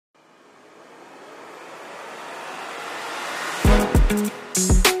Hello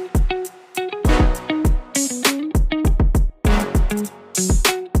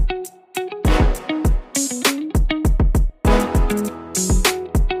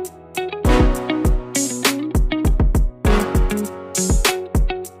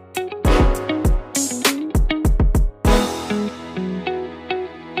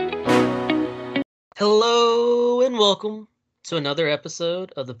and welcome to another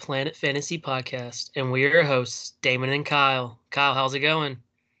episode of the Planet Fantasy Podcast, and we're your hosts, Damon and Kyle. Kyle, how's it going?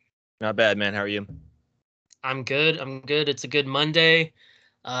 Not bad, man. How are you? I'm good. It's a good Monday.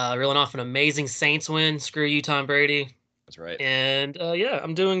 Reeling off an amazing Saints win. Screw you, Tom Brady. That's right. And yeah,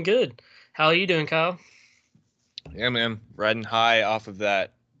 I'm doing good. How are you doing, Kyle? Yeah, man. Riding high off of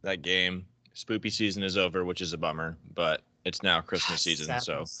that game. Spoopy season is over, which is a bummer, but it's now Christmas season,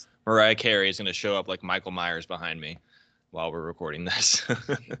 so Mariah Carey is going to show up like Michael Myers behind me while we're recording this.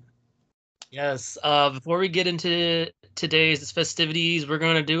 Yes. Before we get into today's festivities, we're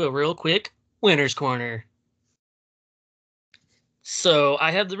going to do a real quick Winner's Corner. So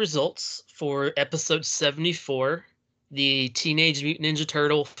I have the results for episode 74, the Teenage Mutant Ninja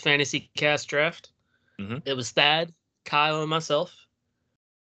Turtle Fantasy Cast Draft. Mm-hmm. It was Thad, Kyle, and myself.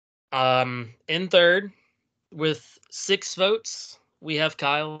 In third, with 6 votes, we have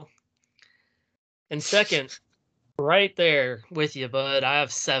Kyle. And second, right there with you, bud, I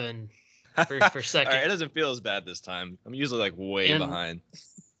have 7 for second. All right, it doesn't feel as bad this time. I'm usually like way behind.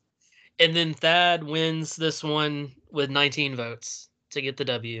 And then Thad wins this one with 19 votes to get the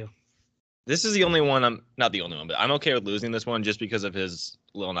W. This is the only one not the only one, but I'm okay with losing this one just because of his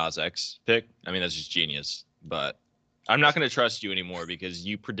Lil Nas X pick. I mean, that's just genius. But I'm not going to trust you anymore because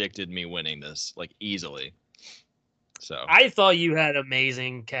you predicted me winning this like easily. So I thought you had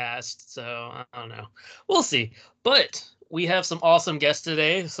amazing cast, so I don't know. We'll see. But we have some awesome guests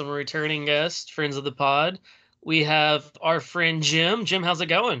today, some returning guests, friends of the pod. We have our friend Jim. Jim, how's it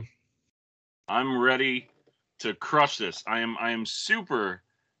going? I'm ready to crush this. I am super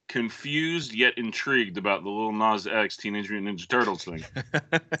confused yet intrigued about the Lil Nas X Teenage Mutant Ninja Turtles thing.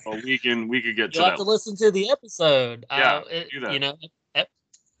 So we could get You'll to that. have to listen to the episode. Yeah, do that. You know.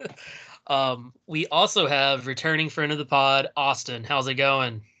 We also have returning friend of the pod, Austin. How's it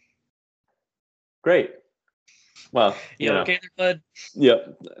going? Great. Well, you okay there, bud?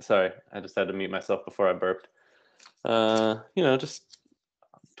 Yep. Sorry, I just had to mute myself before I burped. Just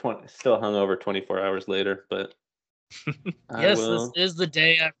still hungover 24 hours later, but yes, this is the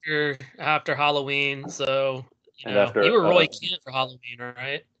day after Halloween, so you were Roy Kent for Halloween,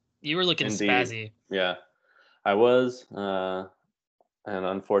 right? You were looking indeed. spazzy. Yeah, I was, and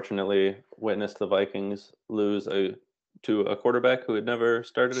unfortunately witnessed the Vikings lose to a quarterback who had never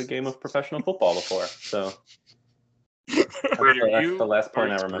started a game of professional football before. So that's the last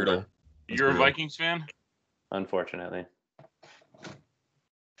point I remember. You're a Vikings fan? Unfortunately.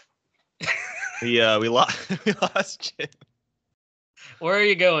 we lost Jim. Where are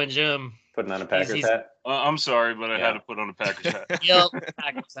you going, Jim? Putting on a Packers hat? I'm sorry, but I had to put on a Packers hat. Yep,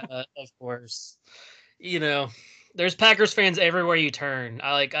 Packers hat, of course. You know, there's Packers fans everywhere you turn.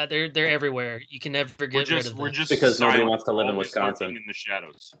 They're everywhere. You can never get rid of them. We're just because nobody wants to live in Wisconsin. In the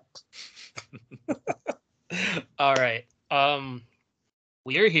shadows. All right.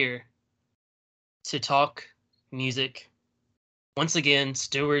 We are here to talk music. Once again,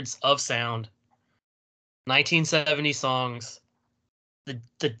 stewards of sound. 1970 songs.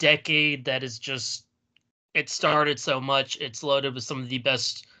 The decade that is just, it started so much. It's loaded with some of the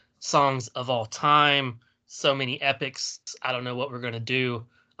best songs of all time. So many epics. I don't know what we're going to do.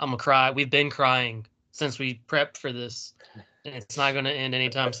 I'm going to cry. We've been crying since we prepped for this. And it's not going to end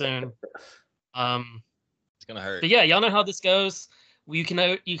anytime soon. It's going to hurt. But yeah, y'all know how this goes. You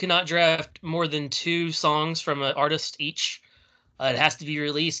cannot draft more than 2 songs from an artist each. It has to be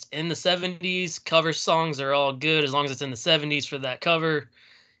released in the 70s. Cover songs are all good as long as it's in the 70s for that cover.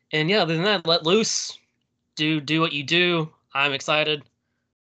 And yeah, other than that, let loose. Do what you do. I'm excited.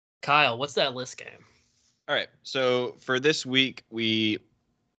 Kyle, what's that list game? All right. So for this week, we're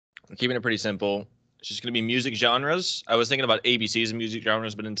keeping it pretty simple. It's just going to be music genres. I was thinking about ABCs and music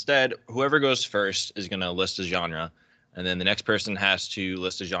genres, but instead, whoever goes first is going to list a genre. And then the next person has to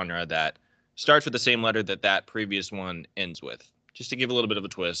list a genre that starts with the same letter that previous one ends with. Just to give a little bit of a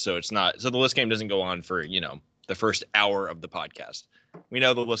twist, so the list game doesn't go on for the first hour of the podcast. We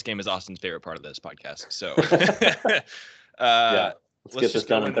know the list game is Austin's favorite part of this podcast, so let's get this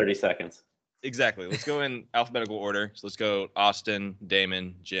done in 30 seconds. Exactly. Let's go in alphabetical order. So let's go Austin,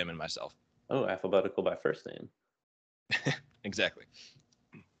 Damon, Jim, and myself. Oh, alphabetical by first name. Exactly.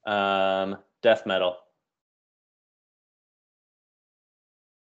 Death metal.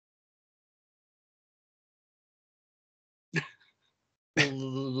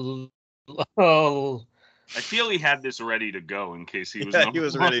 Oh, I feel he had this ready to go in case he was. Yeah, number he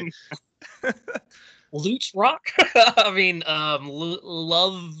was one. ready. Luch Rock. I mean,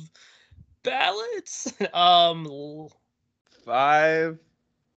 love ballads. 5,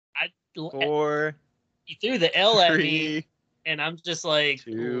 I 4, you threw the L at me, 3, and I'm just like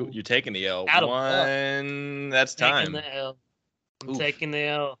 2. You're taking the L. out of luck. 1. That's Taking time. the L. I'm Oof. taking the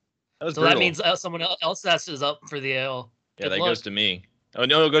L. That was So brutal. that means someone else is up for the L. Yeah, Good that luck. goes to me. Oh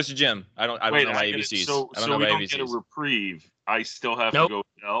no, it goes to Jim. I don't Wait, know my I get it. ABCs. So I don't know we my don't get a ABCs. reprieve. I still have Nope. to go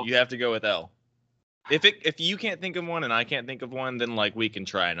with L. You have to go with L. If you can't think of one and I can't think of one, then like we can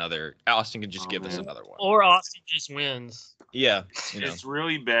try another. Austin can just give us man. another one. Or Austin just wins. Yeah, you know. It's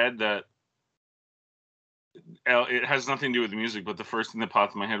really bad that it has nothing to do with the music, but the first thing that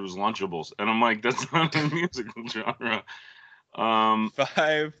popped in my head was Lunchables, and I'm like, that's not a musical genre.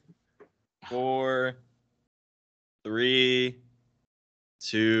 5, 4, 3,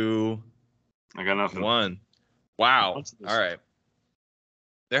 2, I got nothing. 1. Wow. What's this? All right.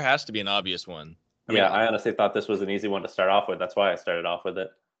 There has to be an obvious one. I honestly thought this was an easy one to start off with. That's why I started off with it.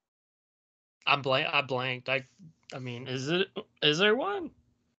 I blanked. I mean, is there one?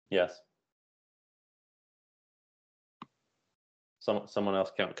 Yes. Someone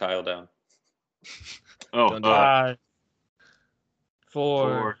else count Kyle down. Oh, Don't do it. 5, 4,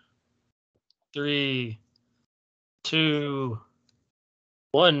 4. 3, 2,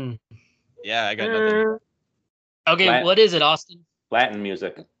 1. Yeah, I got nothing. Okay, what is it, Austin? Latin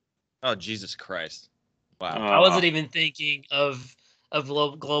music. Oh Jesus Christ! Wow. I wasn't even thinking of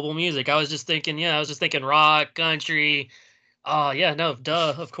global music. I was just thinking, rock, country. Oh yeah, no,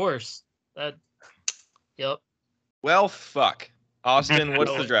 duh, of course. Yep. Well, fuck. Austin,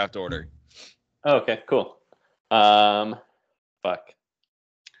 what's the draft order? Oh, okay, cool. Fuck.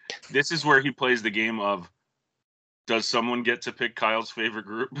 This is where he plays the game of, does someone get to pick Kyle's favorite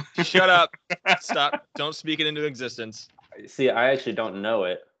group? Shut up. Stop. Don't speak it into existence. See, I actually don't know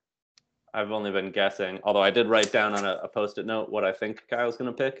it. I've only been guessing, although I did write down on a Post-it note what I think Kyle's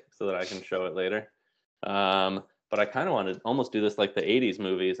going to pick so that I can show it later. But I kind of want to almost do this like the 80s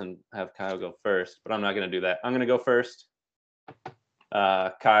movies and have Kyle go first, but I'm not going to do that. I'm going to go first.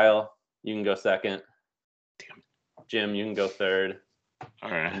 Kyle, you can go second. Damn it. Jim, you can go third.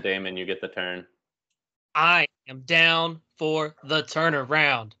 All right. And Damon, you get the turn. I am down for the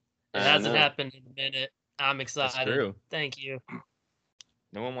turnaround. It I hasn't know. happened in a minute. I'm excited. That's true. Thank you.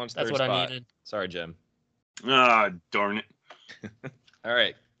 No one wants That's third what spot. I needed. Sorry, Jim. Darn it. All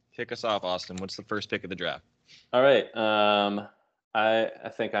right. Kick us off, Austin. What's the first pick of the draft? All right. I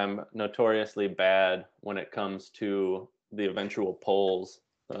think I'm notoriously bad when it comes to the eventual polls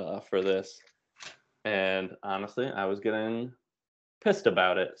for this. And honestly, I was getting pissed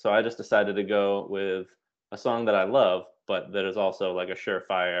about it. So I just decided to go with a song that I love, but that is also like a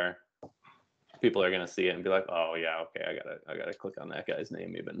surefire. People are gonna see it and be like, "Oh yeah, okay, I gotta click on that guy's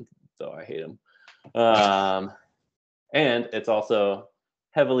name, even though I hate him." And it's also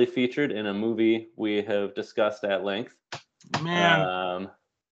heavily featured in a movie we have discussed at length. Man.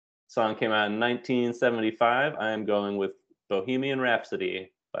 Song came out in 1975. I am going with Bohemian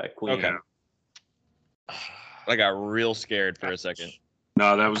Rhapsody by Queen. Okay. I got real scared for a second.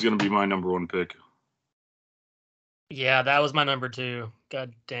 No, that was going to be my number one pick. Yeah, that was my number 2.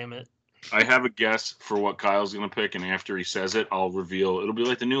 God damn it. I have a guess for what Kyle's going to pick, and after he says it, I'll reveal. It'll be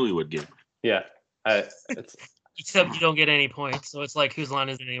like the Newlywed Game. Yeah. Except you don't get any points, so it's like, whose line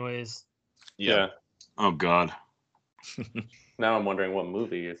is it anyways? Yeah. Oh, God. Now I'm wondering what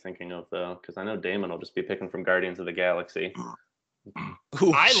movie you're thinking of, though, because I know Damon will just be picking from Guardians of the Galaxy.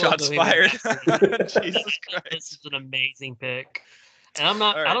 Ooh, I love shots Bohemian fired. Rhapsody. Jesus Christ. This is an amazing pick. And I'm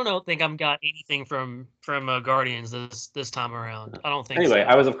not. All right. I don't think I'm got anything from Guardians this time around. I don't think. Anyway, so.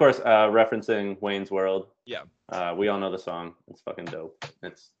 I was of course referencing Wayne's World. Yeah. We all know the song. It's fucking dope.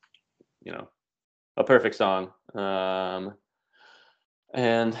 It's a perfect song.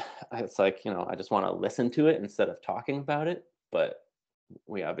 And it's like, I just want to listen to it instead of talking about it, but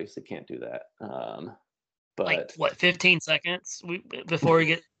we obviously can't do that. But like what, 15 seconds before we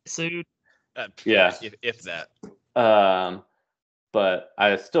get sued? Yeah. If that. But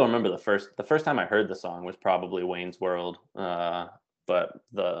I still remember the first time I heard the song was probably Wayne's World. But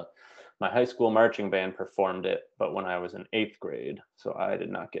my high school marching band performed it, but when I was in 8th grade, so I did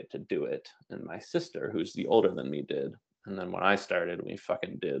not get to do it. And my sister, who's the older than me, did. And then when I started, we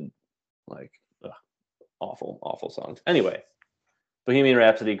fucking did like awful, awful songs. Anyway, Bohemian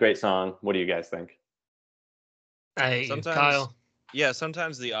Rhapsody, great song. What do you guys think? Hey, Sometimes, Kyle. Yeah,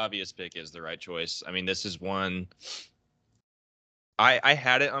 sometimes the obvious pick is the right choice. I mean, this is one. I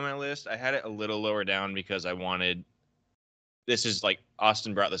had it on my list. I had it a little lower down because I wanted this is like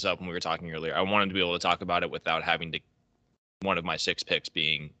Austin brought this up when we were talking earlier. I wanted to be able to talk about it without having to one of my 6 picks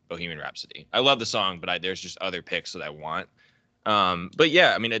being Bohemian Rhapsody. I love the song, but there's just other picks that I want. But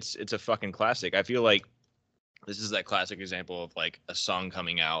yeah, I mean, it's a fucking classic. I feel like this is that classic example of like a song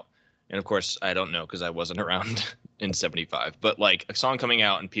coming out. And of course, I don't know because I wasn't around in 75, but like a song coming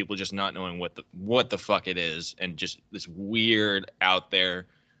out and people just not knowing what the fuck it is. And just this weird out there,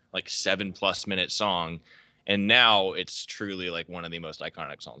 like 7+ minute song. And now it's truly like one of the most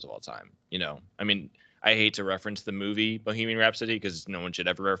iconic songs of all time. You know, I mean, I hate to reference the movie Bohemian Rhapsody because no one should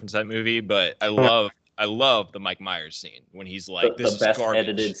ever reference that movie, but I love the Mike Myers scene when he's like, "This the is best garbage."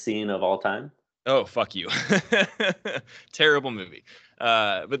 edited scene of all time. Oh, fuck you. Terrible movie.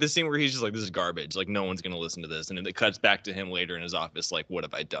 But the scene where he's just like, "This is garbage. Like, no one's gonna listen to this," and then it cuts back to him later in his office, like, "What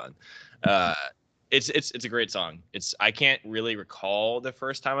have I done?" It's a great song. I can't really recall the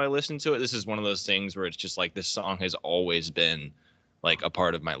first time I listened to it. This is one of those things where it's just like this song has always been like a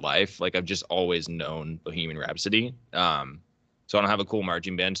part of my life. Like I've just always known Bohemian Rhapsody. So I don't have a cool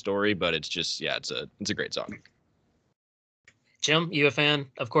marching band story, but it's just it's a great song. Jim, you a fan?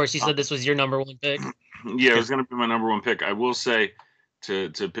 Of course, you said this was your number 1 pick. Yeah, it was going to be my number 1 pick. I will say, to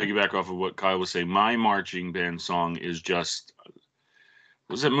piggyback off of what Kyle was saying, my marching band song is just.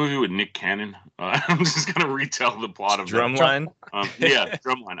 What was that movie with Nick Cannon? I'm just going to retell the plot of Drumline. Yeah,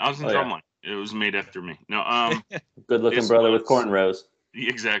 Drumline. I was in Drumline. Yeah. It was made after me. No, good-looking brother with cornrows.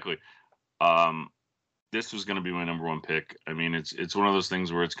 Exactly. This was going to be my number 1 pick. I mean, it's one of those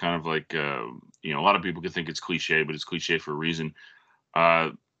things where it's kind of like, you know, a lot of people could think it's cliche, but it's cliche for a reason.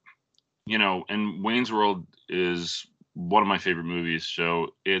 You know, and Wayne's World is one of my favorite movies.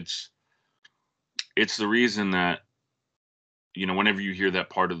 So it's the reason that, you know, whenever you hear that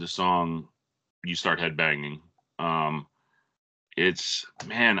part of the song, you start headbanging.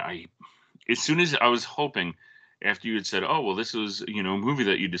 As soon as I was hoping after you had said, "Oh, well, this was, you know, a movie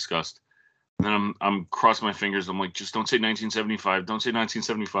that you discussed," and then I'm crossing my fingers. I'm like, just don't say 1975. Don't say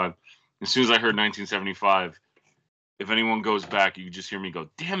 1975. As soon as I heard 1975, if anyone goes back, you just hear me go,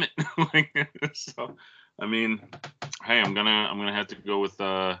 "Damn it!" Like, so, I mean, hey, I'm gonna have to go with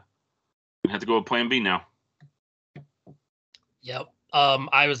Plan B now. Yep.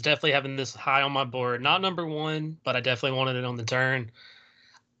 I was definitely having this high on my board. Not number 1, but I definitely wanted it on the turn.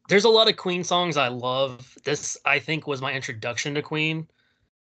 There's a lot of Queen songs I love. This, I think, was my introduction to Queen.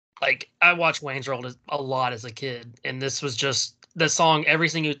 Like, I watched Wayne's World a lot as a kid, and this was just the song. Every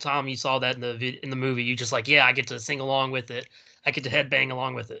single time you saw that in the movie, you just like, yeah, I get to sing along with it. I get to headbang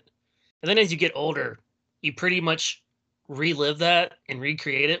along with it. And then as you get older, you pretty much relive that and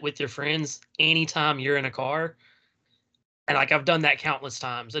recreate it with your friends anytime you're in a car. And like I've done that countless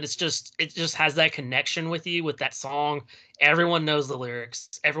times, and it just has that connection with you with that song. Everyone knows the lyrics.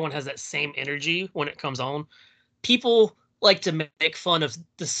 Everyone has that same energy when it comes on. People like to make fun of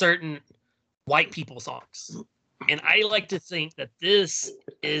the certain white people songs, and I like to think that this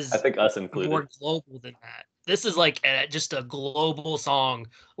is, I think us included, more global than that. This is like just a global song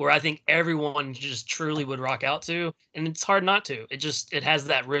where I think everyone just truly would rock out to, and it's hard not to. It has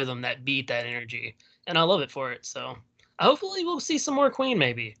that rhythm, that beat, that energy, and I love it for it. So hopefully we'll see some more Queen.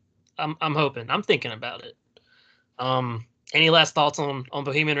 Maybe I'm hoping. I'm thinking about it. Any last thoughts on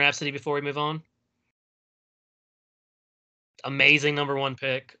Bohemian Rhapsody before we move on? Amazing number 1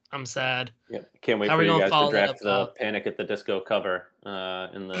 pick. I'm sad. Yeah, can't wait for you guys to draft the Panic at the Disco cover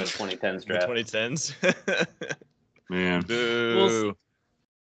in the 2010s draft. The 2010s. Man,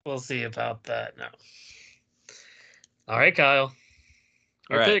 we'll see about that. No. All right, Kyle.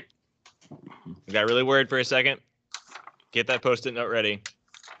 Your pick. I got really worried for a second. Get that Post-it note ready.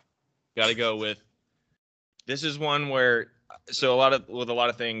 Got to go with. This is one where, so with a lot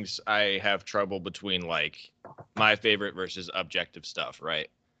of things, I have trouble between like my favorite versus objective stuff, right?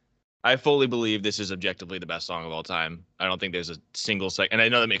 I fully believe this is objectively the best song of all time. I don't think there's a single second, and I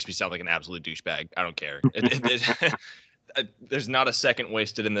know that makes me sound like an absolute douchebag. I don't care. There's not a second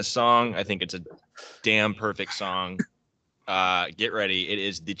wasted in this song. I think it's a damn perfect song. Get ready. It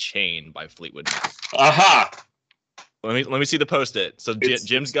is "The Chain" by Fleetwood Mac. Aha! Let me see the Post-it. So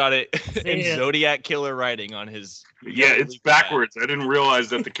Jim's got it in Zodiac Killer writing on his. Yeah, it's backwards. I didn't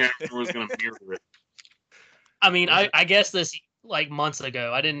realize that the camera was going to mirror it. I mean, I guess this like months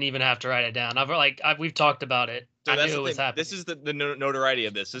ago. I didn't even have to write it down. We've talked about it. So I knew it was happening. This is the notoriety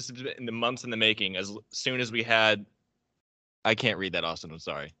of this. This has been in the months in the making. As soon as we had, I can't read that, Austin. I'm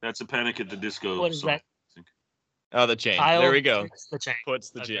sorry. That's a Panic at the Disco. What is that? Oh, The Chain. Kyle there we go. The Chain.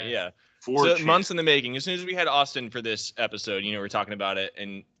 Puts the chain. Yeah. So months in the making. As soon as we had Austin for this episode, we're talking about it,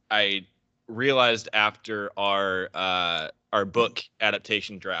 and I realized after our book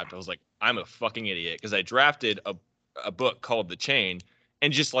adaptation draft, I was like, I'm a fucking idiot because I drafted a book called The Chain,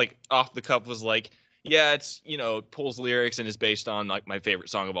 and just like off the cuff was like, yeah, it's, pulls lyrics and is based on like my favorite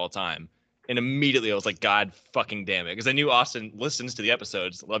song of all time. And immediately I was like, God fucking damn it. Because I knew Austin listens to the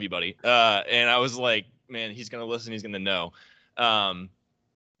episodes. Love you, buddy. And I was like, man, he's going to listen. He's going to know.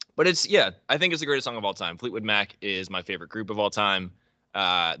 But I think it's the greatest song of all time. Fleetwood Mac is my favorite group of all time.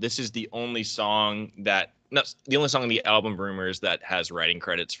 This is the only song in the album Rumors that has writing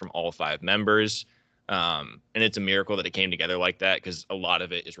credits from all 5 members. And it's a miracle that it came together like that, because a lot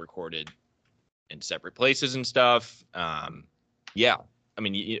of it is recorded in separate places and stuff. I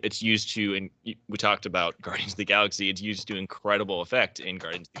mean, it's used to, and we talked about Guardians of the Galaxy. It's used to incredible effect in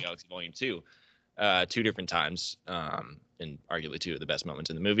Guardians of the Galaxy Volume 2, 2 different times, and arguably 2 of the best moments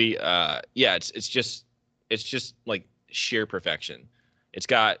in the movie. It's just like sheer perfection. It's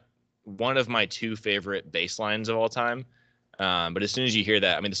got one of my 2 favorite bass lines of all time. But as soon as you hear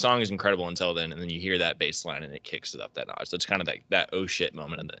that, I mean, the song is incredible until then, and then you hear that bass line and it kicks it up that notch. So it's kind of like that oh shit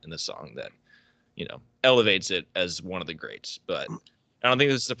moment in the song that, elevates it as one of the greats. But I don't think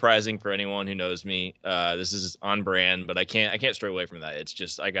this is surprising for anyone who knows me. This is on brand, but I can't stray away from that. It's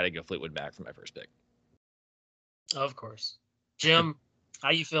just, I got to go Fleetwood Mac for my first pick. Of course. Jim, how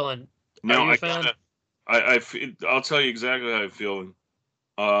you feeling? No, Are you a fan? I'll tell you exactly how I'm feeling.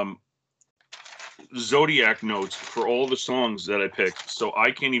 Zodiac notes for all the songs that I picked, so I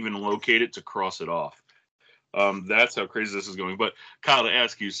can't even locate it to cross it off. That's how crazy this is going. But Kyle, to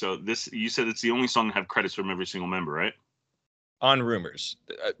ask you, so you said it's the only song to have credits from every single member, right? On Rumors.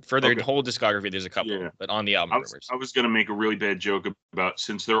 For their whole discography, there's a couple, but on the album Rumors. I was going to make a really bad joke about,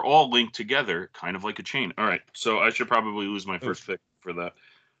 since they're all linked together, kind of like a chain. All right, so I should probably lose my first pick for that.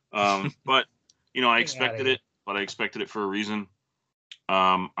 But, I expected it, but I expected it for a reason.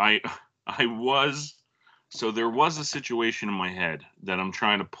 There was a situation in my head that I'm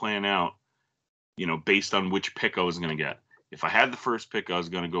trying to plan out, based on which pick I was going to get. If I had the first pick, I was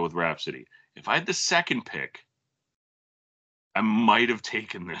going to go with Rhapsody. If I had the second pick, I might have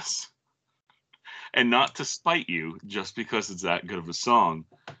taken this. And not to spite you, just because it's that good of a song.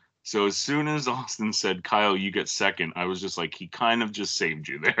 So as soon as Austin said, Kyle, you get second, I was just like, he kind of just saved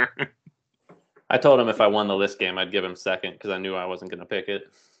you there. I told him if I won the list game, I'd give him second, because I knew I wasn't going to pick it.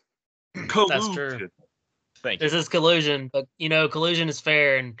 That's true. Thank you. This is collusion, but collusion is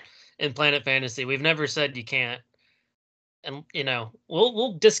fair in Planet Fantasy. We've never said you can't. And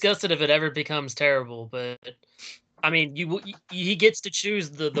we'll discuss it if it ever becomes terrible, but I mean, he gets to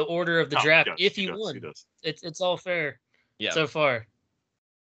choose the order of the draft if he won. It's all fair so far.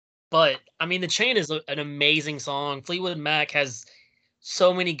 But I mean, The Chain is an amazing song. Fleetwood Mac has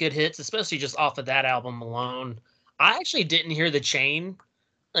so many good hits, especially just off of that album alone. I actually didn't hear The Chain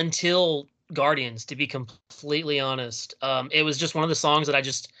until Guardians, to be completely honest. It was just one of the songs that I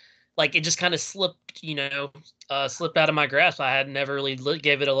just it just kind of slipped out of my grasp. I had never really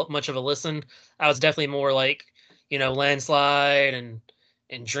gave it much of a listen. I was definitely more like, Landslide and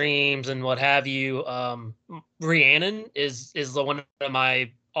Dreams and what have you. Rhiannon is the one of my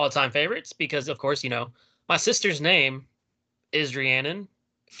all-time favorites because, of course, my sister's name is Rhiannon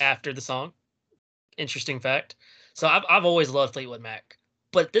after the song. Interesting fact. So I've always loved Fleetwood Mac,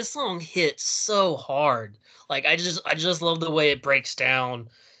 but this song hits so hard. Like I just love the way it breaks down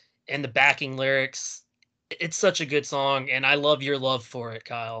and the backing lyrics. It's such a good song, and I love your love for it,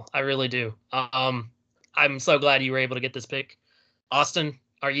 Kyle. I really do. I'm so glad you were able to get this pick. Austin,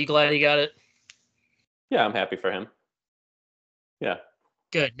 are you glad he got it? Yeah, I'm happy for him. Yeah.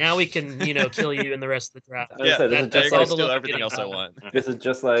 Good. Now we can, kill you in the rest of the draft. That's all still everything else I want. This is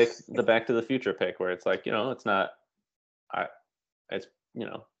just like the Back to the Future pick, where it's like, it's not, it's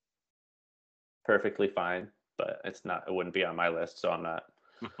perfectly fine, but it wouldn't be on my list, so I'm not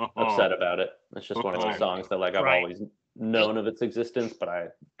upset about it. It's just one of those songs that I've always known of its existence, but I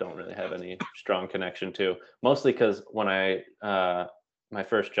don't really have any strong connection to. Mostly because when my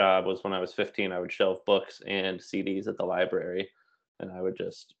first job was when I was 15, I would shelve books and CDs at the library, and I would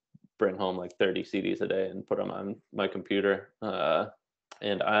just bring home like 30 CDs a day and put them on my computer.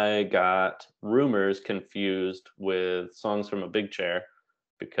 And I got Rumors confused with Songs from a Big Chair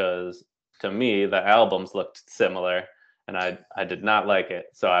because to me the albums looked similar, and I did not like it.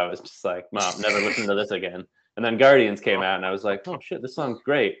 So I was just like, Mom, never listen to this again. And then Guardians came out, and I was like, oh shit, this song's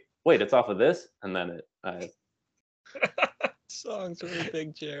great. Wait, it's off of this? And then Songs from a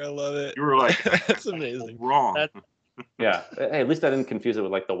Big Chair. I love it. You were like, that's amazing. Wrong. Yeah. Hey, at least I didn't confuse it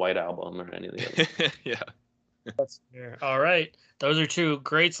with like the White Album or any of the others. Yeah. That's fair. All right. Those are 2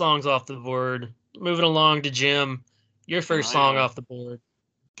 great songs off the board. Moving along to Jim. Your first song off the board.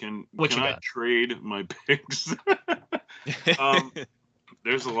 Can I trade my picks?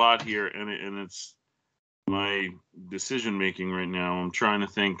 There's a lot here, and it's my decision making right now, I'm trying to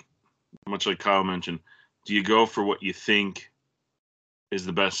think, much like Kyle mentioned, do you go for what you think is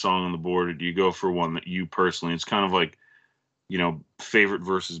the best song on the board, or do you go for one that you personally, it's kind of like, favorite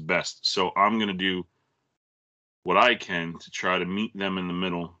versus best. So I'm going to do what I can to try to meet them in the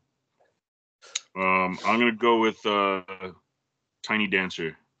middle. I'm going to go with Tiny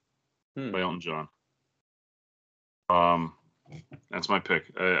Dancer by Elton John. That's my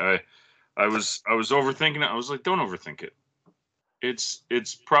pick. I was overthinking it. I was like, don't overthink it.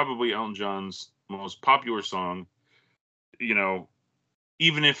 It's probably Elton John's most popular song.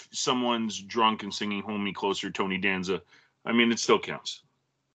 Even if someone's drunk and singing "Hold Me Closer," Tony Danza, I mean, it still counts.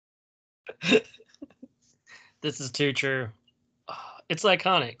 This is too true. It's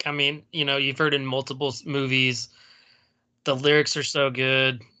iconic. I mean, you've heard in multiple movies. The lyrics are so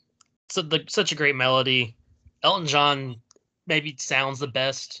good. Such a great melody. Elton John maybe sounds the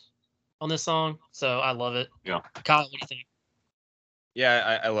best on this song, so I love it. Yeah. Kyle, what do you think?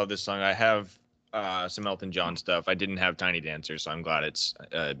 Yeah, I love this song. I have some Elton John stuff. I didn't have Tiny Dancer, so I'm glad it's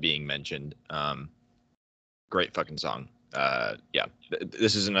being mentioned. Great fucking song. Yeah,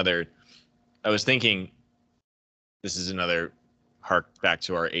 this is another. I was thinking this is another hark back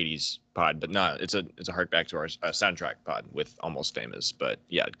to our 80s pod, but no, it's a hark back to our soundtrack pod with Almost Famous. But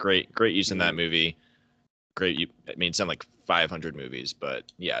yeah, great use in that movie. Great. I mean, it sounded like 500 movies, but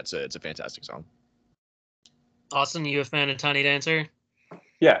yeah, it's a fantastic song. Austin, you a fan of Tiny Dancer?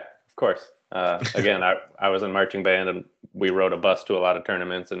 Yeah, of course. Again, I was in marching band, and we rode a bus to a lot of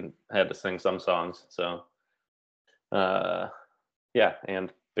tournaments and had to sing some songs. So, yeah,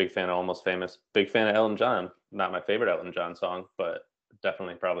 and big fan of Almost Famous. Big fan of Elton John. Not my favorite Elton John song, but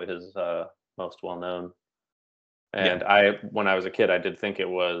definitely probably his most well known. And yeah. When I was a kid, I did think it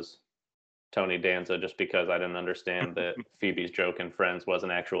was Tony Danza just because I didn't understand that Phoebe's joke in Friends was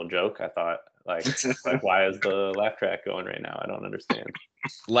an actual joke. I thought, like why is the laugh track going right now? I don't understand.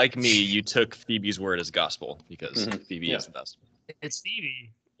 Like me, you took Phoebe's word as gospel because Phoebe is the best. It's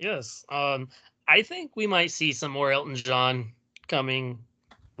Phoebe. Yes. I think we might see some more Elton John coming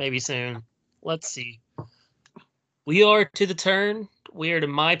maybe soon. Let's see. We are to the turn. We are to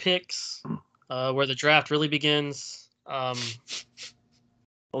my picks, where the draft really begins.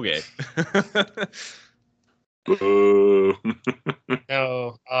 Okay.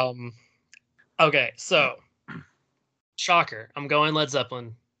 No. Okay, so shocker. I'm going Led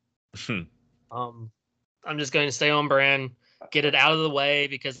Zeppelin. I'm just going to stay on brand, get it out of the way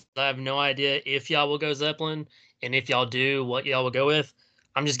because I have no idea if y'all will go Zeppelin, and if y'all do, what y'all will go with.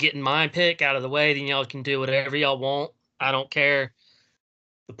 I'm just getting my pick out of the way, then y'all can do whatever y'all want. I don't care.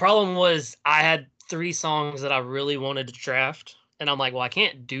 The problem was I had 3 songs that I really wanted to draft, and I'm like, well, I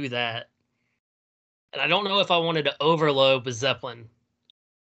can't do that. And I don't know if I wanted to overload with Zeppelin.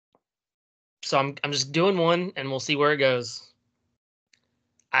 So I'm just doing one, and we'll see where it goes.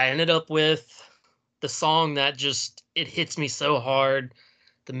 I ended up with the song that it hits me so hard.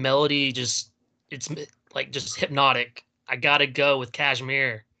 The melody it's like just hypnotic. I gotta go with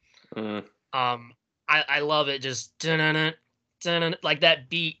Kashmir. I love it. Just like that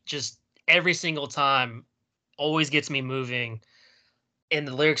beat. Just every single time, always gets me moving, and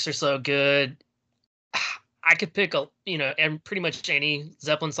the lyrics are so good. I could pick and pretty much any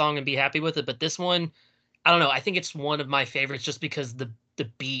Zeppelin song and be happy with it, but this one, I don't know. I think it's one of my favorites just because the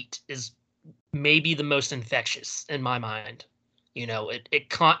beat is maybe the most infectious in my mind.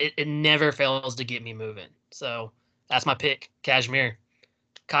 It never fails to get me moving. So that's my pick, Kashmir.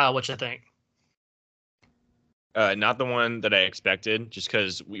 Kyle, what you think? Not the one that I expected, just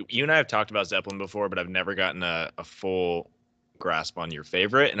because you and I have talked about Zeppelin before, but I've never gotten a full grasp on your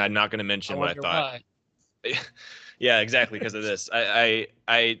favorite, and I'm not going to mention what I thought. Why. Yeah, exactly, because of this. I'm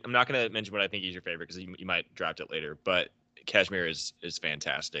not going to mention what I think is your favorite because you might draft it later, but Kashmir is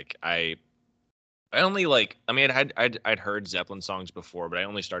fantastic. I only I'd heard Zeppelin songs before, but I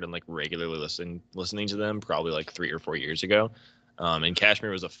only started regularly listening to them probably 3 or 4 years ago. And Kashmir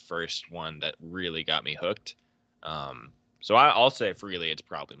was the first one that really got me hooked. So I'll say freely it's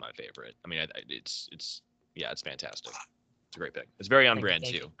probably my favorite. I mean, it's fantastic. It's a great pick. It's very on brand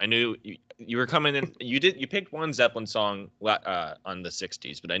too. I knew you were coming in. You picked one Zeppelin song on the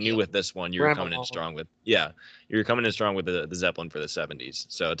 60s, but I knew with this one you were coming in strong with the Zeppelin for the 70s.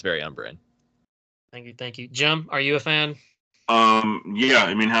 So it's very on brand. Thank you. Jim, are you a fan? Yeah,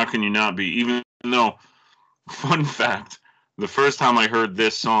 I mean, how can you not be? Even though, fun fact, the first time I heard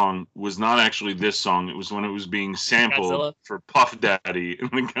this song was not actually this song. It was when it was being sampled Godzilla? For Puff Daddy in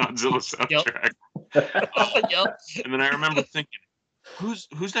the Godzilla soundtrack. Yep. And then I remember thinking, who's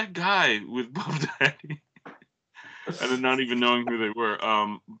that guy with Puff Daddy? And then not even knowing who they were.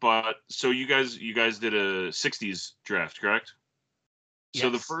 But So you guys did a '60s draft, correct? So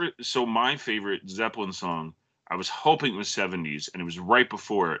Yes. so my favorite Zeppelin song, I was hoping it was '70s, and it was right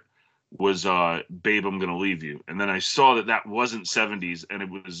before it was "Babe, I'm Gonna Leave You," and then I saw that wasn't '70s, and it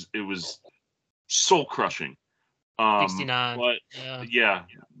was soul crushing. 69. But Yeah.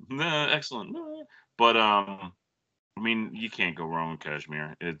 yeah, excellent. But I mean, you can't go wrong with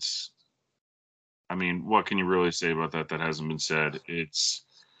Kashmir. I mean, what can you really say about that hasn't been said? It's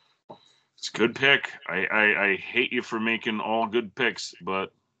a good pick. I hate you for making all good picks,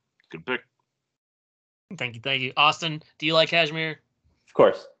 but good pick. Thank you. Thank you. Austin, do you like Kashmir? Of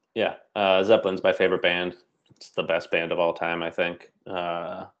course, yeah. Zeppelin's my favorite band. It's the best band of all time, I think.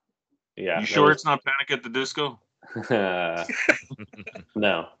 Yeah, You that sure was it's not Panic at the Disco?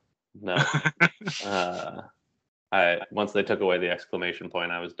 no, no. I once they took away the exclamation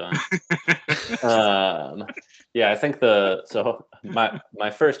point, I was done. Yeah, I think my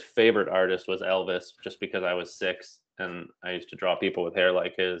first favorite artist was Elvis, just because I was 6 and I used to draw people with hair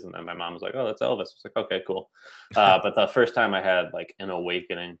like his, and then my mom was like, "Oh, that's Elvis." I was like, "Okay, cool." But the first time I had like an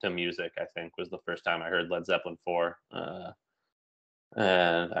awakening to music, I think, was the first time I heard Led Zeppelin 4,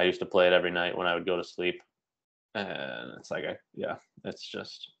 and I used to play it every night when I would go to sleep. And it's like, yeah, it's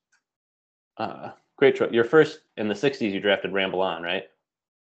just great choice. Your first in the '60s, you drafted Ramble On, right?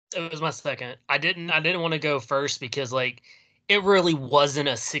 It was my second. I didn't want to go first because like it really wasn't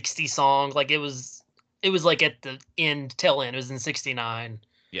a 60 song. Like it was like at the tail end. It was in 69.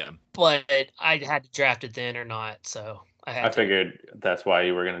 Yeah. But I had to draft it then or not, so I I had to. figured that's why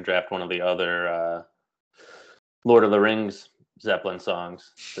you were going to draft one of the other Lord of the Rings Zeppelin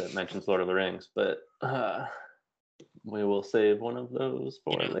songs that mentions Lord of the Rings, but we will save one of those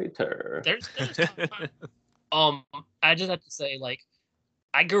You for know, later. there's um I just have to say like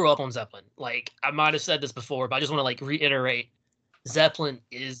I grew up on Zeppelin. Like I might have said this before, but I just want to like reiterate Zeppelin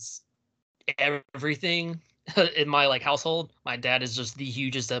is everything in my like household. My dad is just the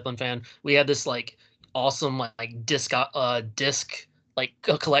hugest Zeppelin fan. We had this like awesome like disc like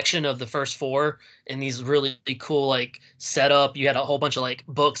a collection of the first four and these really cool like setup. You had a whole bunch of like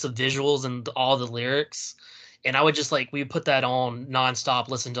books of visuals and all the lyrics. And I would just like we put that on nonstop,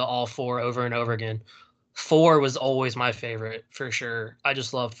 listen to all four over and over again. Four was always my favorite for sure. I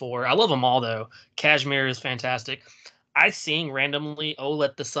just love four. I love them all though. Kashmir is fantastic. I sing randomly, "Oh,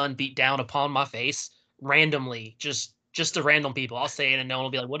 let the sun beat down upon my face," randomly, just to random people. I'll say it, and no one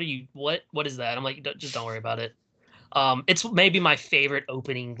will be like, "What are you? What is that?" I'm like, Just don't worry about it." It's maybe my favorite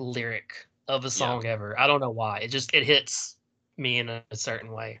opening lyric of a Yeah. song ever. I don't know why. It hits me in a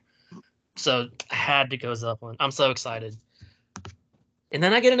certain way. So I had to go Zeppelin. I'm so excited. And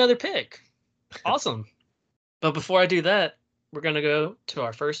then I get another pick. Awesome. But before I do that, we're gonna go to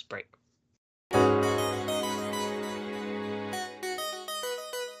our first break.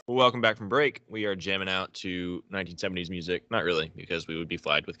 Well, welcome back from break. We are jamming out to 1970s music. Not really, because we would be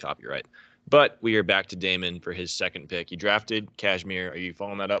flagged with copyright. But we are back to Damon for his second pick. You drafted Kashmir. Are you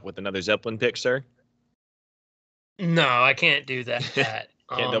following that up with another Zeppelin pick, sir? No, I can't do that.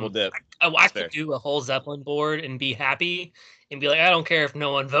 Can't double dip. I fair. could do a whole Zeppelin board and be happy and be like, I don't care if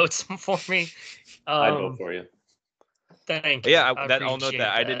no one votes for me. I'd vote for you. Thank you. Yeah, I I'll note that. appreciate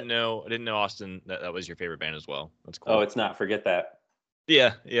I didn't know Austin that was your favorite band as well. That's cool. Oh, it's not. Forget that.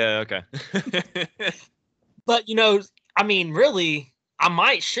 Yeah, okay. But I mean, really, I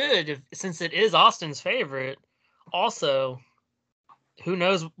might should since it is Austin's favorite. Also, who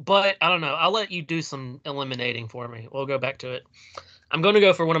knows? But I don't know. I'll let you do some eliminating for me. We'll go back to it. I'm going to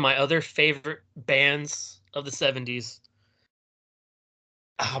go for one of my other favorite bands of the 70s.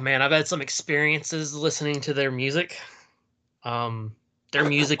 Oh man, I've had some experiences listening to their music. Their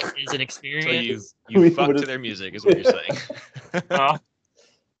music is an experience. So you fuck to their music is what you're saying.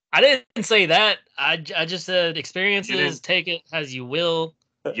 I didn't say that. I just said experiences. Take it as you will.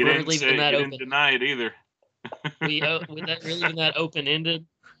 You We're didn't leaving that open. deny it either. We're leaving that open ended.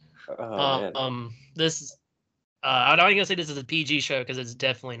 Oh, This is. I'm not gonna say this is a PG show because it's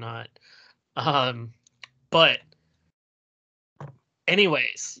definitely not. But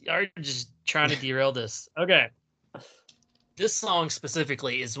anyways, you're just trying to derail this. Okay. This song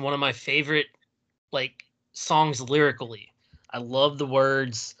specifically is one of my favorite like songs lyrically. I love the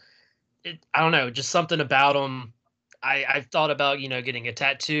words. I don't know, just something about them. I've thought about getting a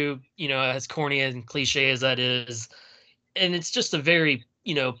tattoo. As corny and cliche as that is, and it's just a very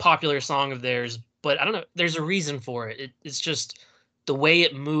popular song of theirs. But I don't know. There's a reason for it. It's just the way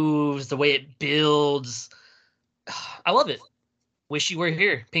it moves, the way it builds. I love it. Wish You Were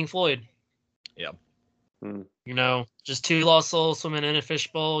Here, Pink Floyd. Yeah. Just two lost souls swimming in a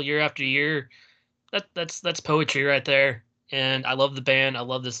fishbowl year after year. That's poetry right there. and I love the band. I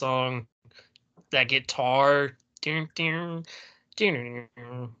love the song. That guitar, it's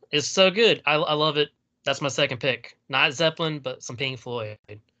so good. I love it. That's my second pick. Not Zeppelin, but some Pink Floyd.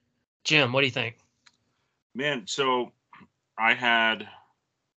 Jim, what do you think? Man, so I had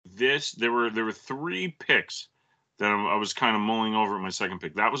this. There were three picks that I was kind of mulling over at my second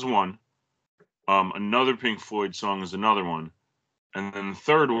pick. That was one. Another Pink Floyd song is another one, and then the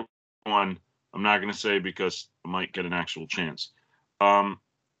third one I'm not going to say because I might get an actual chance.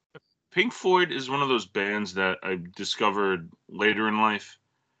 Pink Floyd is one of those bands that I discovered later in life,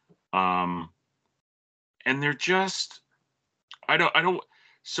 and they're just I don't.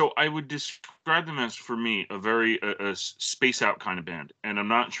 So I would describe them as, for me, a very a space out kind of band, and I'm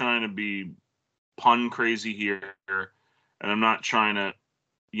not trying to be pun crazy here, and I'm not trying to,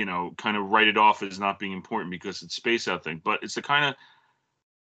 kind of write it off as not being important because it's space out thing, but it's the kind of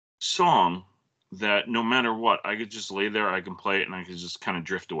song that no matter what, I could just lay there, I can play it, and I could just kind of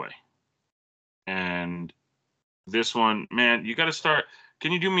drift away. And this one, man, you got to start.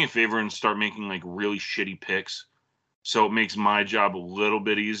 Can you do me a favor and start making like really shitty picks so it makes my job a little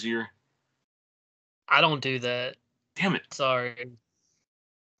bit easier? I don't do that. Damn it. Sorry.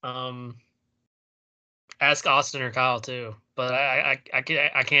 Ask Austin or Kyle too, but I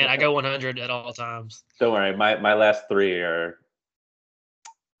can't. I go 100 at all times. Don't worry, my last three are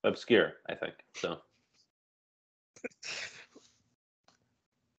obscure, I think. So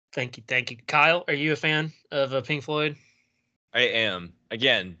Thank you. Kyle, are you a fan of Pink Floyd? I am.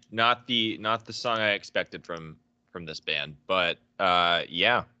 Again, not the song I expected from this band, but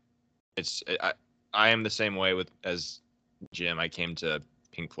yeah, it's I am the same way as Jim. I came to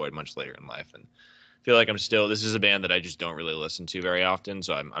Pink Floyd much later in life, and feel like this is a band that I just don't really listen to very often,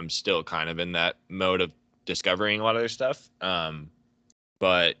 so I'm still kind of in that mode of discovering a lot of their stuff.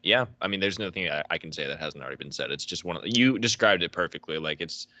 But yeah, I mean, there's nothing I can say that hasn't already been said. It's just you described it perfectly. Like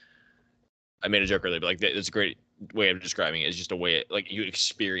I made a joke earlier, but like it's a great way of describing it. It's just a way like you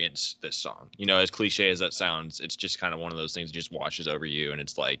experience this song. As cliche as that sounds, it's just kind of one of those things that just washes over you, and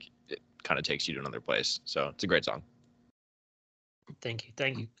it's like it kind of takes you to another place. So it's a great song. Thank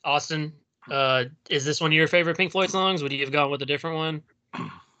you, Austin. Is this one of your favorite Pink Floyd songs? Would you have gone with a different one?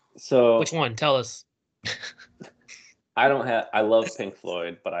 So which one? Tell us. I love Pink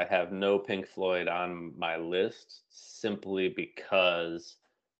Floyd, but I have no Pink Floyd on my list simply because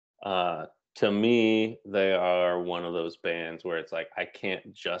to me they are one of those bands where it's like I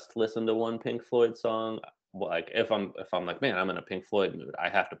can't just listen to one Pink Floyd song. Like if I'm like, man, I'm in a Pink Floyd mood, I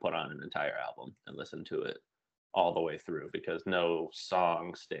have to put on an entire album and listen to it all the way through because no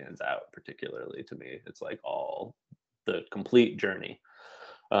song stands out particularly to me. It's like all the complete journey.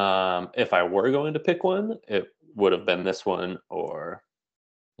 If I were going to pick one, it would have been this one or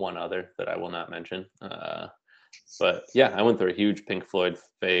one other that I will not mention. But yeah, I went through a huge Pink Floyd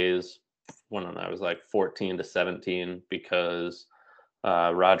phase when I was like 14 to 17 because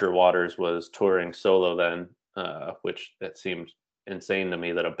Roger Waters was touring solo then, which it seemed insane to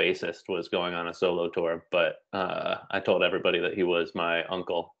me that a bassist was going on a solo tour. But I told everybody that he was my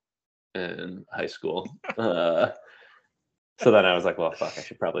uncle in high school. So then I was like, well, fuck, I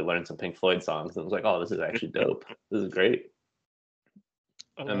should probably learn some Pink Floyd songs. And I was like, oh, this is actually dope. This is great.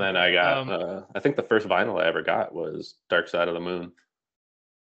 And then I got, I think the first vinyl I ever got was Dark Side of the Moon.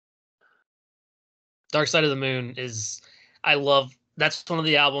 Dark Side of the Moon is, that's one of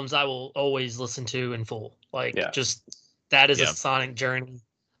the albums I will always listen to in full. Like, just, that is a sonic journey.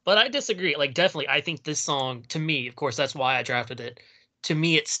 But I disagree. Like, definitely, I think this song, to me, of course, that's why I drafted it. To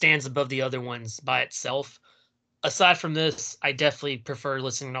me, it stands above the other ones by itself. Aside from this, I definitely prefer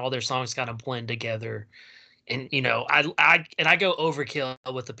listening to all their songs kind of blend together. And I go overkill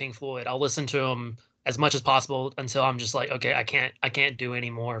with the Pink Floyd. I'll listen to them as much as possible until I'm just like, okay, I can't do any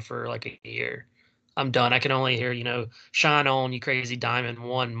more for like a year. I'm done. I can only hear, Shine On, You Crazy Diamond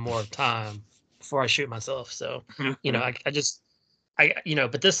one more time before I shoot myself. So, but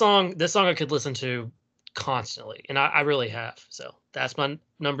this song I could listen to constantly, and I really have. So that's my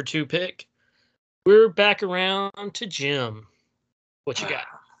number 2 pick. We're back around to Jim. What you got?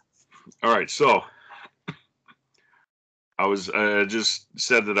 All right, so I was just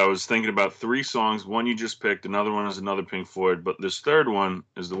said that I was thinking about 3 songs. One you just picked, another one is another Pink Floyd, but this third one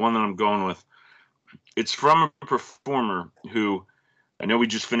is the one that I'm going with. It's from a performer who I know we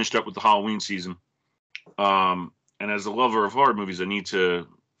just finished up with the Halloween season. And as a lover of horror movies, I need to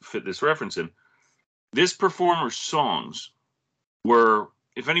fit this reference in. This performer's songs were,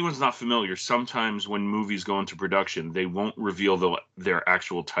 if anyone's not familiar, sometimes when movies go into production, they won't reveal their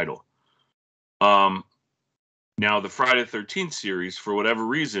actual title. Now, the Friday the 13th series, for whatever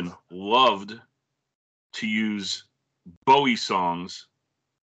reason, loved to use Bowie songs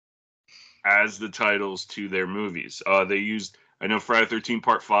as the titles to their movies. They used, I know Friday the 13th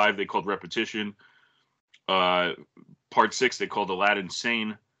Part 5 they called Repetition. Part 6 they called Aladdin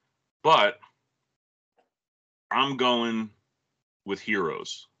Sane. But I'm going with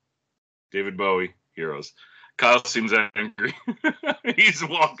Heroes. David Bowie, Heroes. Kyle seems angry. He's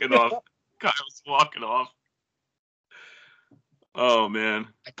walking off. Kyle's walking off. Oh man,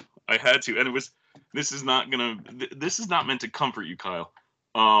 I had to, and it was. This is not meant to comfort you, Kyle.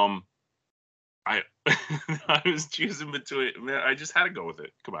 I I was choosing between. Man, I just had to go with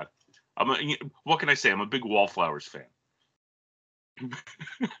it. Come on. What can I say? I'm a big Wallflowers fan.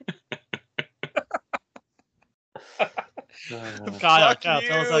 Kyle, Fuck tell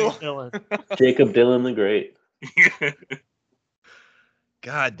us how you. you're feeling. Jacob Dylan the Great.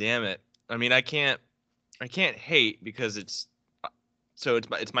 God damn it. I mean, I can't hate because it's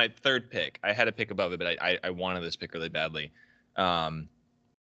my third pick. I had to pick above it, but I wanted this pick really badly.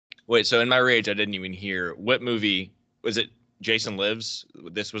 Wait, so in my rage, I didn't even hear what movie was it? Jason Lives.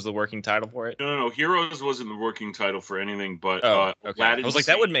 This was the working title for it. No. Heroes wasn't the working title for anything, but Okay. Aladdin I was like,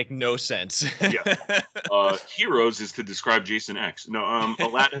 Sane. that would make no sense. Yeah. Heroes is to describe Jason X. No,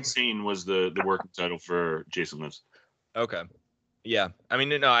 Aladdin Sane was the working title for Jason Lives. Okay. Yeah. I mean,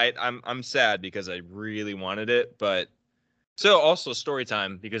 no, I'm sad because I really wanted it, but so also story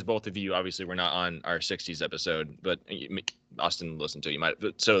time because both of you obviously were not on our 60s episode, but Austin listened to you might.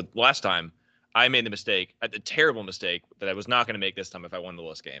 So last time I made the terrible mistake that I was not going to make this time if I won the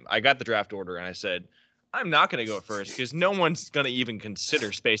list game. I got the draft order and I said, I'm not going to go first because no one's going to even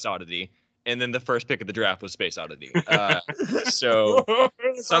consider Space Oddity. And then the first pick of the draft was Space Oddity. So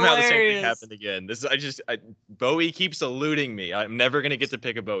somehow the same thing happened again. Bowie keeps eluding me. I'm never going to get to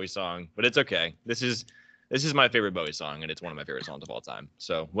pick a Bowie song, but it's okay. This is my favorite Bowie song, and it's one of my favorite songs of all time.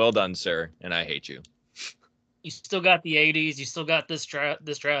 So well done, sir, and I hate you. You still got the 80s. You still got this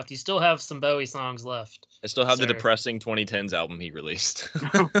draft. You still have some Bowie songs left. I still have the Sir. depressing 2010s album he released.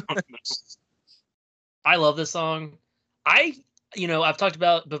 I love this song. I've talked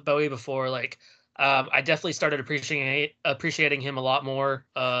about Bowie before. Like, I definitely started appreciating him a lot more,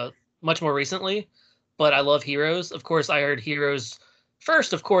 much more recently. But I love Heroes. Of course, I heard Heroes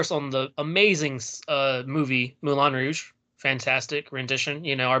first, of course, on the amazing movie Moulin Rouge. Fantastic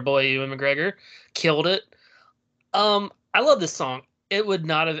rendition. Our boy Ewan McGregor killed it. I love this song. It would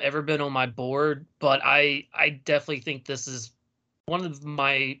not have ever been on my board, but I definitely think this is one of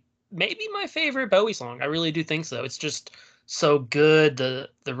maybe my favorite Bowie song. I really do think so. It's just so good, the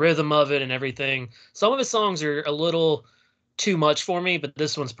rhythm of it and everything. Some of his songs are a little too much for me, but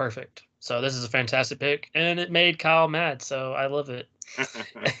this one's perfect. So this is a fantastic pick, and it made Kyle mad, so I love it.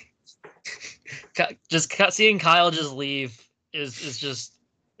 Just seeing Kyle just leave is just,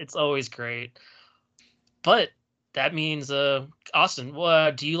 it's always great. But that means Austin,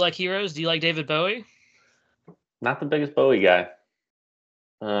 do you like Heroes? Do you like David Bowie? Not the biggest Bowie guy.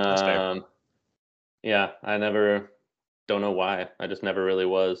 That's fair. Yeah, don't know why. I just never really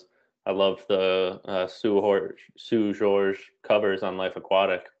was. I loved the Sue George covers on Life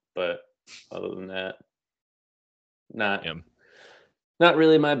Aquatic, but other than that, not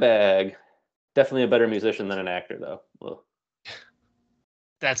really my bag. Definitely a better musician than an actor, though. Well,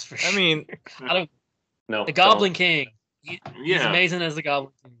 that's for sure. I mean, I don't. No, the Goblin King. He's amazing as the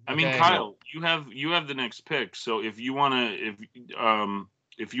Goblin King. I mean, Kyle, you have the next pick. So if you want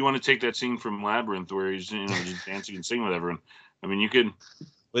to take that scene from Labyrinth where he's just dancing and singing with everyone, I mean, you could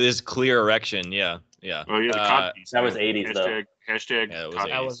with his clear erection, yeah. Oh yeah, the codpiece. That was 80s though. Hashtag. Yeah,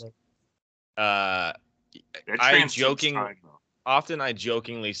 that was 80s. I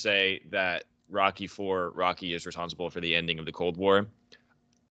jokingly say that Rocky is responsible for the ending of the Cold War.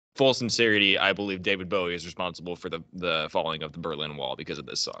 Full sincerity, I believe David Bowie is responsible for the falling of the Berlin Wall because of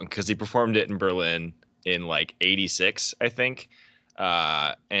this song, because he performed it in Berlin in like 86, I think.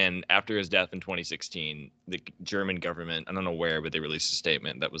 And after his death in 2016, the German government, I don't know where, but they released a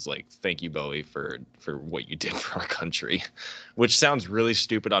statement that was like, thank you, Bowie, for what you did for our country, which sounds really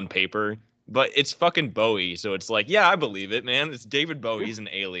stupid on paper, but it's fucking Bowie. So it's like, yeah, I believe it, man. It's David Bowie. He's an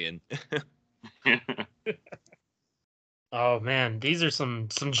alien. Oh man, these are some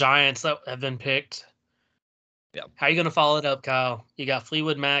giants that have been picked. Yeah. How are you gonna follow it up, Kyle? You got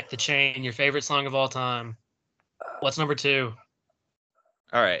Fleetwood Mac, The Chain, your favorite song of all time. What's number 2?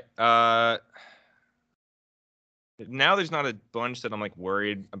 All right. Now there's not a bunch that I'm like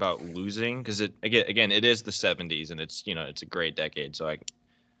worried about losing because it is the 70s and it's it's a great decade. So I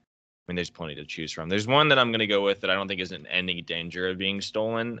mean there's plenty to choose from. There's one that I'm gonna go with that I don't think is in any danger of being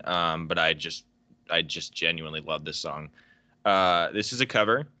stolen. But I just genuinely love this song. This is a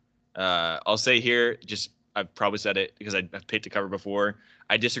cover. I'll say here, just I've probably said it because I've picked a cover before.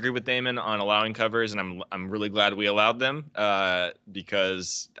 I disagree with Damon on allowing covers, and I'm really glad we allowed them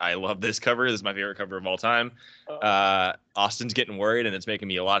because I love this cover. This is my favorite cover of all time. Austin's getting worried, and it's making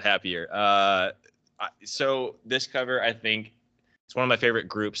me a lot happier. So this cover, I think, it's one of my favorite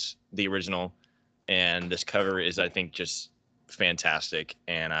groups, the original, and this cover is, I think, just fantastic.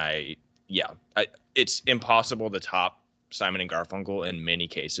 And it's impossible to top Simon and Garfunkel in many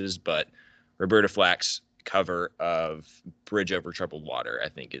cases, but Roberta Flack's cover of Bridge Over Troubled Water, I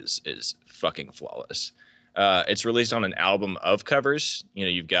think, is fucking flawless. It's released on an album of covers. You know,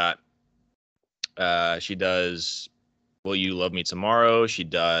 you've got she does Will You Love Me Tomorrow? She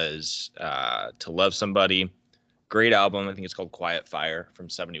does To Love Somebody. Great album. I think it's called Quiet Fire from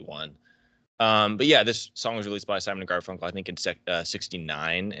 71. But yeah, this song was released by Simon & Garfunkel, I think in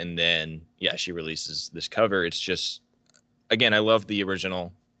 69. And then, yeah, she releases this cover. It's just, again, I love the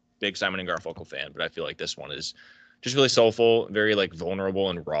original, big Simon & Garfunkel fan, but I feel like this one is just really soulful, very like vulnerable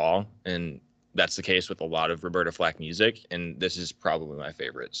and raw. And that's the case with a lot of Roberta Flack music. And this is probably my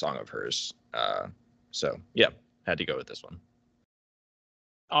favorite song of hers. So yeah, had to go with this one.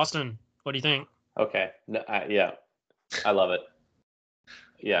 Austin, what do you think? Okay. No, yeah, I love it.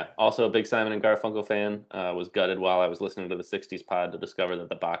 Yeah. Also a big Simon and Garfunkel fan. Was gutted while I was listening to the 60s pod to discover that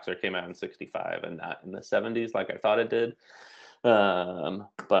the Boxer came out in 65 and not in the 70s like I thought it did.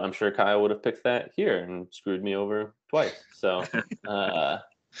 But I'm sure Kyle would have picked that here and screwed me over twice. So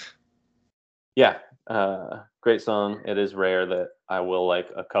yeah, great song. It is rare that I will like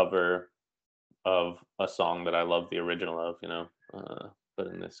a cover of a song that I love the original of, you know. But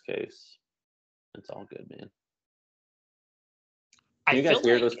in this case, it's all good, man. Can you guys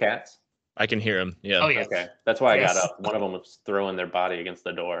hear those cats? I can hear them. Yeah. Oh, yeah. Okay. That's why I got up. One of them was throwing their body against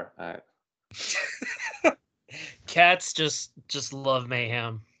the door. Cats just love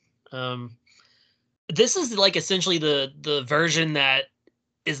mayhem. This is like essentially the version that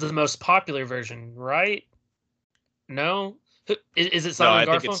is the most popular version, right? No? Is it Simon and Garfunkel?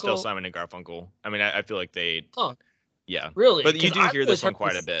 No, I think it's still Simon and Garfunkel. I mean, I feel like they... Oh. Yeah. Really? But you do hear this one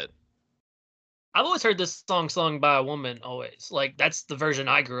quite a bit. I've always heard this song sung by a woman, always. Like, that's the version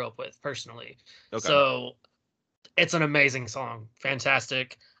I grew up with, personally. Okay. So, it's an amazing song.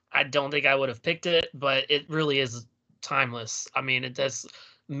 Fantastic. I don't think I would have picked it, but it really is timeless. I mean, it has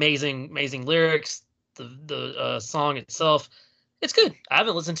amazing lyrics. The song itself, it's good. I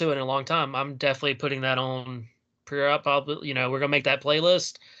haven't listened to it in a long time. I'm definitely putting that on pre-op. Probably, you know, we're gonna make that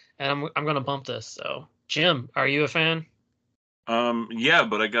playlist, and I'm gonna bump this. So, Jim, are you a fan? Yeah,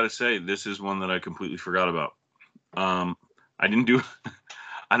 but I gotta say, this is one that I completely forgot about. I didn't do.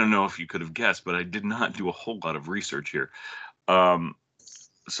 I don't know if you could have guessed, but I did not do a whole lot of research here.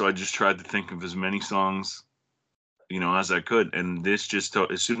 So I just tried to think of as many songs, you know, as I could. And this just,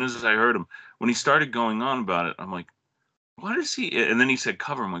 as soon as I heard him, when he started going on about it, I'm like, what is he? And then he said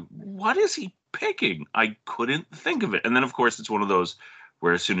cover. I'm like, what is he picking? I couldn't think of it. And then, of course, it's one of those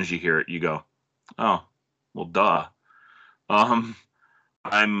where as soon as you hear it, you go, oh, well, duh. I'm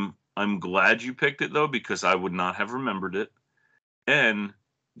glad you picked it, though, because I would not have remembered it. And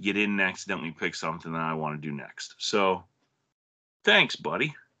you didn't accidentally pick something that I want to do next. So thanks,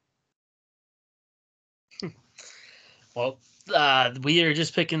 buddy. Well, we are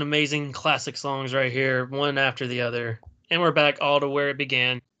just picking amazing classic songs right here, one after the other. And we're back all to where it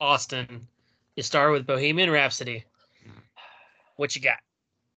began. Austin, you start with Bohemian Rhapsody. What you got?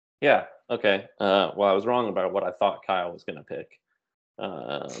 Yeah, okay. Well, I was wrong about what I thought Kyle was going to pick.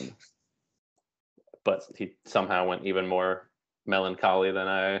 But he somehow went even more melancholy than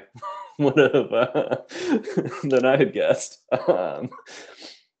I would have than I had guessed.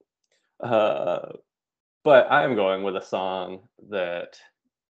 But I am going with a song that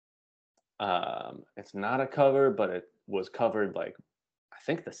it's not a cover, but it was covered like I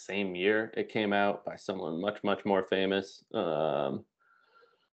think the same year it came out by someone much more famous. But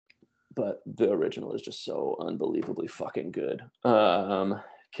the original is just so unbelievably fucking good.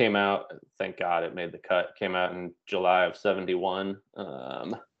 Came out, thank God it made the cut. Came out in July of 71.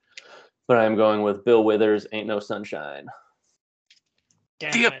 But I'm going with Bill Withers, Ain't No Sunshine.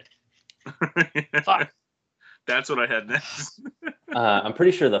 Damn it. Fuck. That's what I had next. I'm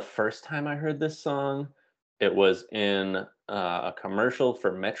pretty sure the first time I heard this song, it was in a commercial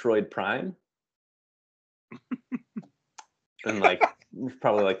for Metroid Prime. And like,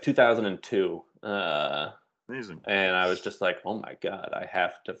 probably like 2002. Amazing. And I was just like, oh my God, I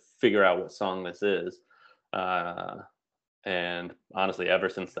have to figure out what song this is. And honestly, ever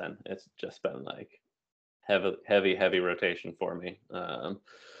since then, it's just been like heavy rotation for me.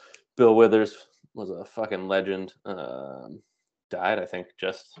 Bill Withers was a fucking legend. Died, I think,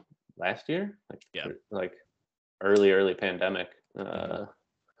 just last year, Yeah. like early pandemic, Mhm.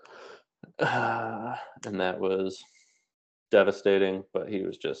 and that was devastating. But he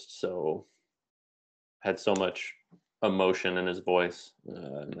was just had so much emotion in his voice,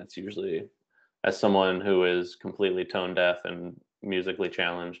 and that's usually, as someone who is completely tone deaf and musically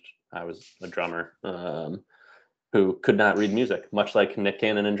challenged, I was a drummer who could not read music, much like Nick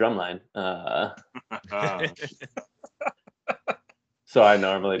Cannon in Drumline. So I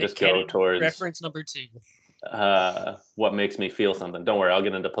normally Nick just go Cannon towards reference number 2. what makes me feel something. Don't worry, I'll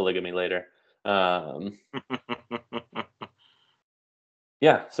get into polygamy later.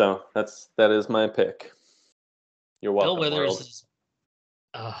 Yeah, so that is my pick. You're Bill welcome, Withers world. is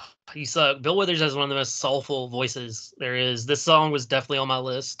he suck. Bill Withers has one of the most soulful voices there is. This song was definitely on my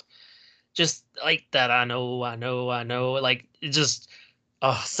list. Just like that, I know. Like it just,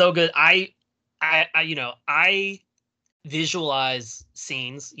 oh, so good. I visualize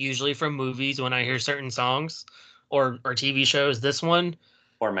scenes usually from movies when I hear certain songs or TV shows. This one,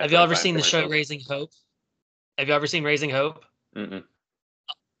 Or have y'all Metroid ever Prime seen the show commercials. Raising Hope? Have you ever seen Raising Hope? Mm-mm.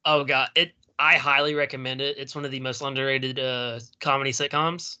 Oh god, I highly recommend it. It's one of the most underrated comedy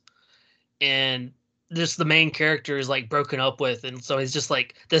sitcoms, and just the main character is like broken up with, and so he's just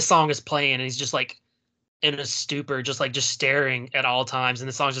like this song is playing, and he's just like in a stupor, just staring at all times, and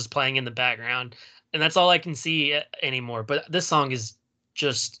the song's just playing in the background, and that's all I can see anymore. But this song is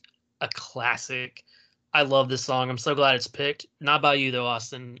just a classic. I love this song. I'm so glad it's picked. Not by you though,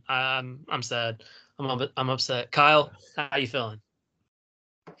 Austin. I'm sad. I'm upset. Kyle, how you feeling?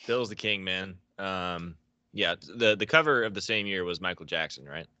 Bill's the king, man. Yeah, the cover of the same year was Michael Jackson,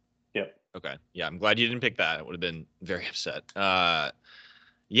 right? Yep. Okay. Yeah, I'm glad you didn't pick that. I would have been very upset.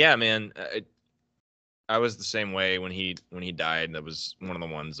 Yeah, man. I was the same way when he died. That was one of the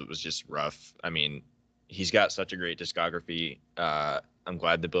ones that was just rough. I mean, he's got such a great discography. I'm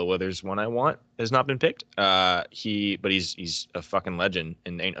glad the Bill Withers one I want has not been picked. But he's a fucking legend,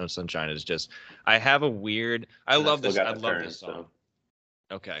 and Ain't No Sunshine is just. I have a weird. I And love still this. got I the love turn, this song. so.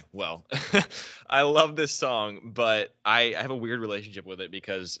 Okay, well, I love this song, but I have a weird relationship with it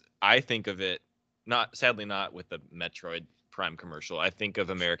because I think of it sadly not with the Metroid Prime commercial. I think of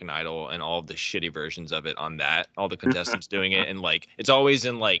American Idol and all of the shitty versions of it on that, all the contestants doing it, and like it's always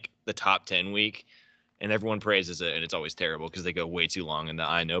in like the top 10 week, and everyone praises it, and it's always terrible because they go way too long in the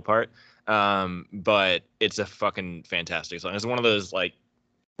I know part. But it's a fucking fantastic song. It's one of those like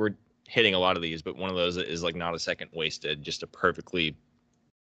we're hitting a lot of these, but one of those that is like not a second wasted, just a perfectly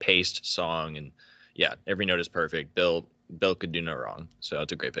paced song, and yeah, every note is perfect. Bill could do no wrong, so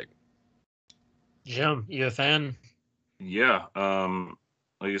it's a great pick. Jim, you a fan? Yeah.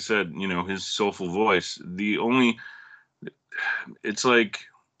 Like I said, his soulful voice. It's like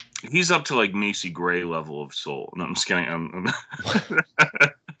he's up to like Macy Gray level of soul. No, I'm just kidding.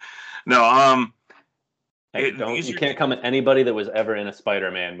 No. Hey, you can't come at anybody that was ever in a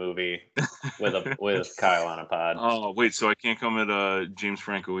Spider-Man movie with Kyle on a pod. Oh wait, so I can't come at James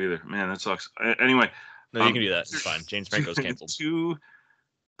Franco either. Man, that sucks. Anyway, No, you can do that. It's fine. James Franco's canceled. 2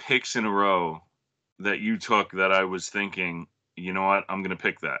 picks in a row that you took that I was thinking, you know what, I'm gonna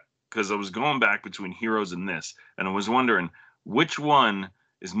pick that because I was going back between Heroes and this, and I was wondering which one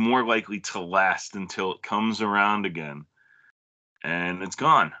is more likely to last until it comes around again, and it's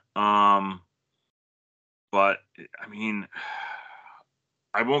gone. But I mean,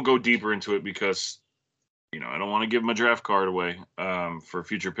 I won't go deeper into it because I don't want to give my draft card away for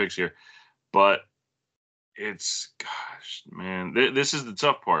future picks here. But gosh, man, this is the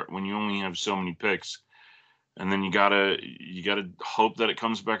tough part when you only have so many picks, and then you gotta hope that it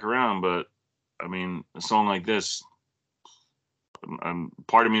comes back around. But I mean, a song like this,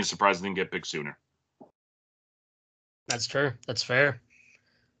 part of me is surprised it didn't get picked sooner. That's true. That's fair.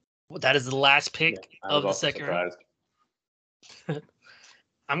 Well, that is the last pick of the second round.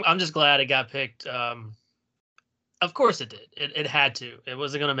 I'm just glad it got picked. Of course it did. It had to. It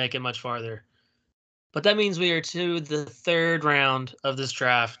wasn't going to make it much farther. But that means we are to the third round of this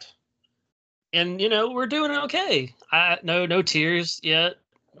draft. And, we're doing okay. No tears yet.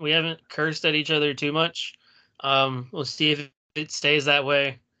 We haven't cursed at each other too much. We'll see if it stays that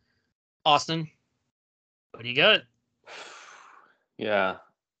way. Austin, what do you got? Yeah.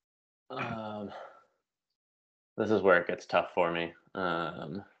 This is where it gets tough for me.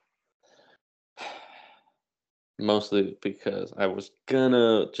 Mostly because I was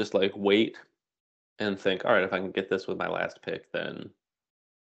gonna just like wait and think, all right, if I can get this with my last pick, then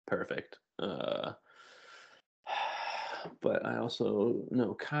perfect. But I also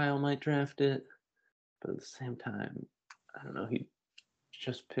know Kyle might draft it, but at the same time, I don't know. He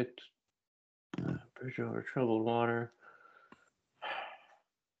just picked Bridge Over Troubled Water.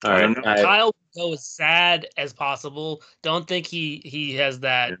 All I right. don't know. Kyle will go as sad as possible. Don't think he has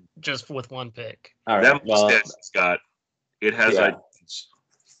that just with one pick. All right. That Well, mustache he's got, it has Yeah. ideas.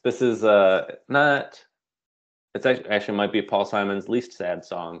 this is not. It's actually might be Paul Simon's least sad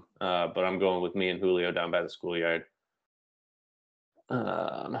song, but I'm going with Me and Julio Down by the Schoolyard.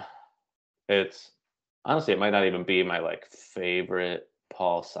 It's honestly, it might not even be my like favorite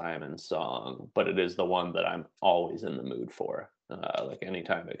Paul Simon song, but it is the one that I'm always in the mood for. Like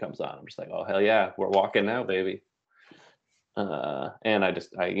anytime it comes on, I'm just like, oh hell yeah, we're walking now, baby. And I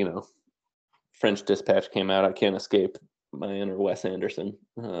French Dispatch came out. I can't escape my inner Wes Anderson.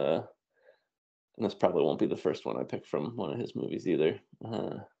 And this probably won't be the first one I pick from one of his movies either.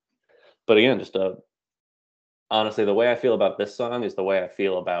 But again, just honestly, the way I feel about this song is the way I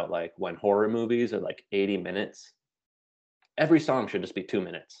feel about like when horror movies are like 80 minutes. Every song should just be 2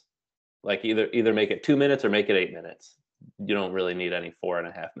 minutes. Like either make it 2 minutes or make it 8 minutes. You don't really need any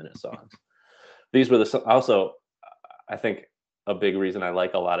 4.5-minute songs. These were also, I think a big reason I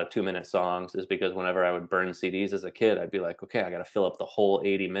like a lot of 2-minute songs is because whenever I would burn CDs as a kid, I'd be like, okay, I got to fill up the whole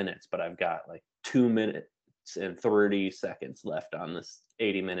 80 minutes, but I've got like 2 minutes and 30 seconds left on this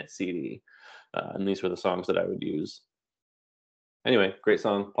 80-minute CD. And these were the songs that I would use. Anyway, great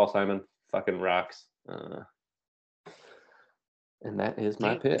song. Paul Simon fucking rocks. And that is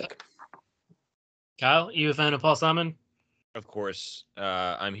my pick. Kyle, you a fan of Paul Simon? Of course,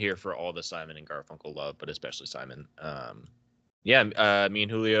 I'm here for all the Simon and Garfunkel love, but especially Simon. Me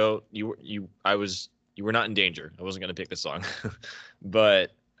and Julio, you were not in danger. I wasn't gonna pick this song,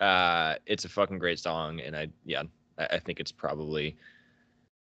 but it's a fucking great song, and I think it's probably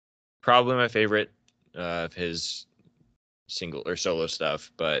my favorite of his single or solo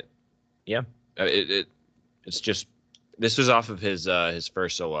stuff. But yeah, it's just, this was off of his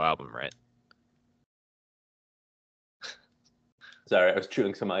first solo album, right? Sorry, I was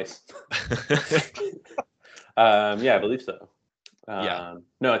chewing some ice. Yeah, I believe so.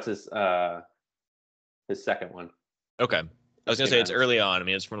 No, it's his second one. Okay. I was gonna say it's early on. I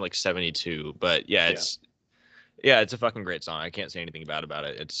mean, it's from like 72, but it's a fucking great song. I can't say anything bad about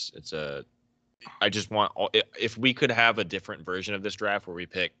it. I just want, if we could have a different version of this draft where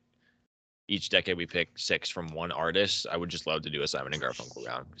each decade we pick 6 from one artist, I would just love to do a Simon and Garfunkel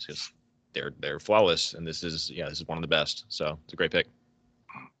round because they're flawless, and this is one of the best. So it's a great pick.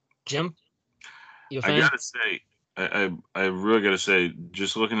 Jim, you a fan? I gotta say, I really gotta say,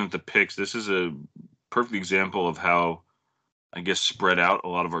 just looking at the picks, this is a perfect example of how, I guess, spread out a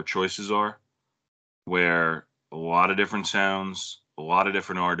lot of our choices are, where a lot of different sounds, a lot of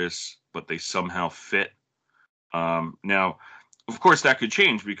different artists, but they somehow fit. Now, of course, that could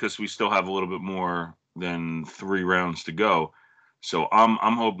change because we still have a little bit more than 3 rounds to go. So I'm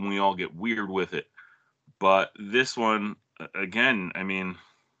hoping we all get weird with it. But this one, again, I mean,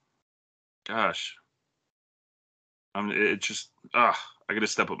 gosh, I gotta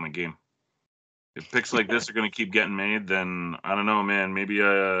step up my game. If picks like this are gonna keep getting made, then I don't know, man. Maybe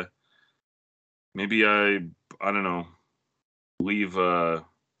I don't know, leave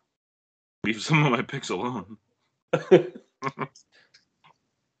some of my picks alone.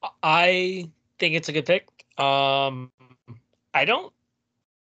 I think it's a good pick. I don't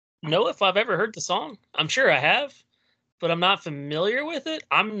know if I've ever heard the song. I'm sure I have, but I'm not familiar with it.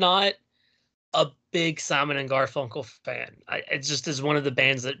 I'm not a big Simon and Garfunkel fan. It just is one of the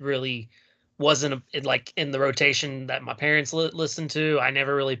bands that really wasn't in the rotation that my parents listened to. I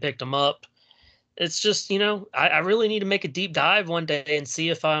never really picked them up. It's just, I really need to make a deep dive one day and see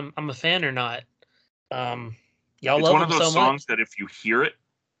if I'm a fan or not. Y'all it's love one of them those so songs much that if you hear it,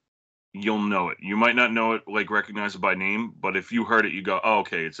 you'll know it. You might not know it, like recognize it by name, but if you heard it, you go, "Oh,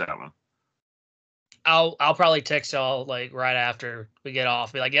 okay, it's that one." I'll probably text y'all like right after we get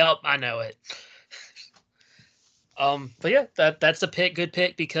off. Be like, "Yep, I know it." But yeah, that's a good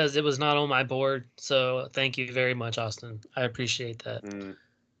pick because it was not on my board. So thank you very much, Austin. I appreciate that.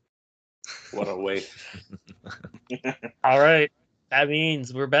 What a waste. All right, that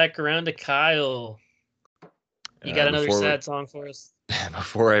means we're back around to Kyle. You got another sad song for us?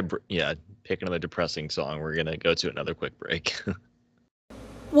 Before I pick another depressing song, we're gonna go to another quick break.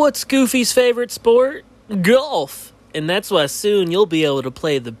 What's Goofy's favorite sport? Golf. And that's why soon you'll be able to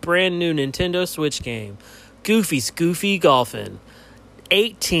play the brand new Nintendo Switch game, Goofy's Goofy Golfin'.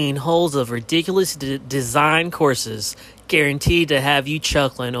 18 holes of ridiculous design courses, guaranteed to have you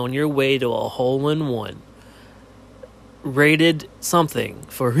chuckling on your way to a hole-in-one. Rated something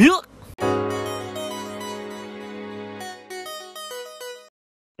for...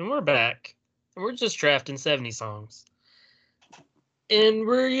 And we're back. We're just drafting 70 songs. And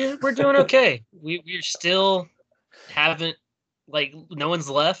we're doing okay. We still haven't Like no one's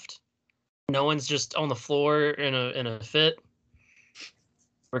left. No one's just on the floor in a fit.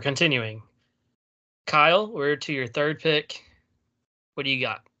 We're continuing. Kyle, we're to your third pick. What do you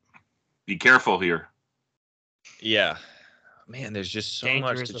got? Be careful here. Yeah, man, there's just so much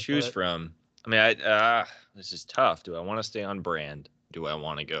Dangerous to with choose it. from. I mean, this is tough. Do I want to stay on brand? Do I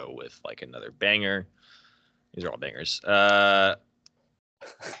want to go with like another banger? These are all bangers. All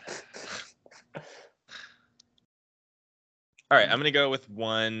right, I'm gonna go with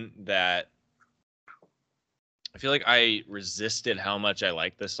one that I feel like I resisted how much I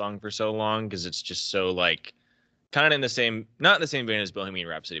like this song for so long because it's just so like kind of in the same, not in the same vein as Bohemian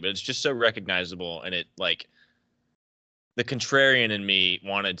Rhapsody, but it's just so recognizable, and it like the contrarian in me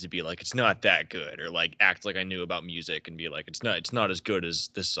wanted to be like it's not that good, or like act like I knew about music and be like it's not as good as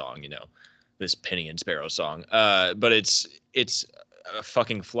this song, this Penny and Sparrow song. But it's a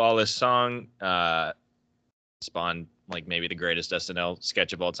fucking flawless song. Spawned like maybe the greatest SNL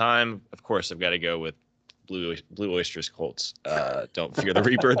sketch of all time. Of course, I've got to go with Blue Oyster Cult's "Don't Fear the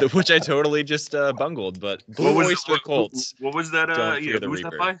Reaper," which I totally just bungled. But Blue Oyster Cult's What was that? "Don't Fear the who was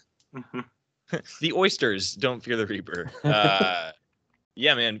Reaper." that by? The Oysters, "Don't Fear the Reaper."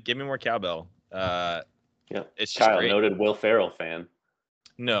 Yeah, man, give me more cowbell. Yep. It's just Kyle, great. noted Will Ferrell fan.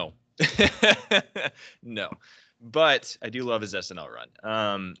 No, no, but I do love his SNL run.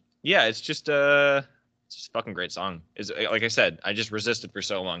 Yeah, it's just a fucking great song. Is like I said, I just resisted for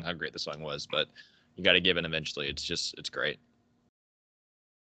so long how great the song was, but you got to give it eventually. It's great.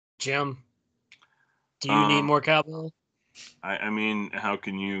 Jim, do you need more cowbell? I mean, how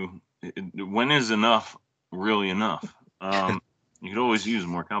can you? When is enough really enough? You could always use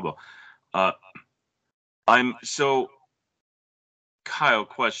more cowbell. Kyle,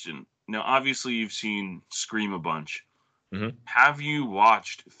 question. Now, obviously, you've seen Scream a bunch. Mhm. Have you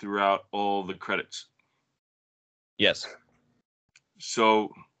watched throughout all the credits? Yes.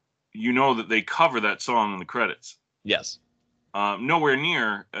 So you know that they cover that song in the credits. Yes. Nowhere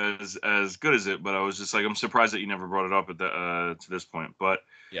near as good as it, but I was just like, I'm surprised that you never brought it up at to this point. But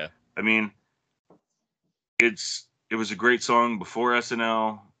yeah, I mean, it was a great song before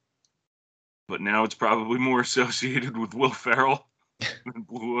SNL, but now it's probably more associated with Will Ferrell than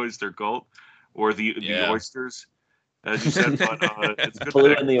Blue Oyster Cult or the Oysters, as you said. But it's a good Blue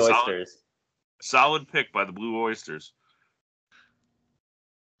pick. and the Oysters. Solid pick by the Blue Oysters.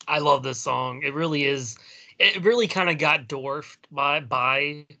 I love this song. It really is. It really kind of got dwarfed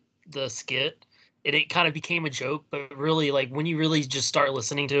by the skit. It kind of became a joke, but really, like when you really just start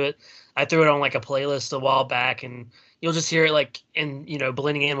listening to it, I threw it on like a playlist a while back, and you'll just hear it like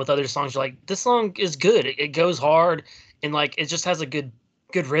blending in with other songs. You're like, this song is good. It goes hard, and like it just has a good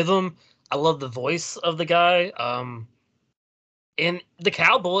rhythm. I love the voice of the guy. And the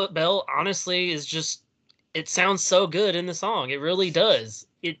cowbell honestly is just, it sounds so good in the song. It really does.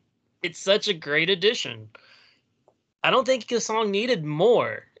 It's such a great addition. I don't think the song needed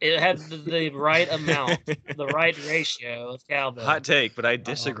more. It had the right amount, the right ratio of cowbell. Hot take, but I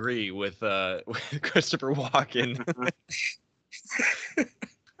disagree with Christopher Walken.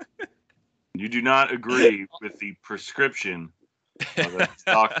 You do not agree with the prescription that the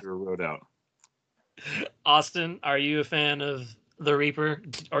doctor wrote out. Austin, are you a fan of the Reaper,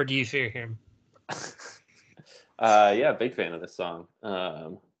 or do you fear him? Yeah, big fan of this song.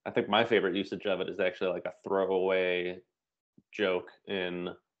 I think my favorite usage of it is actually like a throwaway joke in,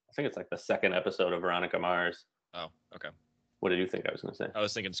 I think it's like the second episode of Veronica Mars. Oh, okay. What did you think I was going to say? I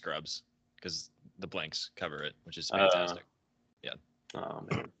was thinking Scrubs because the blanks cover it, which is fantastic. Yeah. Oh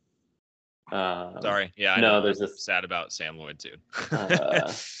man. Sorry. Yeah, I know. There's this sad about Sam Lloyd too.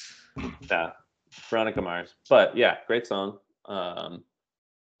 Yeah, Veronica Mars. But yeah, great song. And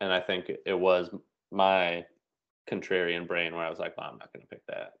I think it was my contrarian brain where I was like, well, I'm not going to pick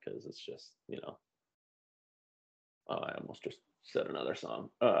that because it's just, oh, I almost just said another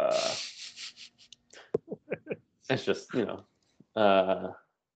song. It's just,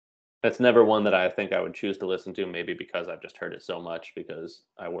 it's never one that I think I would choose to listen to, maybe because I've just heard it so much because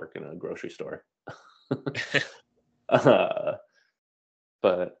I work in a grocery store. But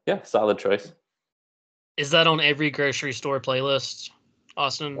yeah, solid choice. Is that on every grocery store playlist,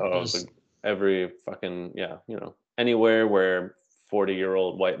 Austin? Oh, every fucking, anywhere where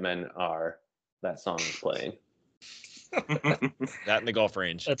 40-year-old white men are, that song is playing. That in the golf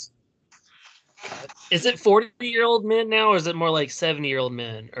range. Is it 40-year-old men now, or is it more like 70-year-old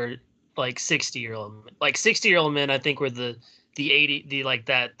men, or like 60-year-old men? Like 60-year-old men, I think were the 80, the like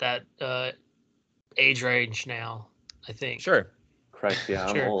that age range now, I think. Sure. Christ, yeah,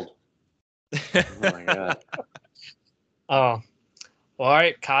 I'm Sure. old. Oh my god. Oh, well, all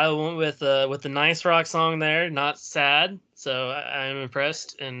right. Kyle went with a nice rock song there. Not sad. So I'm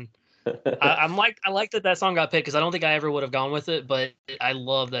impressed, and I like that song got picked because I don't think I ever would have gone with it, but I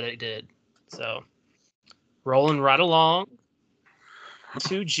love that it did. So rolling right along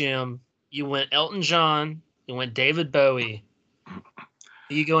to Jim, you went Elton John, you went David Bowie.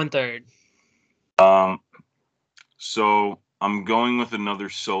 Who you going third? So I'm going with another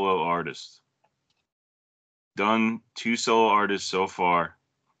solo artist. Done 2 solo artists so far.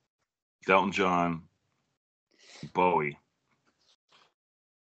 Elton John, Bowie.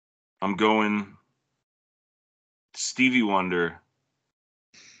 I'm going Stevie Wonder,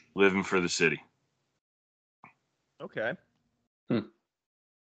 Living for the City. Okay.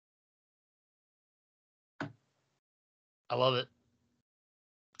 I love it.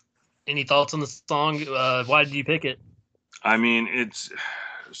 Any thoughts on the song? Why did you pick it? I mean, it's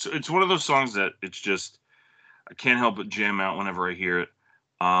one of those songs that it's just I can't help but jam out whenever I hear it.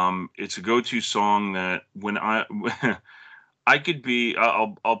 It's a go-to song that when I could be,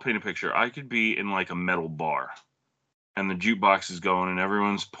 I'll paint a picture. I could be in like a metal bar, and the jukebox is going, and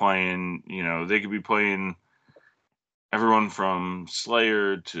everyone's playing. You know, they could be playing everyone from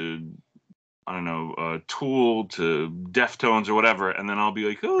Slayer to I don't know, Tool to Deftones or whatever, and then I'll be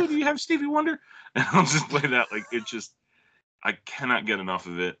like, "Oh, do you have Stevie Wonder?" And I'll just play that. Like it just, I cannot get enough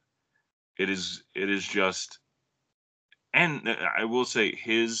of it. It is just, and I will say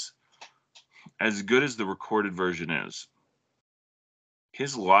his, as good as the recorded version is,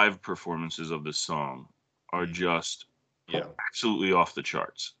 his live performances of this song are just absolutely off the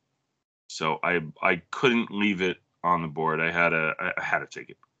charts. So I couldn't leave it on the board. I had to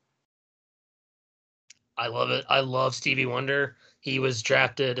take it. I love it. I love Stevie Wonder. He was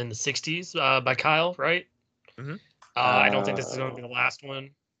drafted in the 60s by Kyle, right? Mm-hmm. I don't think this is going to be the last one.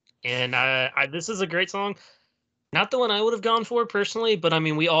 And this is a great song. Not the one I would have gone for personally, but I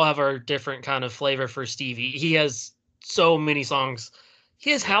mean, we all have our different kind of flavor for Stevie. He has so many songs. He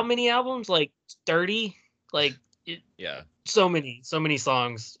has how many albums? Like 30? Like, Yeah. So many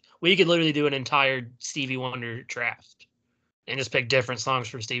songs. We could literally do an entire Stevie Wonder draft and just pick different songs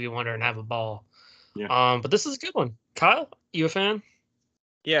from Stevie Wonder and have a ball. Yeah. But this is a good one. Kyle, you a fan?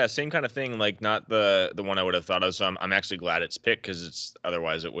 Yeah, same kind of thing. Like not the one I would have thought of. So I'm actually glad it's picked because it's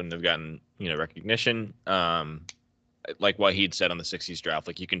otherwise it wouldn't have gotten recognition. Like what he'd said on the '60s draft,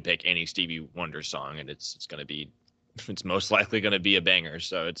 like you can pick any Stevie Wonder song and it's gonna be, it's most likely gonna be a banger.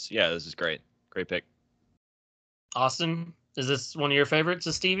 So this is great pick. Austin, is this one of your favorites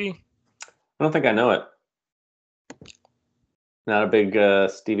of Stevie? I don't think I know it. Not a big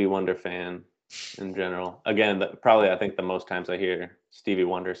Stevie Wonder fan in general. Again, probably I think the most times I hear Stevie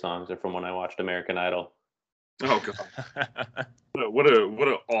Wonder songs are from when I watched American Idol. Oh god, what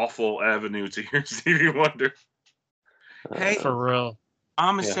a awful avenue to hear Stevie Wonder. Hey, for real,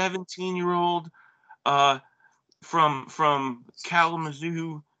 I'm a 17-year-old from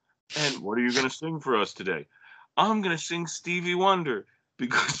Kalamazoo, and what are you gonna sing for us today? I'm gonna sing Stevie Wonder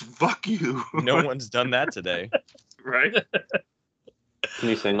because fuck you. No one's done that today, right? Can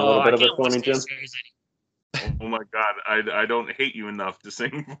you sing a little bit of it for me, Jim? Oh my god, I don't hate you enough to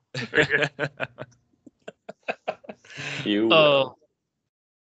sing. You will.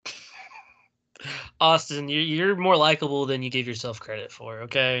 Austin, you're more likable than you give yourself credit for,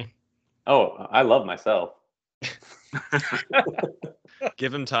 okay? Oh, I love myself.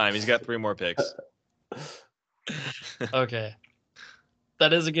 Give him time. He's got 3 more picks. Okay.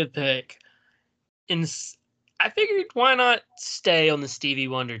 That is a good pick. I figured why not stay on the Stevie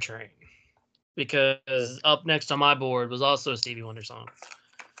Wonder train? Because up next on my board was also a Stevie Wonder song.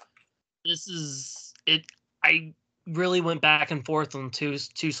 This is it. I really went back and forth on two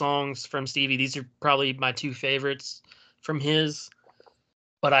songs from Stevie. These are probably my 2 favorites from his.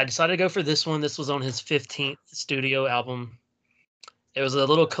 But I decided to go for this one. This was on his 15th studio album. It was a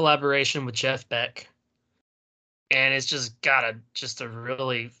little collaboration with Jeff Beck. And it's just got a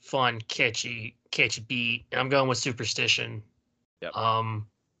really fun, catchy beat. And I'm going with Superstition. Yep.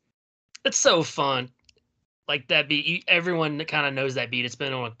 It's so fun. Like that beat, everyone kind of knows that beat. It's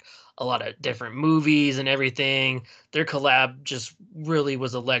been on a lot of different movies and everything. Their collab just really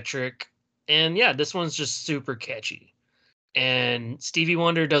was electric. And yeah, this one's just super catchy. And Stevie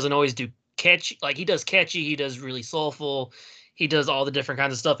Wonder doesn't always do catchy. Like he does catchy, he does really soulful. He does all the different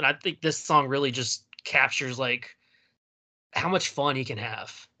kinds of stuff. And I think this song really just captures like how much fun he can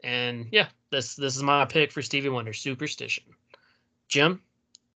have. And yeah, this is my pick for Stevie Wonder, Superstition. Jim?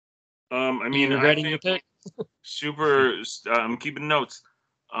 I mean, you regretting your pick? Super. I'm keeping notes.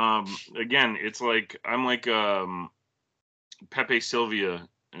 Again, it's like I'm like Pepe Sylvia,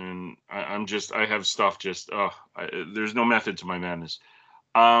 and I have stuff just. There's no method to my madness.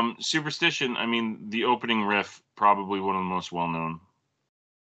 Superstition. I mean, the opening riff, probably one of the most well known.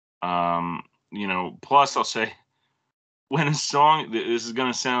 Plus I'll say, when a song, this is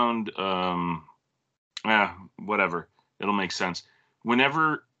gonna sound, whatever, it'll make sense.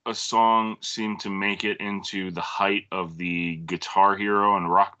 Whenever a song seemed to make it into the height of the Guitar Hero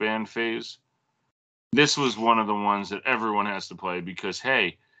and Rock Band phase, this was one of the ones that everyone has to play because,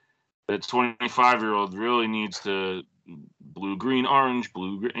 hey, that 25-year-old really needs to blue, green, orange,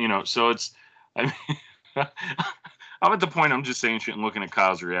 blue, green, so it's, I mean, I'm at the point I'm just saying shit and looking at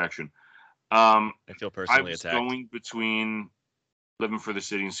Kyle's reaction. I feel I personally was attacked. going between Living for the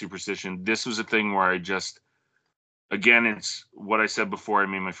City and Superstition. This was a thing where I just, again, it's what I said before I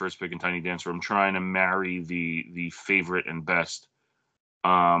made my first pick in Tiny Dancer. I'm trying to marry the favorite and best.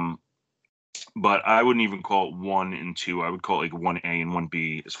 But I wouldn't even call it 1 and 2. I would call it like 1A and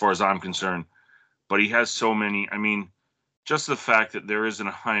 1B as far as I'm concerned. But he has so many. I mean, just the fact that there isn't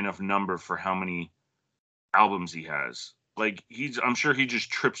a high enough number for how many albums he has. Like, I'm sure he just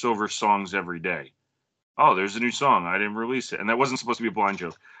trips over songs every day. Oh, there's a new song. I didn't release it. And that wasn't supposed to be a blind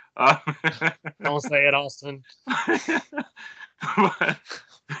joke. Don't say it, Austin. But,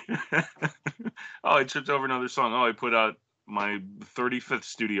 I tripped over another song. Oh, I put out my 35th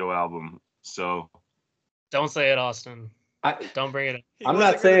studio album. So Don't say it, Austin. Don't bring it up. I'm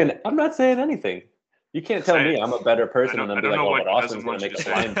not saying anything. You can't tell me I'm a better person and then be like, oh, but Austin's going to make a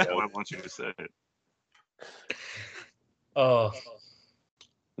blind joke. I want you to say it. Oh.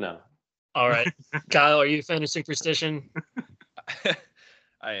 No. All right. Kyle, are you a fan of Superstition?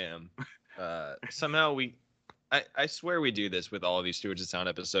 I am. Somehow I swear we do this with all of these Stewards of Sound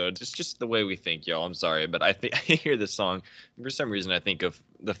episodes. It's just the way we think, y'all. I'm sorry, but I hear this song, and for some reason I think of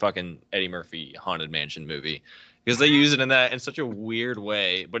the fucking Eddie Murphy Haunted Mansion movie. Because they use it in such a weird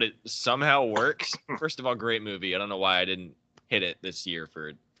way, but it somehow works. First of all, great movie. I don't know why I didn't hit it this year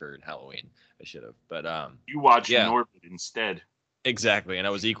for Halloween. I should have. But you watched Norbit instead. Exactly, and I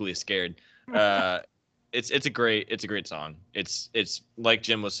was equally scared. It's a great song. It's like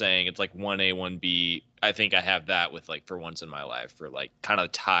Jim was saying, it's like 1A, 1B. I think I have that with like For Once in My Life for like kind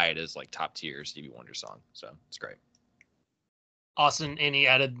of tied as like top tier Stevie Wonder song. So it's great. Austin, any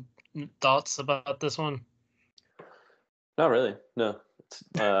added thoughts about this one? Not really. No.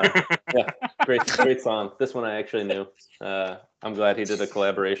 Yeah, great song. This one I actually knew. I'm glad he did a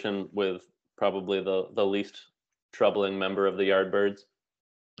collaboration with probably the least troubling member of the Yardbirds.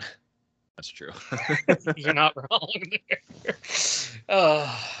 That's true. You're not wrong there.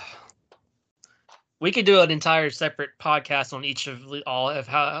 We could do an entire separate podcast on each of all of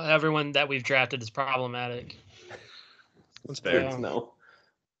how everyone that we've drafted is problematic. That's fair. No.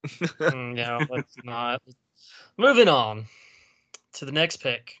 No, let's not. Moving on to the next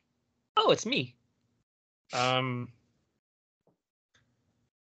pick. Oh, it's me. I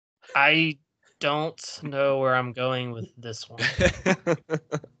don't know where I'm going with this one.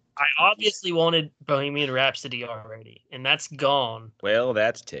 I obviously wanted Bohemian Rhapsody already, and that's gone. Well,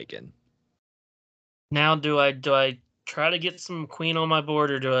 that's taken. Now, do I try to get some Queen on my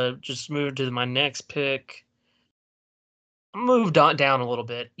board, or do I just move to my next pick? Moved on down a little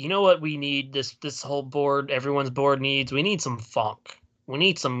bit. You know what we need? This whole board, everyone's board needs. We need some funk. We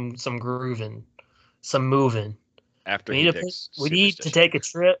need some grooving, some moving. After we need to take a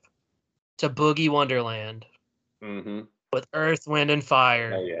trip to Boogie Wonderland with Earth, Wind, and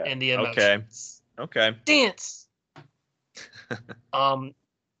Fire and the Emotions. Okay. Dance.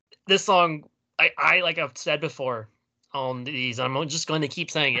 This song, I like I've said before on these, I'm just going to keep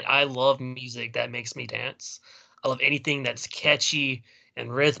saying it. I love music that makes me dance. I love anything that's catchy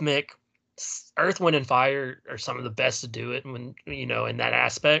and rhythmic. Earth, Wind, and Fire are some of the best to do it when, in that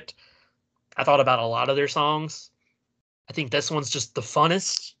aspect. I thought about a lot of their songs. I think this one's just the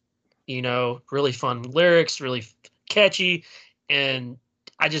funnest, really fun lyrics, really catchy. And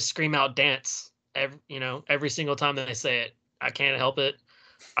I just scream out dance every single time that they say it. I can't help it.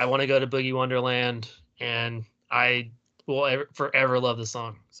 I want to go to Boogie Wonderland, and I will forever love the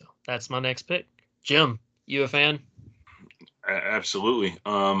song. So that's my next pick. Jim, you a fan? Absolutely.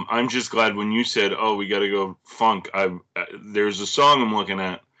 I'm just glad when you said, "Oh, we got to go funk." There's a song I'm looking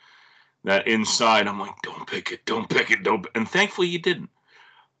at that inside. I'm like, "Don't pick it, don't pick it, don't." And thankfully, you didn't.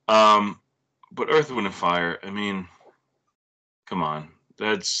 But Earth, Wind, and Fire. I mean, come on.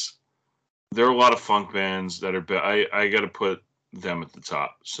 There are a lot of funk bands that are. I got to put them at the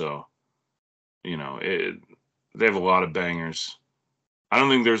top. So, they have a lot of bangers. I don't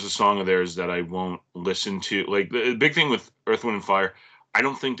think there's a song of theirs that I won't listen to. Like, the big thing with Earth, Wind, and Fire, I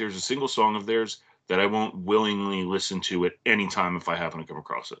don't think there's a single song of theirs that I won't willingly listen to at any time if I happen to come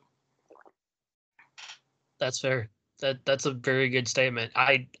across it. That's fair. That's a very good statement.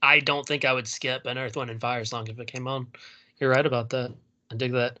 I don't think I would skip an Earth, Wind, and Fire song if it came on. You're right about that. I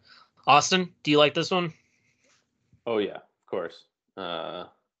dig that. Austin, do you like this one? Oh yeah, of course.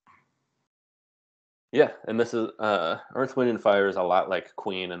 Yeah, and this is Earth, Wind, and Fire is a lot like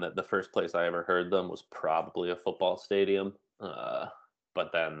Queen, and that the first place I ever heard them was probably a football stadium.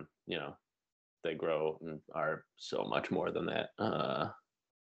 But then they grow and are so much more than that.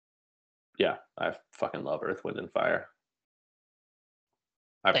 Yeah, I fucking love Earth, Wind, and Fire.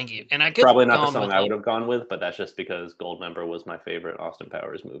 Thank you. And I could Probably have not the gone song with, I like, would have gone with, but that's just because Goldmember was my favorite Austin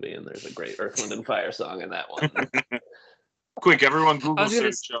Powers movie, and there's a great Earth, Wind, and Fire song in that one. Quick, everyone, I Google was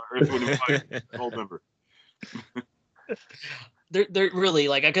gonna search Earth, Wind, and Fire. Goldmember. they're really,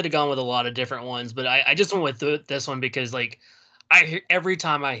 like, I could have gone with a lot of different ones, but I just went with this one because, like, every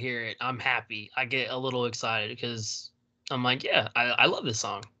time I hear it, I'm happy. I get a little excited because I'm like, yeah, I love this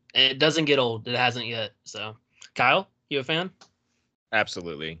song. And it doesn't get old. It hasn't yet. So, Kyle, you a fan?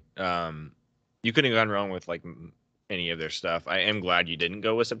 Absolutely. You couldn't have gone wrong with like any of their stuff. I am glad you didn't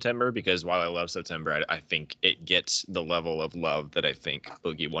go with September because while I love September, I think it gets the level of love that I think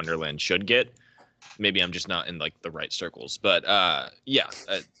Boogie Wonderland should get. Maybe I'm just not in like the right circles, but yeah.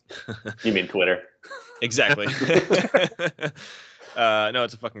 You mean Twitter? Exactly. No,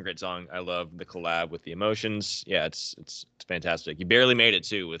 it's a fucking great song. I love the collab with the Emotions. Yeah, it's fantastic. You barely made it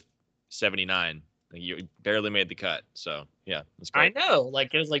too with 79. Like, you barely made the cut. So yeah, it's I great. know.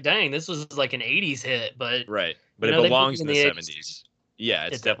 Like, it was like, dang, this was like an 80s hit, but Right, but it they belongs in put the it in 70s. Yeah,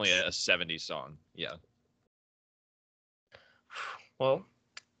 it's It definitely does. a 70s song. Yeah. Well,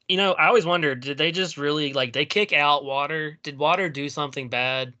 I always wondered, did they just really, like, they kick out Water? Did Water do something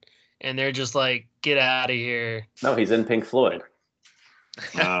bad? And they're just like, get out of here. No, he's in Pink Floyd.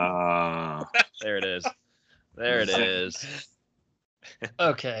 There it is. There it is.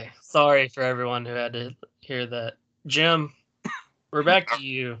 Okay. Sorry for everyone who had to hear that. Jim, we're back to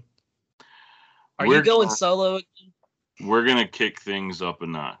you. Are you going solo? We're gonna kick things up a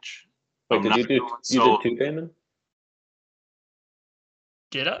notch. Wait, I'm did not you do going you solo. did two, Damon?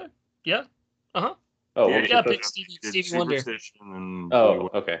 Did I? Yeah. Uh-huh. Oh, Yeah, what was Yeah, your pick first? Stevie Wonder. Superstition and Oh,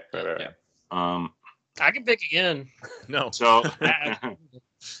 okay. Right. Yeah. I can pick again. No. So I-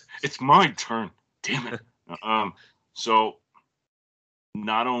 it's my turn. Damn it. So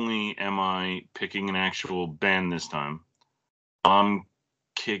not only am I picking an actual band this time, I'm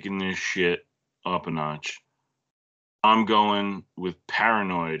kicking this shit up a notch. I'm going with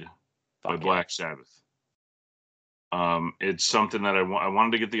Paranoid by Fuck yeah. Black Sabbath. It's something that I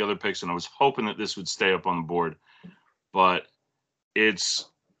wanted to get the other picks, and I was hoping that this would stay up on the board. But they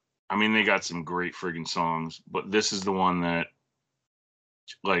got some great friggin' songs, but this is the one that,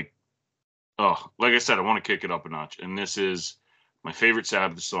 like I said, I want to kick it up a notch. And this is my favorite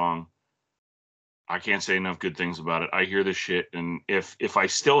Sabbath song. I can't say enough good things about it. I hear this shit, and if I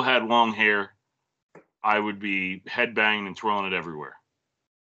still had long hair, I would be headbanging and throwing it everywhere.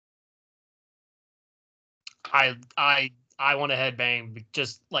 I want to headbang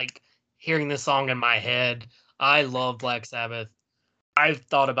just like hearing this song in my head. I love Black Sabbath. I've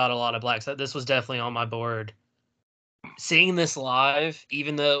thought about a lot of Black Sabbath. This was definitely on my board. Seeing this live,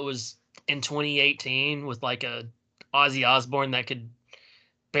 even though it was in 2018 with like a Ozzy Osbourne that could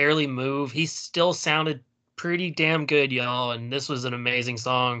barely move, he still sounded pretty damn good, y'all. And this was an amazing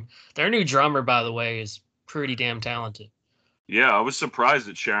song. Their new drummer, by the way, is pretty damn talented. Yeah, I was surprised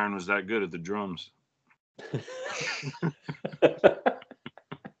that Sharon was that good at the drums.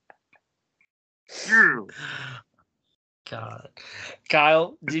 God.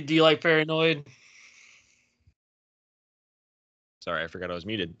 Kyle, do you like Paranoid? Sorry, I forgot I was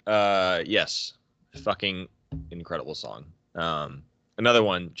muted. Yes. Fucking incredible song. Another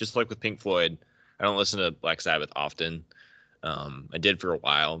one, just like with Pink Floyd, I don't listen to Black Sabbath often. I did for a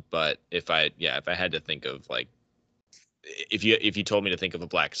while, but if I had to think of like if you told me to think of a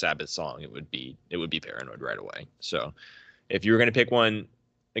Black Sabbath song, it would be Paranoid right away. So if you were gonna pick one,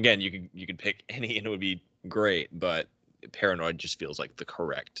 again, you could pick any and it would be great, but Paranoid just feels like the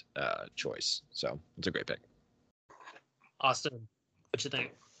correct choice. So it's a great pick. Austin, what you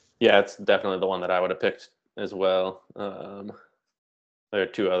think? Yeah, it's definitely the one that I would have picked as well. There are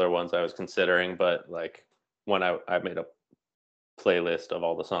two other ones I was considering, but like when I made a playlist of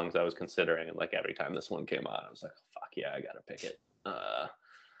all the songs I was considering, and like every time this one came on, I was like, fuck yeah, I gotta pick it.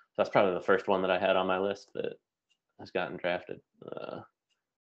 That's probably the first one that I had on my list that has gotten drafted.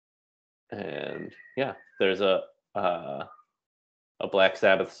 And yeah, there's a Black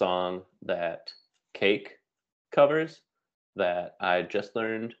Sabbath song that Cake covers that I just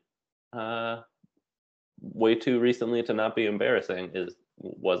learned way too recently to not be embarrassing is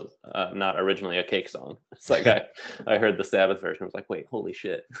was not originally a Cake song. It's like I heard the Sabbath version. I was like, wait, holy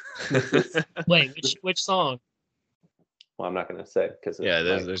shit. Wait, which song? Well, I'm not going to say because it Yeah,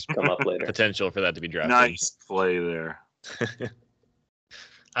 might there's come up later. potential for that to be drafted. Nice play there.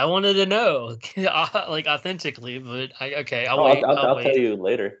 I wanted to know, like authentically, but I'll Oh, wait. I'll wait. tell you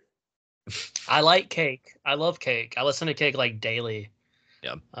later. I like Cake. I love Cake. I listen to Cake like daily.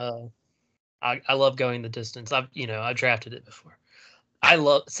 Yeah. I love Going the Distance. I've drafted it before. I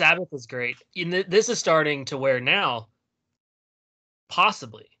love Sabbath is great. This is starting to where now,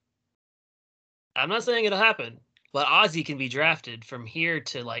 possibly. I'm not saying it'll happen, but Ozzy can be drafted from here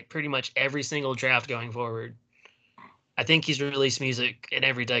to like pretty much every single draft going forward. I think he's released music in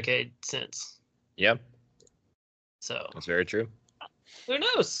every decade since. Yep. So That's very true. who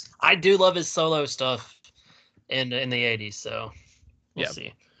knows? I do love his solo stuff in the 80s, so we'll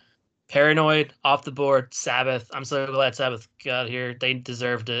see. Paranoid off the board. Sabbath. I'm so glad Sabbath got here. They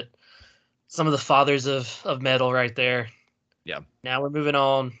deserved it. Some of the fathers of metal right there. Yeah. Now we're moving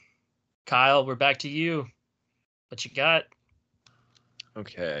on. Kyle, we're back to you. What you got?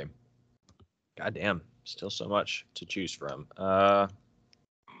 Okay. Goddamn. Still so much to choose from.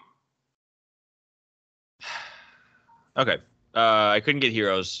 Okay. I couldn't get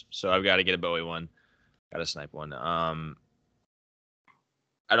Heroes, so I've got to get a Bowie one. Got to snipe one. I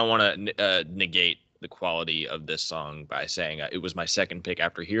don't want to negate the quality of this song by saying it was my second pick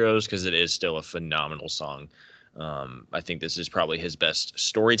after Heroes, because it is still a phenomenal song. I think this is probably his best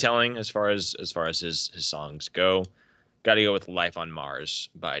storytelling as far as his songs go. Got to go with Life on Mars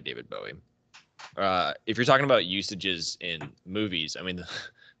by David Bowie. If you're talking about usages in movies, I mean,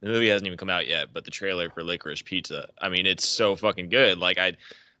 the movie hasn't even come out yet, but the trailer for Licorice Pizza, I mean, it's so fucking good. Like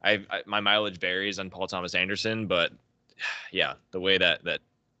my mileage varies on Paul Thomas Anderson, but yeah, the way that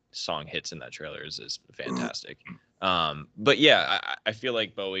song hits in that trailer is fantastic. But yeah, I feel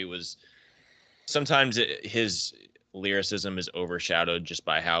like Bowie was sometimes his lyricism is overshadowed just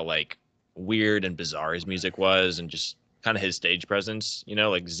by how like weird and bizarre his music was, and just kind of his stage presence.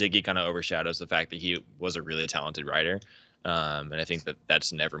 Like Ziggy kind of overshadows the fact that he was a really talented writer. And I think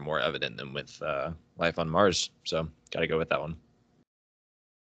that's never more evident than with Life on Mars. So got to go with that one.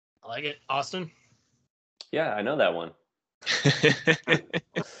 I like it. Austin? Yeah, I know that one.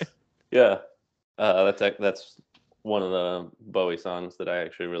 Yeah. That's one of the Bowie songs that I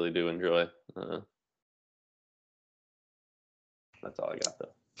actually really do enjoy. That's all I got,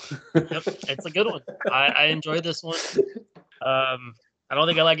 though. Yep, it's a good one. I enjoyed this one. I don't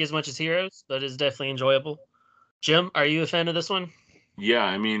think I like it as much as Heroes, but it's definitely enjoyable. Jim, are you a fan of this one? Yeah,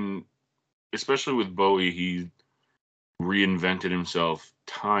 I mean, especially with Bowie, he reinvented himself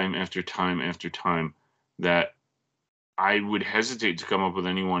time after time after time, that I would hesitate to come up with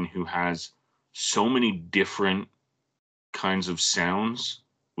anyone who has so many different kinds of sounds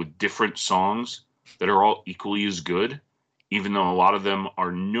with different songs that are all equally as good, even though a lot of them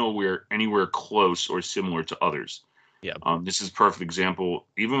are anywhere close or similar to others. Yeah. This is a perfect example.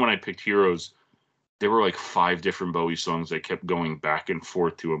 Even when I picked Heroes, there were like 5 different Bowie songs I kept going back and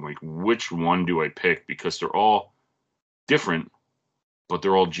forth to. I'm like, which one do I pick? Because they're all different, but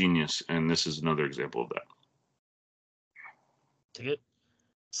they're all genius. And this is another example of that. Dig it.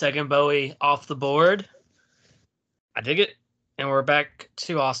 Second Bowie off the board. I dig it. And we're back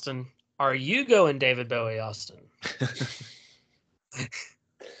to Austin. Are you going David Bowie, Austin?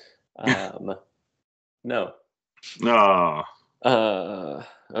 No. No.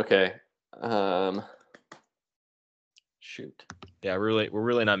 Okay. Shoot. Yeah, we're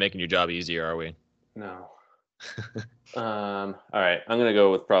really not making your job easier, are we? No. All right. I'm gonna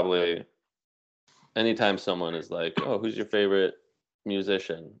go with probably anytime someone is like, "Oh, who's your favorite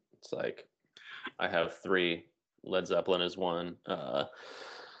musician?" It's like I have 3. Led Zeppelin is one,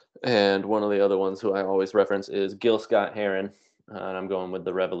 and one of the other ones who I always reference is Gil Scott-Heron, and I'm going with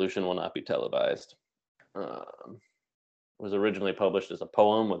 "The Revolution Will Not Be Televised." It was originally published as a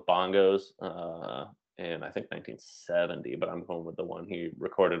poem with bongos in I think 1970, but I'm going with the one he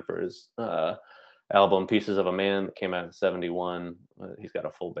recorded for his album "Pieces of a Man" that came out in '71. He's got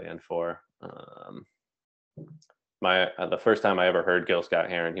a full band for. The first time I ever heard Gil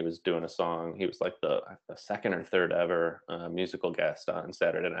Scott-Heron, he was doing a song. He was like the second or third ever musical guest on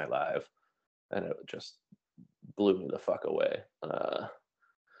Saturday Night Live, and it just blew me the fuck away.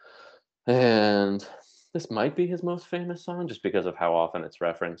 And this might be his most famous song, just because of how often it's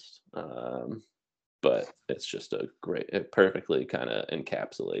referenced. But it's just it perfectly kind of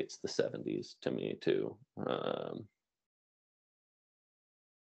encapsulates the '70s to me too. And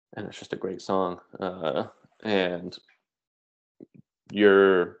it's just a great song. And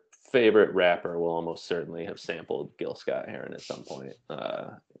your favorite rapper will almost certainly have sampled Gil Scott-Heron at some point.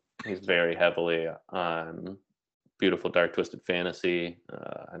 He's very heavily on Beautiful Dark Twisted Fantasy.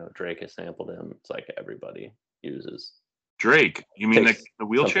 I know Drake has sampled him. It's like everybody uses. Drake, you mean Takes the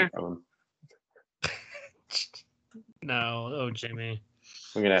wheelchair? something from him. No, oh Jimmy.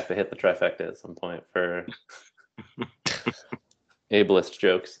 We're gonna have to hit the trifecta at some point for ableist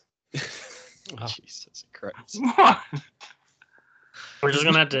jokes. Oh. Jesus Christ. What? We're just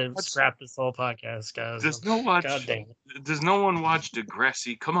gonna have to scrap this whole podcast, guys. Does no one God dang Does no one watch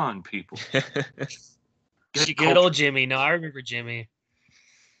Degrassi? Come on, people. it. Good old Jimmy. No, I remember Jimmy.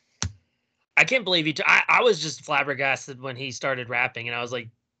 I can't believe I was just flabbergasted when he started rapping, and I was like,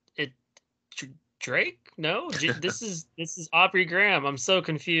 Drake? No, this is Aubrey Graham. I'm so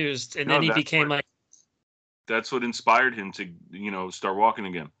confused. And No, then he that's became what- like, That's what inspired him to, start walking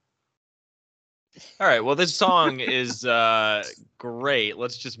again. All right. Well, this song is great.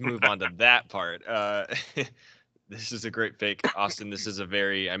 Let's just move on to that part. This is a great pick, Austin. This is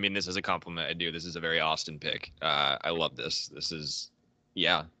this is a compliment I do. This is a very Austin pick. I love this. This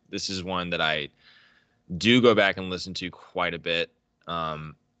is one that I do go back and listen to quite a bit.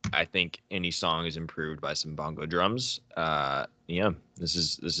 I think any song is improved by some bongo drums. This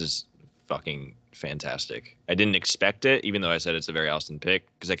is fucking fantastic. I didn't expect it, even though I said it's a very Austin pick,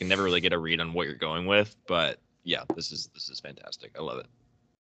 because I can never really get a read on what you're going with. But yeah, this is fantastic. I love it.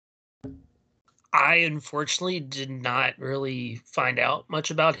 I unfortunately did not really find out much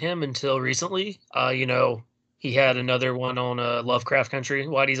about him until recently. He had another one on Lovecraft Country,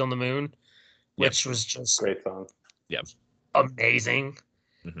 Whitey's on the Moon, which was just Great song. amazing.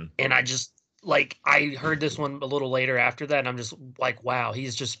 Mm-hmm. And I heard this one a little later after that, and I'm just like, wow,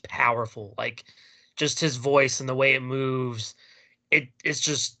 he's just powerful. Like, just his voice and the way it moves, it's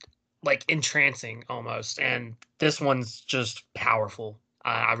just like entrancing almost. And this one's just powerful.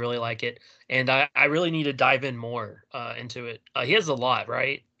 I really like it, and I really need to dive in more into it. He has a lot,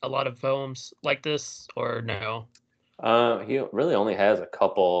 right? A lot of poems like this, or no? He really only has a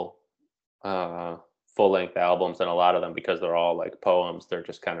couple full-length albums, and a lot of them, because they're all like poems, they're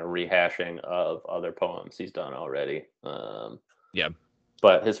just kind of rehashing of other poems he's done already.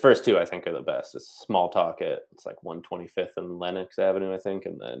 But his first two, I think, are the best. It's Small Talk it's like 125th and Lenox Avenue, I think,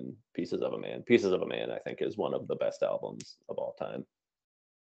 and then Pieces of a Man. Pieces of a Man, I think, is one of the best albums of all time.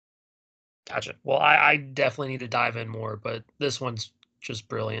 Gotcha. Well, I definitely need to dive in more, but this one's just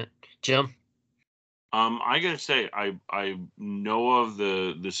brilliant. Jim? I gotta say, I know of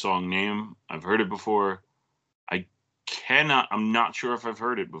the song name. I've heard it before. I'm not sure if I've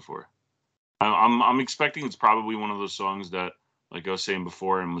heard it before. I'm expecting it's probably one of those songs that, like I was saying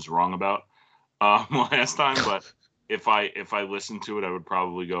before and was wrong about last time. But if I listened to it, I would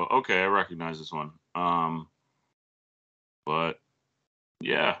probably go, okay, I recognize this one. But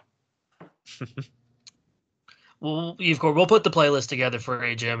yeah. We'll put the playlist together for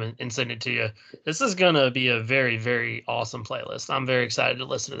you, Jim, and send it to you. This is going to be a very, very awesome playlist. I'm very excited to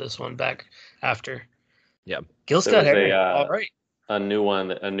listen to this one back after. Yeah. Gil Scott-Heron. All right. A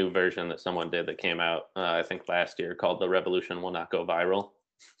new version that someone did that came out, I think last year, called "The Revolution Will Not Go Viral."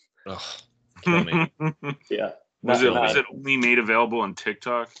 Oh, kill me. Yeah. Was it only made available on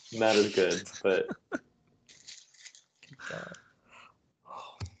TikTok? Not as good, but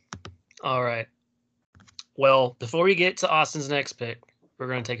All right. Well, before we get to Austin's next pick, we're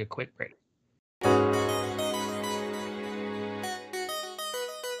going to take a quick break.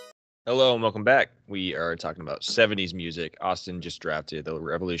 Hello and welcome back. We are talking about 70s music. Austin just drafted The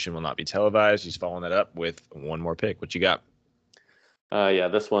Revolution Will Not Be Televised. He's following that up with one more pick. What you got?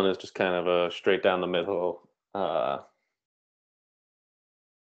 this one is just kind of a straight down the middle,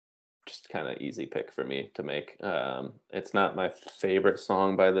 just kind of easy pick for me to make. It's not my favorite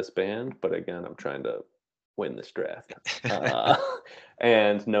song by this band, but again, I'm trying to win this draft.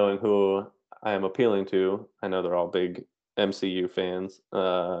 And knowing who I am appealing to, I know they're all big MCU fans.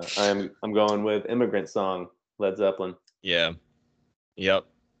 I'm going with Immigrant Song, Led Zeppelin. Yeah. Yep.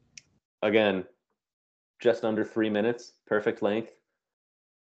 Again, just under 3 minutes, perfect length.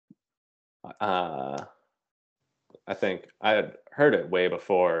 I think I had heard it way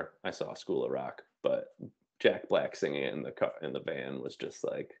before I saw School of Rock, but Jack Black singing it in the van was just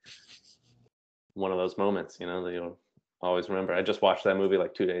like one of those moments, that you'll always remember. I just watched that movie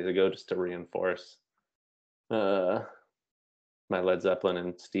like 2 days ago just to reinforce my Led Zeppelin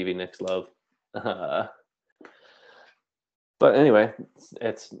and Stevie Nicks love. But anyway,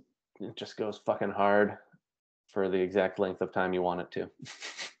 it just goes fucking hard for the exact length of time you want it to.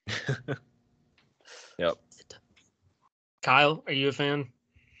 Yep. Kyle, are you a fan?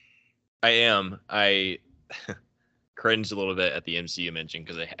 I am. cringed a little bit at the MCU mention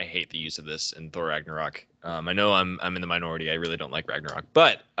because I hate the use of this in Thor Ragnarok. I know I'm in the minority. I really don't like Ragnarok,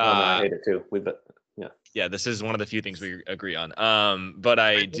 but Oh, no, I hate it too. yeah, this is one of the few things we agree on. But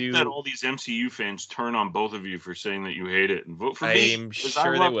I hope do. that all these MCU fans turn on both of you for saying that you hate it and vote for me. I'm 'cause sure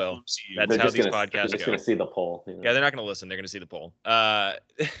I they love will. MCU. That's They're how just these gonna, podcasts they're just go. going to see the poll. You know? Yeah, they're not going to listen. They're going to see the poll. I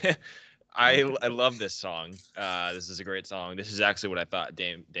love this song. This is a great song. This is actually what I thought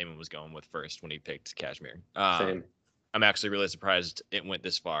Damon was going with first when he picked Kashmir. Same. I'm actually really surprised it went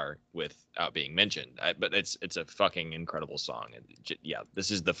this far without being mentioned. But it's a fucking incredible song. And yeah, this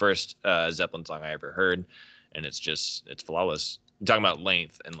is the first Zeppelin song I ever heard, and it's flawless. I'm talking about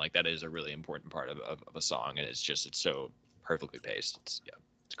length, and like that is a really important part of a song, and it's so perfectly paced. It's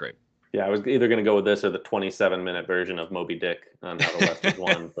great. Yeah, I was either going to go with this or the 27-minute version of Moby Dick on How the West Was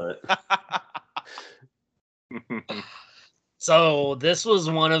Won, but So this was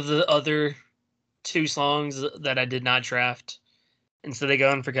one of the other 2 songs that I did not draft instead of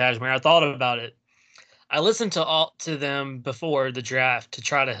going for Kashmir. I thought about it. I listened to them before the draft to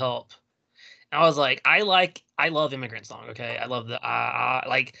try to help. I was like, I love Immigrant Song. Okay, I love the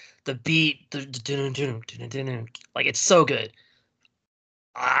like the beat, like it's so good.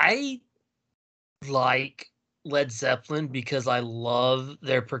 I like Led Zeppelin because I love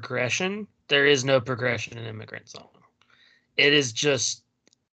their progression. There is no progression in Immigrant Song. It is just,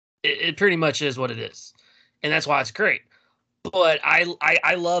 it pretty much is what it is, and that's why it's great. But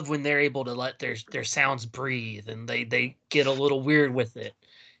I love when they're able to let their sounds breathe and they get a little weird with it.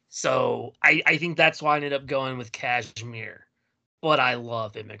 So I think that's why I ended up going with Kashmir. But I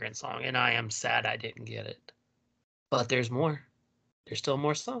love Immigrant Song, and I am sad I didn't get it. But there's more. There's still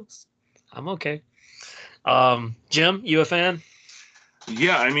more songs. I'm okay. Jim, you a fan?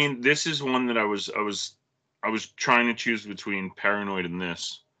 Yeah, I mean, this is one that I was trying to choose between Paranoid and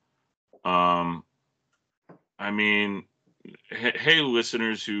this. I mean, hey,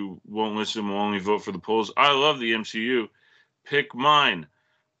 listeners who won't listen, will only vote for the polls. I love the MCU. Pick mine.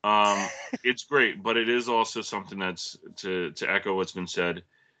 It's great, but it is also something that's to echo what's been said.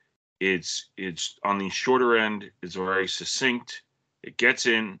 It's on the shorter end. It's very succinct. It gets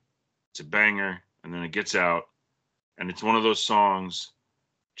in. It's a banger, and then it gets out. And it's one of those songs,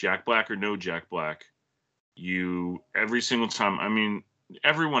 Jack Black or no Jack Black, you every single time. I mean,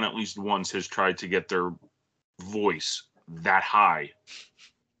 everyone at least once has tried to get their voice that high,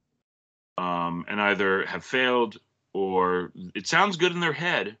 and either have failed or it sounds good in their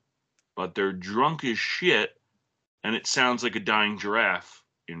head, but they're drunk as shit, and it sounds like a dying giraffe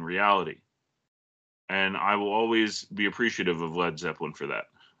in reality. And I will always be appreciative of Led Zeppelin for that.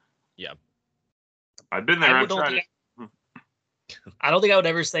 Yeah. I've been there. I've tried it. I don't think I would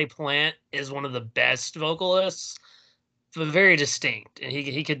ever say Plant is one of the best vocalists, but very distinct, and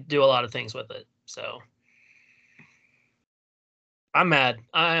he could do a lot of things with it. So I'm mad.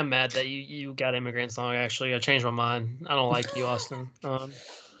 I am mad that you got Immigrant Song. Actually, I changed my mind. I don't like you, Austin.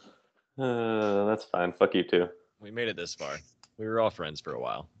 that's fine. Fuck you too. We made it this far. We were all friends for a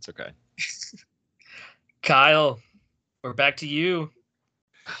while. It's okay. Kyle, we're back to you.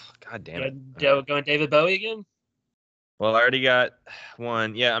 Oh, God damn it. Going David Bowie again? Well, I already got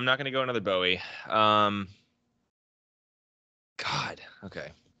one. Yeah, I'm not going to go another Bowie. God.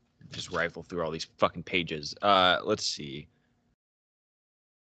 Okay. Just rifle through all these fucking pages. Let's see.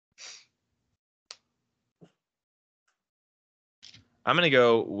 I'm going to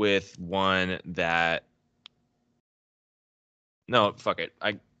go with one that... No, fuck it.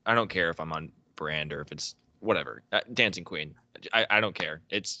 I don't care if I'm on brand or if it's whatever. Dancing Queen. I don't care.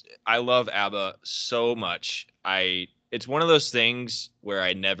 I love ABBA so much. It's one of those things where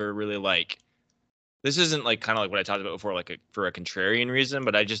I never really like. This isn't like kind of like what I talked about before, like for a contrarian reason,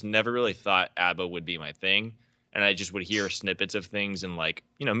 but I just never really thought ABBA would be my thing, and I just would hear snippets of things in like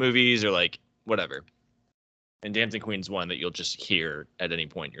movies or like whatever. And Dancing Queen's one that you'll just hear at any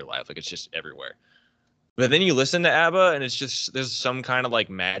point in your life, like it's just everywhere. But then you listen to ABBA, and it's just there's some kind of like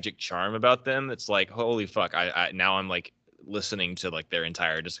magic charm about them. It's like holy fuck! I now I'm like listening to like their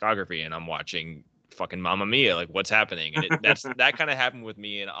entire discography, and I'm watching fucking Mamma Mia, like what's happening, and that kind of happened with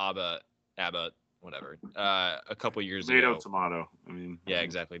me and ABBA, whatever, a couple years ago. Tomato. I mean, yeah,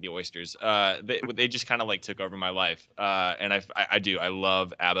 exactly, the oysters. They just kind of like took over my life, and I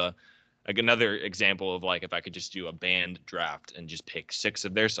love ABBA. Like another example of like if I could just do a band draft and just pick 6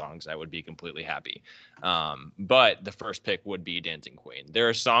 of their songs, I would be completely happy. But the first pick would be Dancing Queen. There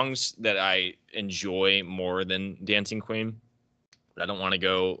are songs that I enjoy more than Dancing Queen, but I don't want to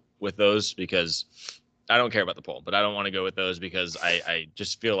go with those because I don't care about the poll, but I don't want to go with those because I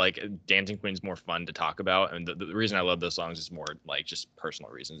just feel like Dancing Queen's more fun to talk about. And the reason I love those songs is more like just personal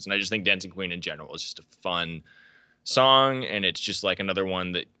reasons. And I just think Dancing Queen in general is just a fun song, and it's just like another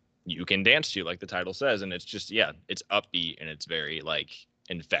one that you can dance to, like the title says, and it's just it's upbeat and it's very like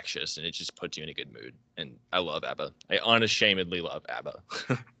infectious, and it just puts you in a good mood. And I love ABBA. I unashamedly love ABBA.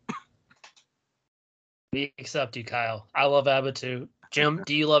 We accept you, Kyle. I love ABBA too. Jim,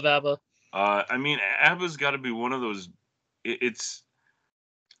 do you love ABBA? I mean, ABBA's got to be one of those. It's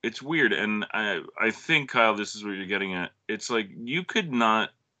weird, and I think, Kyle, this is what you're getting at. It's like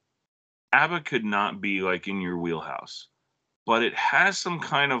ABBA could not be like in your wheelhouse, but it has some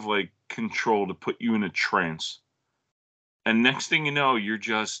kind of like control to put you in a trance. And next thing you know, you're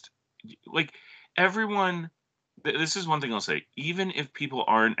just like everyone. This is one thing I'll say. Even if people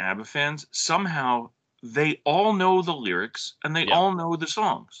aren't ABBA fans, somehow they all know the lyrics and they all know the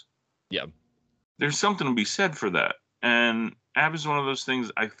songs. Yeah. There's something to be said for that. And ABBA is one of those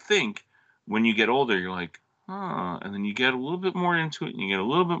things, I think, when you get older, you're like, huh, and then you get a little bit more into it and you get a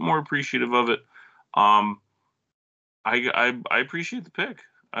little bit more appreciative of it. I appreciate the pick.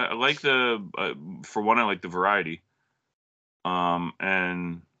 I like for one, I like the variety.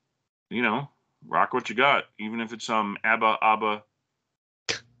 And, you know, rock what you got, even if it's some ABBA,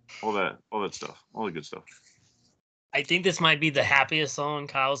 all that stuff, all the good stuff. I think this might be the happiest song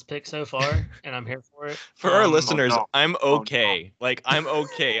Kyle's picked so far, and I'm here for it. For our listeners, no. I'm okay. No. Like, I'm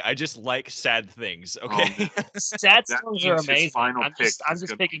okay. I just like sad things. Okay. Sad songs are amazing. I'm just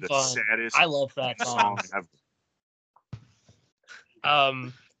picking fun. I love sad songs.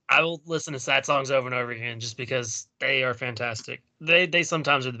 I will listen to sad songs over and over again just because they are fantastic. They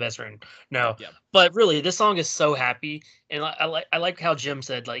sometimes are the best written. No, but really, this song is so happy, and I like how Jim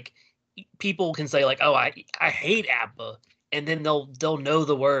said, like, people can say like, oh, I hate ABBA, and then they'll know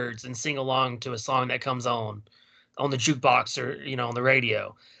the words and sing along to a song that comes on the jukebox or on the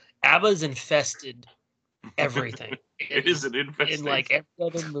radio. ABBA's infested everything. It is an infestation. In like every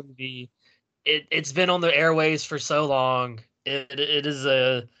other movie. It's been on the airways for so long.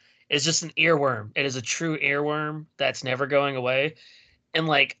 It's just an earworm. It is a true earworm that's never going away. And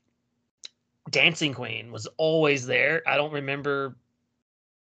like Dancing Queen was always there. I don't remember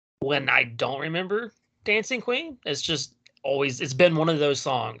when I don't remember Dancing Queen. It's just always, it's been one of those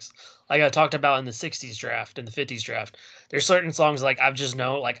songs. Like I talked about in the 60s draft and the 50s draft. There's certain songs like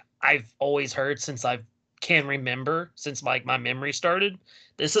I've always heard since I can remember, since like my memory started.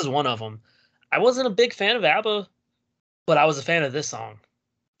 This is one of them. I wasn't a big fan of ABBA, but I was a fan of this song.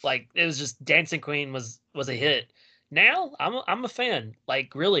 Like it was just Dancing Queen was a hit. Now I'm a fan.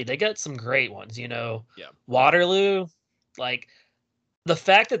 Like really, they got some great ones. Yeah. Waterloo, like the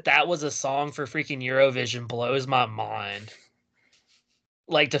fact that was a song for freaking Eurovision blows my mind.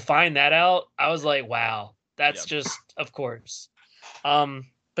 Like to find that out, I was like, wow, that's just of course.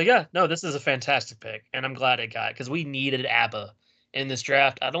 But yeah, no, this is a fantastic pick, and I'm glad it got it because we needed ABBA in this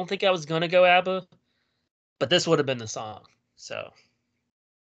draft. I don't think I was gonna go ABBA, but this would have been the song. So,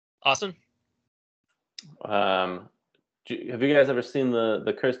 Austin, have you guys ever seen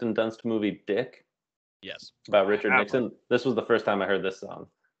the Kirsten Dunst movie Dick? Yes. About Richard Nixon. This was the first time I heard this song.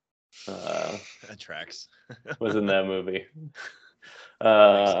 That tracks. Was in that movie.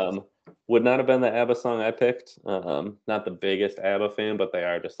 Would not have been the ABBA song I picked. Not the biggest ABBA fan, but they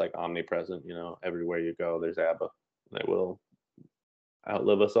are just like omnipresent. Everywhere you go, there's ABBA. They will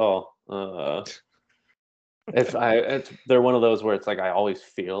outlive us all. They're one of those where it's like I always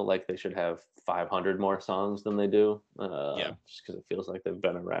feel like they should have 500 more songs than they do. Just because it feels like they've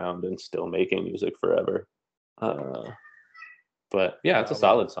been around and still making music forever. But yeah, it's a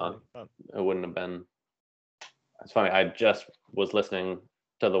solid song. It wouldn't have been. It's funny. I just was listening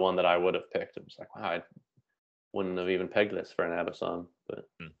to the one that I would have picked. I was like, wow, I wouldn't have even pegged this for an ABBA song. But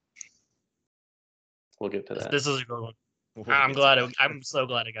we'll get to that. This is a good one. I'm so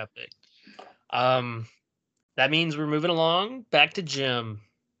glad it got picked. That means we're moving along back to Jim.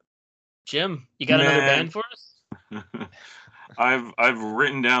 Jim, you got another band for us? I've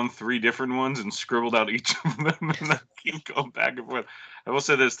written down 3 different ones and scribbled out each of them, and I keep going back and forth. I will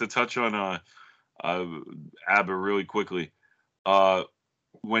say this to touch on ABBA really quickly.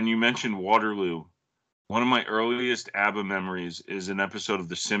 When you mentioned Waterloo, one of my earliest ABBA memories is an episode of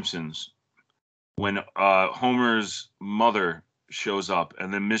The Simpsons when Homer's mother shows up,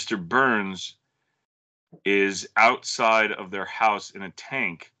 and then Mr. Burns is outside of their house in a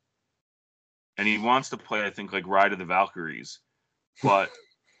tank, and he wants to play, I think, like Ride of the Valkyries, but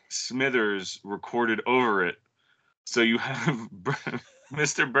Smithers recorded over it. So you have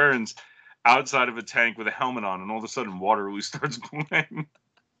Mr. Burns outside of a tank with a helmet on, and all of a sudden Waterloo starts playing.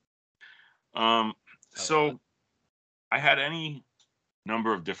 So I had any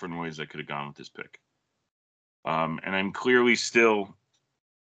number of different ways I could have gone with this pick. And I'm clearly still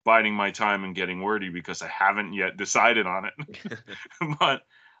biding my time and getting wordy because I haven't yet decided on it. But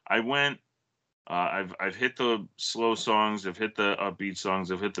I went. I've hit the slow songs. I've hit the upbeat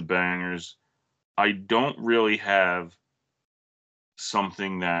songs. I've hit the bangers. I don't really have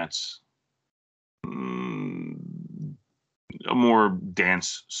something that's a more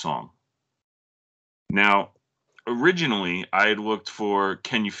dance song. Now, originally, I had looked for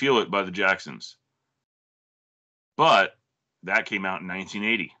 "Can You Feel It" by the Jacksons, but that came out in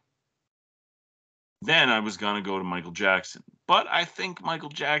 1980. Then I was going to go to Michael Jackson, but I think Michael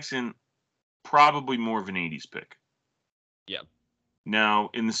Jackson probably more of an 80s pick. Yeah. Now,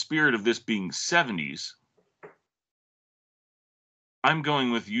 in the spirit of this being 70s, I'm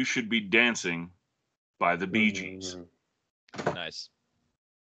going with "You Should Be Dancing" by the Bee Gees, Nice.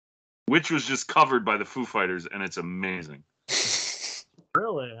 which was just covered by the Foo Fighters, and it's amazing.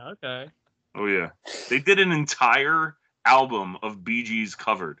 Really? Okay. Oh, yeah. They did an entire album of Bee Gees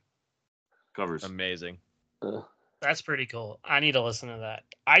covers. Amazing. That's pretty cool. I need to listen to that.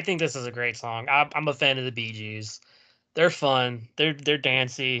 I think this is a great song. I'm a fan of the Bee Gees. They're fun. They're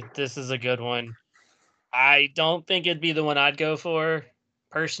dancey. This is a good one. I don't think it'd be the one I'd go for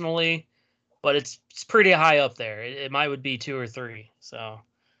personally, but it's pretty high up there. It might would be 2 or 3. So,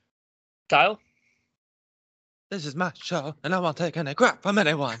 Kyle? This is my show, and I'm not taking a crap from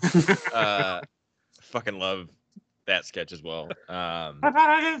anyone. Fucking love that sketch as well. Yeah,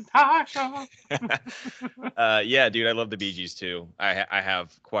 dude, I love the Bee Gees too. I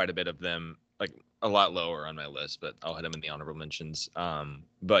have quite a bit of them, like a lot lower on my list, but I'll hit them in the honorable mentions.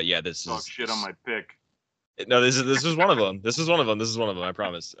 But yeah, this Talk is shit on my pick. No, this is one of them. This is one of them. This is one of them. I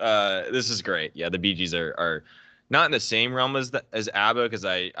promise. This is great. Yeah, the Bee Gees are not in the same realm as ABBA, because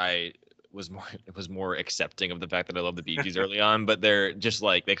I was more accepting of the fact that I love the Bee Gees early on, but they're just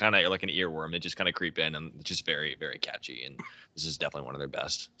like, they kind of are like an earworm. They just kind of creep in, and it's just very, very catchy. And this is definitely one of their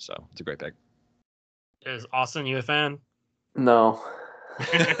best. So it's a great pick. Is Austin you a fan? No.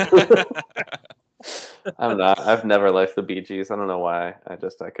 I'm not. I've never liked the Bee Gees. I don't know why.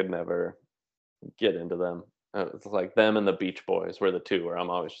 I could never get into them. It's like them and the Beach Boys were the two where I'm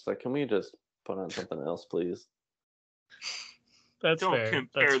always just like, can we just put on something else, please? That's Don't fair.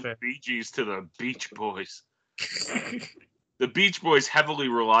 compare That's the fair. Bee Gees to the Beach Boys. The Beach Boys heavily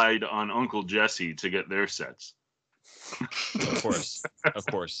relied on Uncle Jesse to get their sets. Of course. Of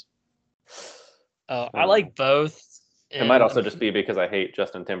course. I like both. It might also just be because I hate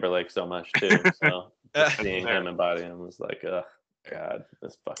Justin Timberlake so much too. So seeing him embody him was like, oh God,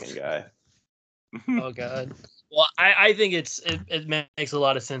 this fucking guy. Oh God. Well, I think it makes a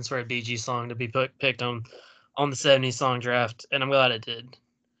lot of sense for a Bee Gees song to be picked on the 70s song draft, and I'm glad it did.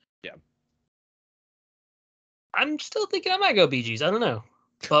 Yeah. I'm still thinking I might go Bee Gees. I don't know,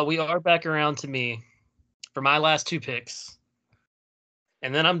 but we are back around to me for my last 2 picks,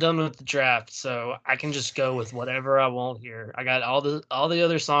 and then I'm done with the draft, so I can just go with whatever I want here. I got all the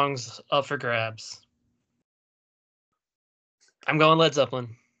other songs up for grabs. I'm going Led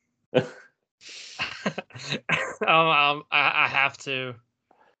Zeppelin. I have to.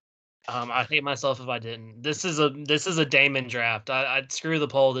 I'd hate myself if I didn't. This is a Damon draft. I'd screw the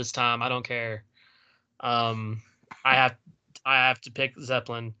poll this time. I don't care. I have to pick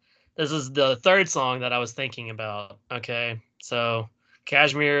Zeppelin. This is the third song that I was thinking about. Okay, so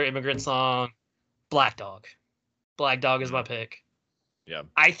Kashmir, Immigrant Song, Black Dog. Black Dog is my pick. Yeah.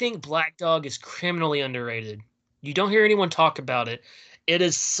 I think Black Dog is criminally underrated. You don't hear anyone talk about it. It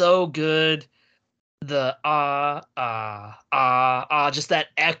is so good. The just that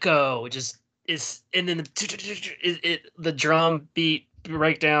echo just is, and then the drum beat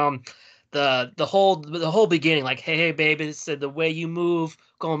breakdown, the whole beginning, like hey baby, it said the way you move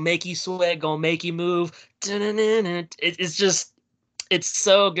gonna make you sweat, gonna make you move. It's just, it's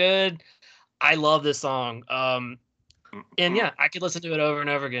so good. I love this song. And yeah, I could listen to it over and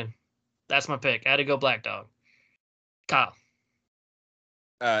over again. That's my pick. I had to go Black Dog. Kyle.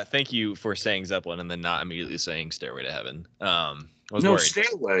 Thank you for saying Zeppelin and then not immediately saying Stairway to Heaven. I was No, worried.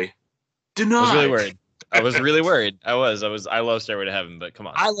 Stairway. Denied. I was really worried. I love Stairway to Heaven, but come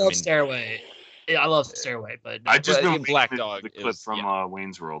on. I love Stairway. Yeah, I love Stairway, but I just been Black waiting Dog for the clip is, from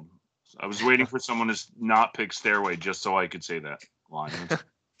Wayne's World. I was waiting for someone to not pick Stairway just so I could say that line.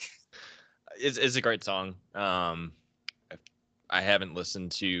 It's a great song. I haven't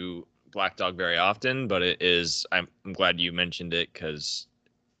listened to Black Dog very often, but it is. I'm glad you mentioned it, because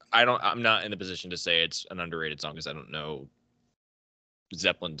I'm not in a position to say it's an underrated song because I don't know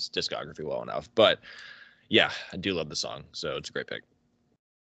Zeppelin's discography well enough. But yeah, I do love the song, so it's a great pick.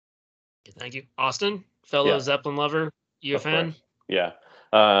 Thank you, Austin, fellow Zeppelin lover. You a fan? Yeah.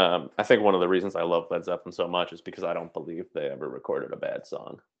 I think one of the reasons I love Led Zeppelin so much is because I don't believe they ever recorded a bad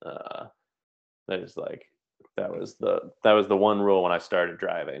song. That is like that was the one rule when I started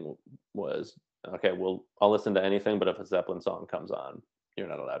driving was okay. Well, I'll listen to anything, but if a Zeppelin song comes on, you're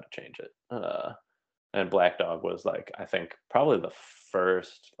not allowed to change it. And Black Dog was like I think probably the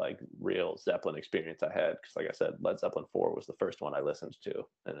first like real Zeppelin experience I had because like I said, Led Zeppelin 4 was the first one I listened to,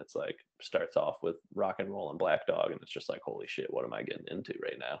 and it's like starts off with rock and roll and Black Dog, and it's just like holy shit, what am I getting into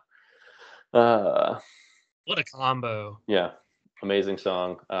right now? What a combo! Yeah, amazing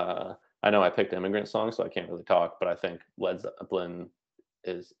song. I know I picked Immigrant Song, so I can't really talk, but I think Led Zeppelin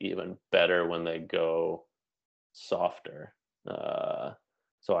is even better when they go softer.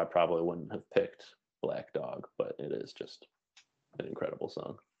 So I probably wouldn't have picked Black Dog, but it is just an incredible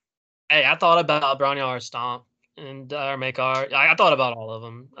song. Hey, I thought about Barnyard Stomp and Make Art. I thought about all of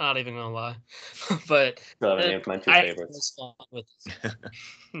them. I'm not even gonna lie, but Still haven't named my two I favorites. was fun with this.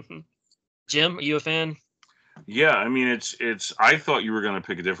 Jim, are you a fan? Yeah, I mean, it's. I thought you were going to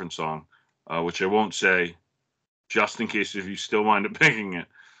pick a different song, which I won't say, just in case if you still wind up picking it.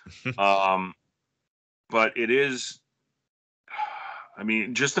 But it is. I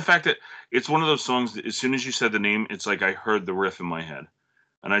mean, just the fact that it's one of those songs that as soon as you said the name, it's like I heard the riff in my head,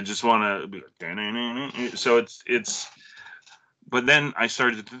 and I just want to be like, so it's. But then I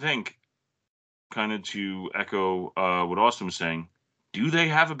started to think, kind of to echo what Austin was saying. Do they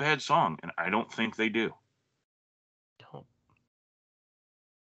have a bad song? And I don't think they do. Don't.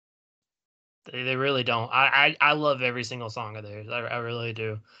 They really don't. I love every single song of theirs. I really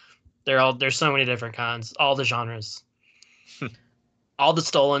do. There's so many different kinds, all the genres. All the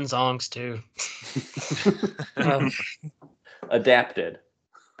stolen songs too. Adapted.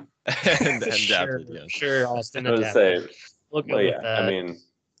 Adapted, yes. Sure, Austin I would adapted. say, Look well, good yeah. with that. I mean,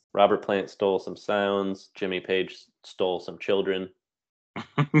 Robert Plant stole some sounds. Jimmy Page stole some children.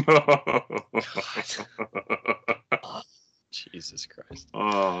 Jesus Christ.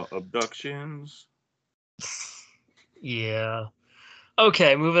 Abductions. Yeah.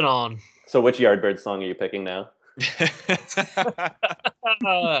 Okay, moving on. So, which Yardbird song are you picking now?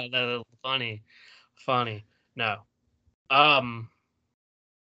 Funny. No.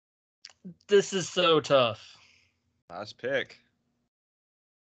 This is so tough. Last pick.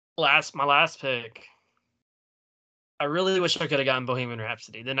 My last pick. I really wish I could have gotten Bohemian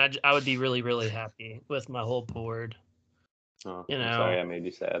Rhapsody. Then I would be really, really happy with my whole board. Oh, You I'm know. sorry I made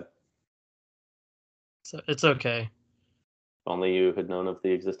you sad. So it's okay. Only you had known of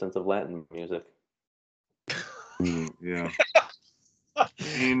the existence of Latin music. Yeah. I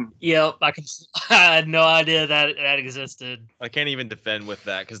mean, Yep, I had no idea that existed. I can't even defend with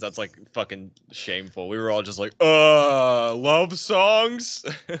that because that's like fucking shameful. We were all just like, love songs.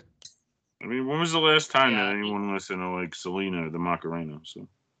 I mean, when was the last time Yeah, that anyone listened to like Selena, the Macarena? So,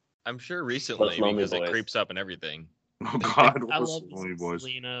 I'm sure recently Lonely because Boys. it creeps up and everything. oh God, I what love was Lonely Boys?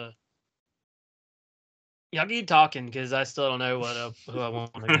 Selena. Y'all keep talking because I still don't know who I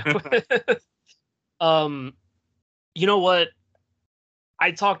want to go with. You know what?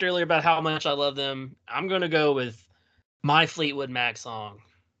 I talked earlier about how much I love them. I'm gonna go with my Fleetwood Mac song,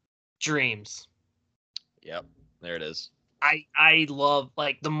 "Dreams." Yep, there it is. I love,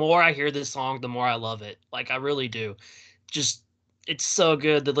 like, the more I hear this song, the more I love it. Like, I really do. Just, it's so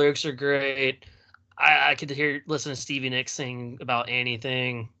good. The lyrics are great. I could listen to Stevie Nicks sing about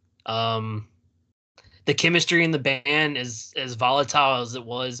anything. The chemistry in the band is as volatile as it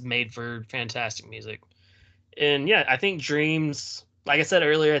was made for fantastic music. And yeah, I think Dreams, like I said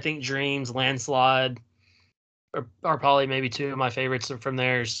earlier, I think Dreams, Landslide are probably maybe two of my favorites from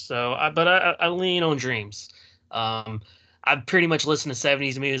theirs. So, I lean on Dreams. I've pretty much listened to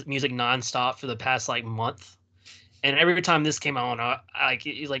 70s music nonstop for the past like month, and every time this came on,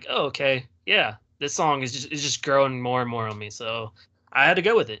 he's like, oh, okay, yeah, this song is just growing more and more on me. So I had to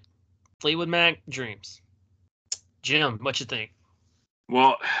go with it. Fleetwood Mac, Dreams. Jim, what you think?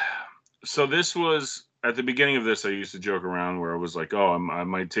 Well, so this was at the beginning of this. I used to joke around where I was like, "Oh, I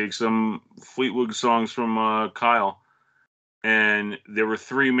might take some Fleetwood songs from Kyle," and there were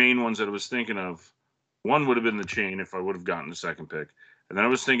three main ones that I was thinking of. One would have been The Chain if I would have gotten the second pick, and then I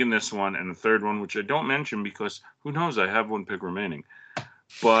was thinking this one and the third one, which I don't mention because who knows? I have one pick remaining,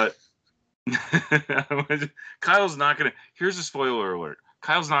 but Kyle's not gonna. Here's a spoiler alert.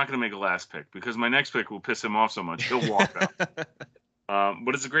 Kyle's not gonna make a last pick because my next pick will piss him off so much he'll walk out.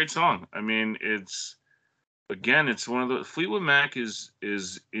 But it's a great song. I mean, it's one of the Fleetwood Mac is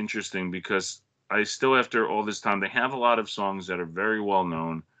interesting because I still, after all this time, they have a lot of songs that are very well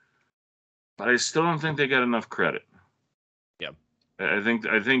known, but I still don't think they get enough credit. Yeah, I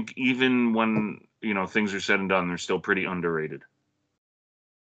think even when things are said and done, they're still pretty underrated.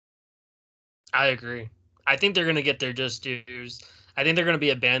 I agree. I think they're gonna get their just dues. I think they're gonna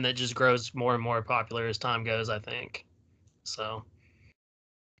be a band that just grows more and more popular as time goes. I think so.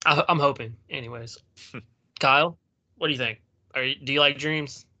 I'm hoping, anyways. Kyle, what do you think? Do you like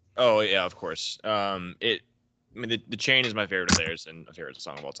Dreams? Oh yeah, of course. I mean, the Chain is my favorite of theirs and a favorite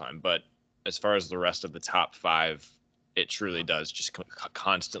song of all time. But as far as the rest of the top 5, it truly does just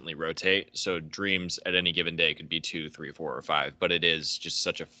constantly rotate. So Dreams at any given day could be 2, 3, 4, or 5. But it is just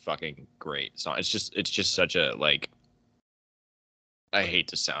such a fucking great song. It's just such a like. I hate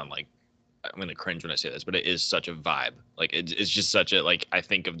to sound like I'm gonna cringe when I say this, but it is such a vibe. Like it's just such a like. I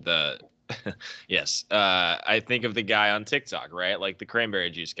think of the yes. I think of the guy on TikTok, right? Like the cranberry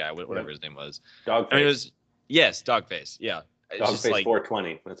juice guy, whatever his name was. Dogface. I mean, it was yes, Dogface. Yeah, it's just Dogface like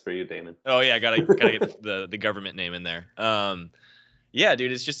 420. That's for you, Damon. oh yeah, gotta get the government name in there. Yeah,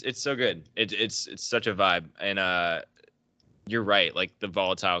 dude, it's so good. It's such a vibe, and you're right. Like the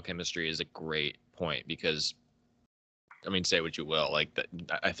volatile chemistry is a great point because. I mean, say what you will. Like,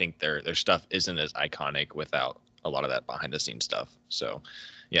 I think their stuff isn't as iconic without a lot of that behind the scenes stuff. So,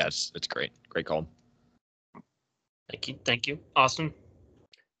 yeah, it's great. Great call. Thank you, Austin.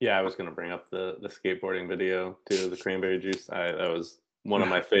 Yeah, I was gonna bring up the skateboarding video too, the cranberry juice. That was one of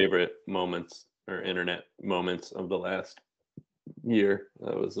my favorite moments or internet moments of the last year.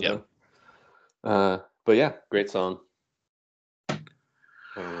 That was but yeah, great song. I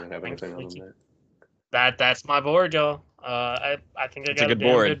don't really have anything on that. That's my board, y'all. I think I It's a got a good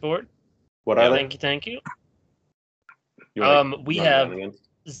damn board. good board. What are they? Thank you. We run have again?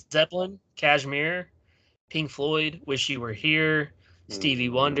 Zeppelin, Kashmir, Pink Floyd, Wish You Were Here, Stevie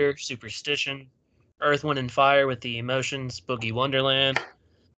Wonder, Superstition, Earth, Wind, and Fire with the Emotions, Boogie Wonderland,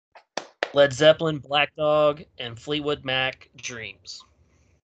 Led Zeppelin, Black Dog, and Fleetwood Mac, Dreams.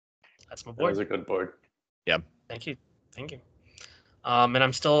 That's my That board. was a good board. Yeah. Thank you. And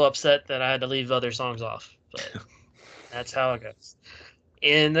I'm still upset that I had to leave other songs off, but that's how it goes.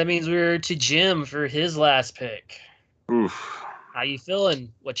 And that means we're to Jim for his last pick. Oof. How you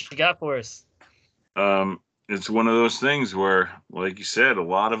feeling? What you got for us? It's one of those things where, like you said, a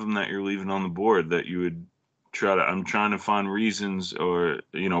lot of them that you're leaving on the board that you would I'm trying to find reasons but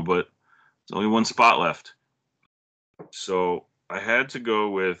there's only one spot left. So I had to go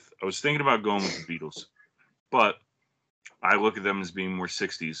with, I was thinking about going with the Beatles, but I look at them as being more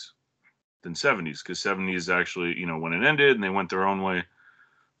 60s than 70s because 70s actually, when it ended and they went their own way.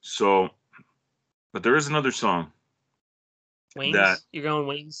 So, but there is another song. Wings? You're going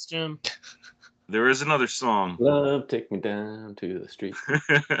Wings, Jim? There is another song. Love, take me down to the street.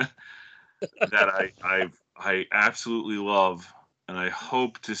 that I absolutely love, and I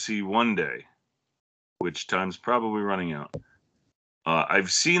hope to see one day, which time's probably running out.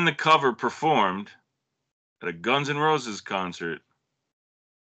 I've seen the cover performed at a Guns N' Roses concert.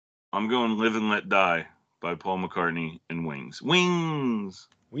 I'm going "Live and Let Die" by Paul McCartney and Wings. Wings.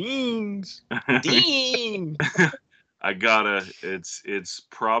 Dean. It's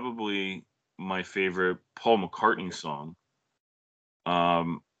probably my favorite Paul McCartney song.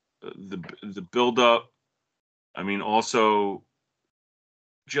 The build up. I mean, also,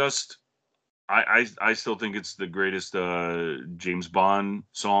 just I still think it's the greatest James Bond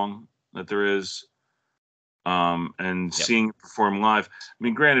song that there is. And seeing it perform live. I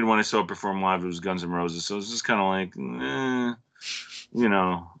mean, granted, when I saw it perform live, it was Guns N' Roses, so it's just kind of like,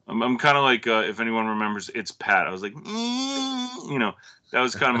 I'm kind of like, if anyone remembers, It's Pat. I was like, that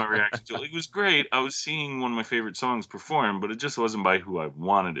was kind of my reaction to it. It was great. I was seeing one of my favorite songs perform, but it just wasn't by who I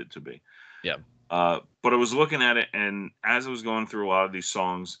wanted it to be. Yeah. But I was looking at it, and as I was going through a lot of these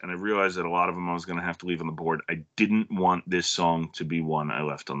songs, and I realized that a lot of them I was going to have to leave on the board, I didn't want this song to be one I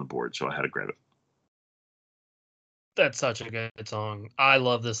left on the board, so I had to grab it. That's such a good song. I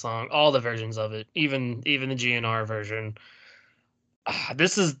love this song. All the versions of it, even the GNR version.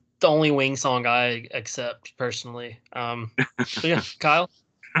 This is the only Wing song I accept personally. So yeah, Kyle,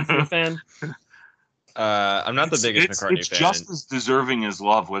 you a fan? I'm not the biggest McCartney fan. It's just as deserving as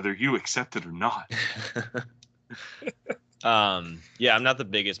Love, whether you accept it or not. Yeah, I'm not the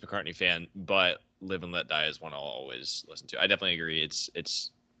biggest McCartney fan, but "Live and Let Die" is one I'll always listen to. I definitely agree.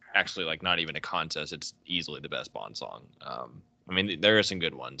 It's actually like not even a contest. It's easily the best Bond song. I mean, there are some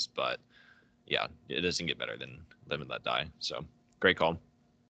good ones, but yeah, it doesn't get better than "Live and Let Die." So great call,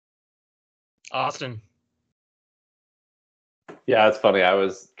 Austin. Yeah, it's funny. I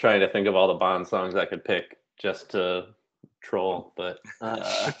was trying to think of all the Bond songs I could pick just to troll, but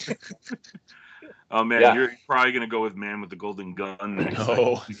oh man, yeah. You're probably gonna go with "Man with the Golden Gun" next.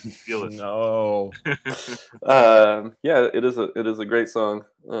 No, you can feel it. No. Yeah, it is a great song.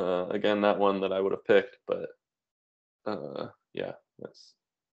 Again, not one that I would have picked, but yeah,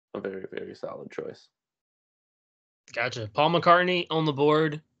 a very, very solid choice. Gotcha. Paul McCartney on the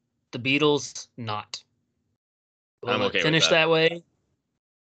board. The Beatles not. Will I'm okay it with finish that way?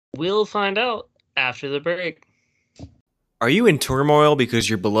 We'll find out after the break. Are you in turmoil because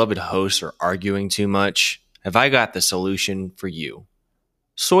your beloved hosts are arguing too much? Have I got the solution for you?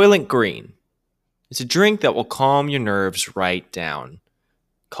 Soylent Green. It's a drink that will calm your nerves right down.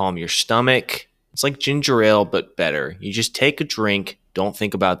 Calm your stomach. It's like ginger ale, but better. You just take a drink. Don't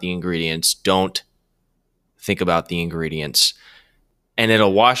think about the ingredients. Don't think about the ingredients. And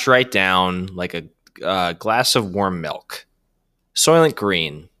it'll wash right down like a glass of warm milk. Soylent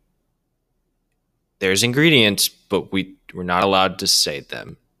Green. There's ingredients, but we're not allowed to say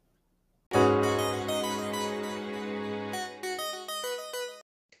them.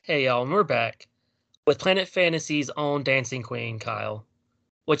 Hey y'all, and we're back with Planet Fantasy's own Dancing Queen, Kyle.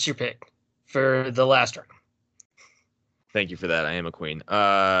 What's your pick for the last round? Thank you for that. I am a queen.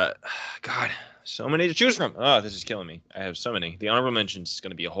 God, so many to choose from. Oh, this is killing me. I have so many. The honorable mentions is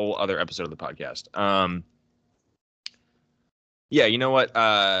going to be a whole other episode of the podcast. Yeah, you know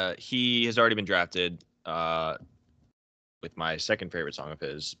what? He has already been drafted with my second favorite song of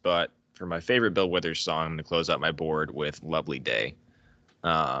his, but for my favorite Bill Withers song, I'm going to close out my board with Lovely Day.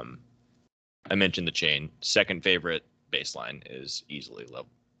 I mentioned the chain. Second favorite bass line is easily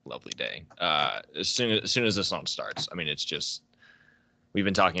Lovely Day. As soon as the song starts, I mean, it's just, we've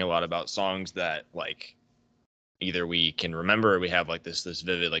been talking a lot about songs that like either we can remember or we have like this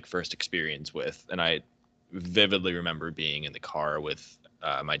vivid like first experience with, and I vividly remember being in the car with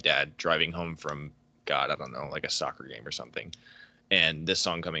my dad driving home from, God, I don't know, like a soccer game or something, and this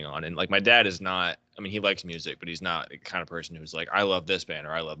song coming on, and like my dad is not, I mean, he likes music, but he's not the kind of person who's like, I love this band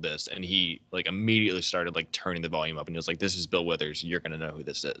or I love this, and he like immediately started like turning the volume up, and he was like, this is Bill Withers, you're gonna know who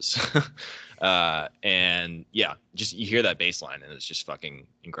this is. And yeah, just you hear that bass line and it's just fucking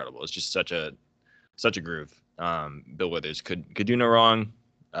incredible. It's just such a groove. Bill Withers could do no wrong.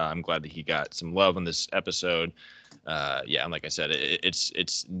 I'm glad that he got some love on this episode. Yeah, and like I said,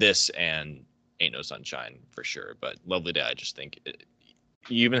 it's this and Ain't No Sunshine for sure, but Lovely Day, I just think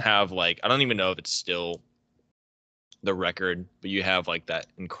you even have like, I don't even know if it's still the record, but you have like that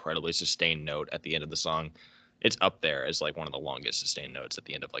incredibly sustained note at the end of the song. It's up there as like one of the longest sustained notes at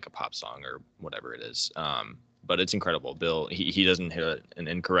the end of like a pop song or whatever it is. But it's incredible. Bill, he doesn't hit an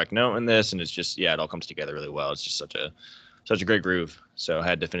incorrect note in this, and it's just, yeah, it all comes together really well. It's just such a great groove. So I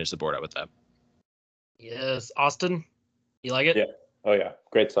had to finish the board out with that. Yes, Austin, you like it? Yeah. Oh yeah,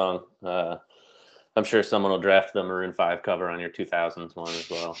 great song. I'm sure someone will draft the Maroon 5 cover on your 2000s one as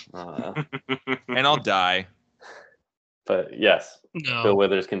well. And I'll die. But yes, No. Bill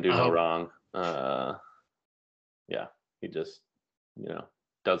Withers can do no Oh. wrong. Yeah, he just,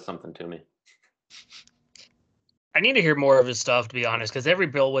 does something to me. I need to hear more of his stuff, to be honest, because every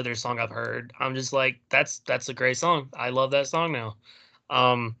Bill Withers song I've heard, I'm just like, that's a great song. I love that song now.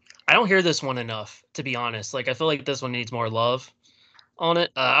 I don't hear this one enough, to be honest. Like, I feel like this one needs more love on it.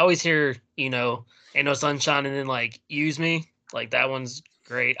 I always hear, Ain't No Sunshine, and then like Use Me. Like that one's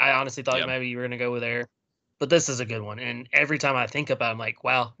great. I honestly thought Yeah. maybe you were gonna go with there, but this is a good one. And every time I think about it, I'm like,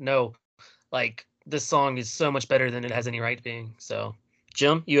 wow, no, like this song is so much better than it has any right to being. So,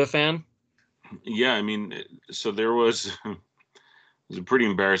 Jim, you a fan? Yeah, I mean, so there was it was a pretty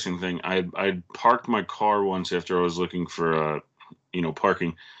embarrassing thing. I parked my car once after I was looking for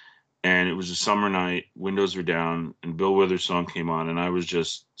parking, and it was a summer night, windows were down, and Bill Withers' song came on, and I was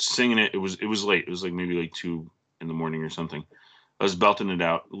just singing it. It was late. It was like maybe like 2 in the morning or something. I was belting it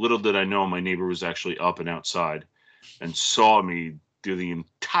out. Little did I know my neighbor was actually up and outside and saw me do the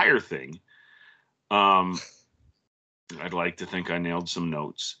entire thing. I'd like to think I nailed some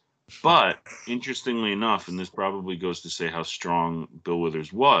notes. But interestingly enough, and this probably goes to say how strong Bill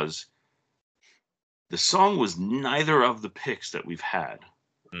Withers was, the song was neither of the picks that we've had.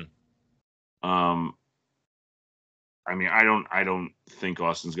 I mean, I don't think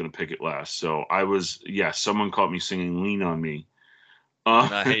Austin's going to pick it last. So I was, someone caught me singing Lean on Me.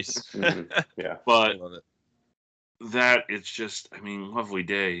 Nice. Yeah. But Love it. that, it's just, I mean, Lovely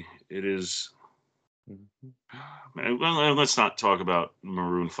Day. It is. Well, let's not talk about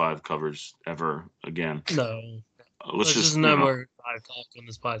Maroon 5 covers ever again. No. Let's There's just no more I've talked on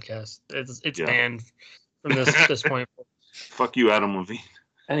this podcast. It's Yeah. banned from this point. Fuck you, Adam Levine.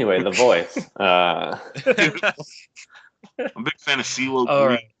 Anyway, The Voice. I'm a big fan of CeeLo All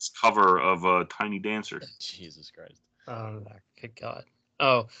right. Green's cover of Tiny Dancer. Jesus Christ. Good God.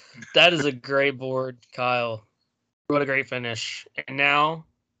 Oh, that is a great board, Kyle. What a great finish. And now,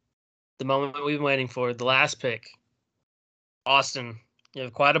 the moment we've been waiting for, the last pick. Austin, you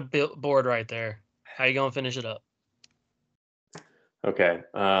have quite a board right there. How you going to finish it up? Okay.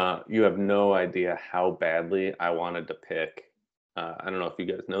 You have no idea how badly I wanted to pick. I don't know if you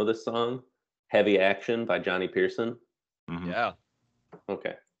guys know this song, "Heavy Action" by Johnny Pearson. Mhm. Yeah,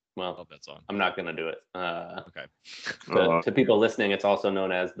 Okay. Well, love that song. I'm not gonna do it. Okay. To people listening, it's also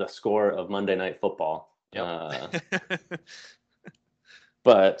known as the score of Monday Night Football. Yep.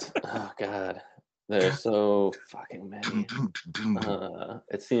 But oh god, there's so fucking many.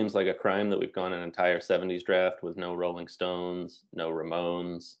 It seems like a crime that we've gone an entire '70s draft with no Rolling Stones, no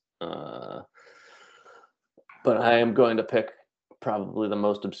Ramones. But I am going to pick probably the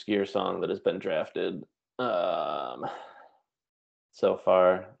most obscure song that has been drafted so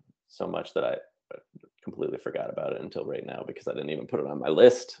far. So much that I completely forgot about it until right now because I didn't even put it on my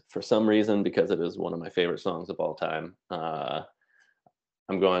list for some reason because it is one of my favorite songs of all time.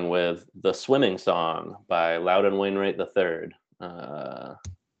 I'm going with "The Swimming Song" by Loudon Wainwright III.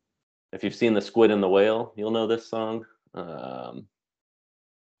 If you've seen The Squid and the Whale, you'll know this song.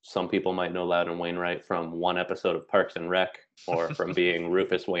 Some people might know Loudon Wainwright from one episode of Parks and Rec or from being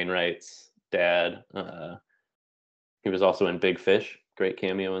Rufus Wainwright's dad. He was also in Big Fish, great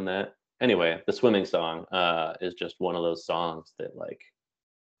cameo in that. Anyway, "The Swimming Song" is just one of those songs that like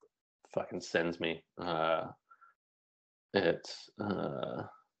fucking sends me.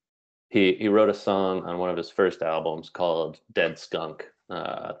 He wrote a song on one of his first albums called "Dead Skunk."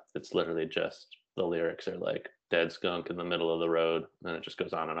 It's literally just the lyrics are like "dead skunk in the middle of the road," and it just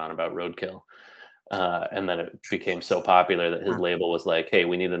goes on and on about roadkill. And then it became so popular that his label was like, "Hey,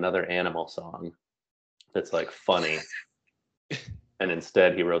 we need another animal song that's like funny." And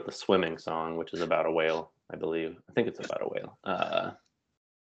instead, he wrote "The Swimming Song," which is about a whale, I believe. I think it's about a whale.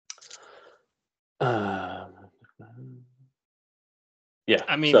 Yeah.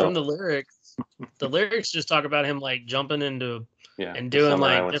 I mean, so, from the lyrics just talk about him like jumping into yeah, and the doing summer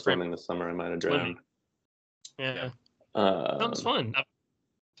I like went different swimming, the summer I might have swimming. drowned. Yeah, that was fun.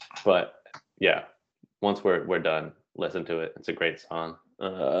 But yeah, once we're done, listen to it. It's a great song.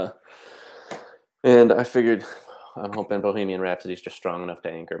 And I figured, I'm hoping Bohemian Rhapsody is just strong enough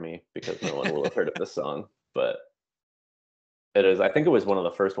to anchor me because no one will have heard of this song. But it is. I think it was one of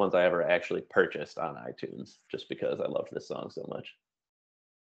the first ones I ever actually purchased on iTunes, just because I loved this song so much.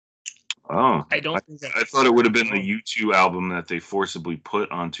 Oh, I don't think I thought it would have been the U2 album that they forcibly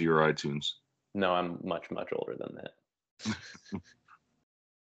put onto your iTunes. No, I'm much older than that.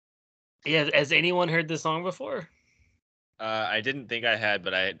 Yeah, has anyone heard this song before? I didn't think I had,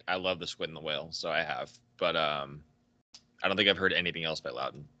 but I love The Squid and the Whale, so I have. But I don't think I've heard anything else by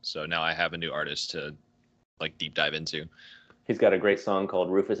Loudon. So now I have a new artist to like deep dive into. He's got a great song called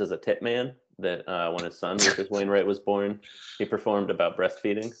 "Rufus is a Tit Man" that when his son Rufus Wainwright was born, he performed about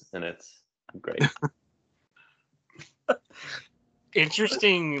breastfeeding, and it's great.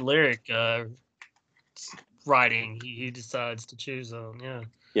 Interesting lyric writing. He decides to choose on.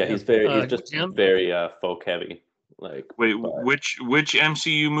 Yeah, he's just Jim? very folk heavy. Like, wait, which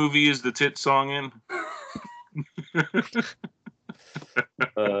MCU movie is the tit song in?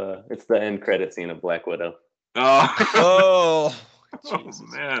 It's the end credit scene of Black Widow. Oh, oh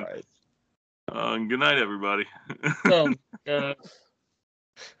man. Good night, everybody.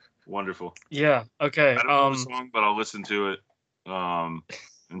 Wonderful. Yeah. Okay. I don't know the song, but I'll listen to it.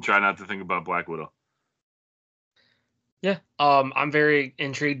 And try not to think about Black Widow. Yeah. I'm very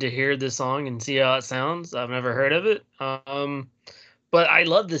intrigued to hear this song and see how it sounds. I've never heard of it. But I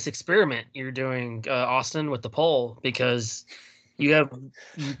love this experiment you're doing, Austin, with the poll, because you have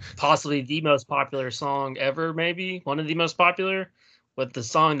possibly the most popular song ever, maybe one of the most popular, with the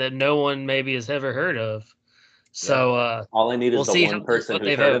song that no one maybe has ever heard of. So all I need is the one person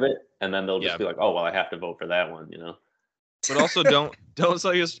who's heard of it, and then they'll just be like, "Oh, well, I have to vote for that one," you know. But also, don't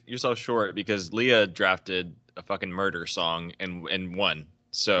sell yourself short, because Leah drafted a fucking murder song and won.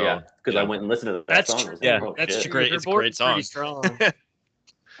 So yeah, because I went and listened to that song. That's true. It's a great song. Pretty strong.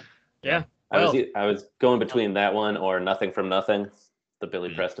 Yeah. I was going between that one or "Nothing from Nothing," the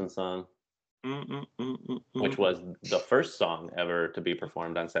Billy Preston song, which was the first song ever to be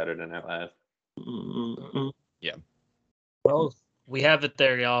performed on Saturday Night Live. Yeah. Well, we have it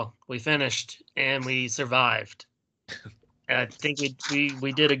there, y'all. We finished and we survived. And I think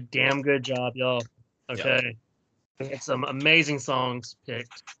we did a damn good job, y'all. Okay. We had some amazing songs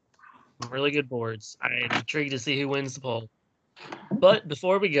picked. Some really good boards. I'm intrigued to see who wins the poll. But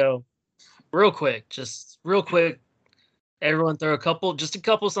before we go, real quick, everyone throw a couple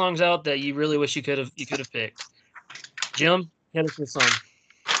songs out that you really wish you could have picked. Jim, hit us with some.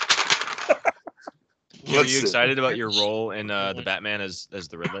 Are you excited about your role in the Batman as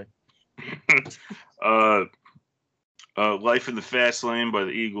the Riddler? Life in the Fast Lane by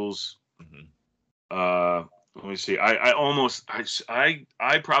the Eagles. Let me see. I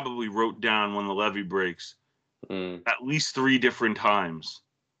probably wrote down When the Levee Breaks at least 3 different times.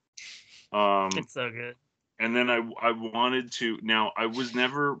 It's so good. And then I wanted to. Now I was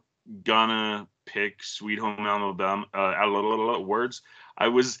never gonna pick Sweet Home Alabama. Words. I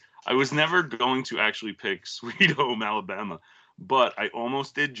was never going to actually pick Sweet Home Alabama, but I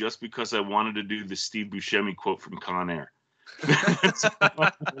almost did just because I wanted to do the Steve Buscemi quote from Con Air. That's what I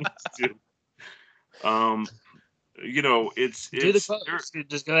wanted to do. You know, it's Do the quote.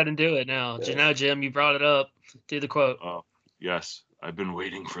 Just go ahead and do it now. Yeah. Now, Jim, you brought it up. Do the quote. Yes, I've been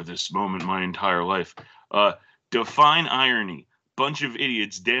waiting for this moment my entire life. Define irony. Bunch of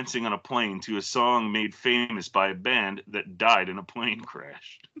idiots dancing on a plane to a song made famous by a band that died in a plane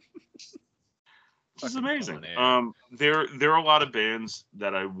crash. This is amazing. There are a lot of bands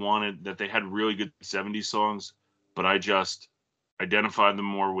that I wanted that they had really good 70s songs, but I just identified them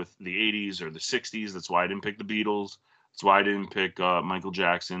more with the 80s or the 60s. That's why I didn't pick the Beatles. That's why I didn't pick Michael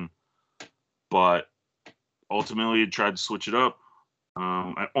Jackson. But ultimately, I tried to switch it up.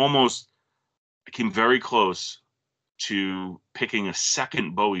 I came very close to picking a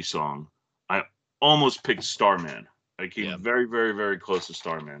second Bowie song. I almost picked Starman. I came very, very, very close to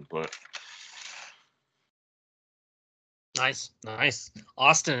Starman, but Nice.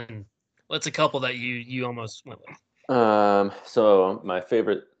 Austin, what's a couple that you almost went with? So my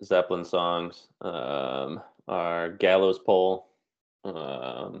favorite Zeppelin songs are Gallows Pole,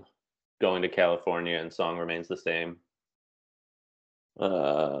 Going to California, and Song Remains the Same.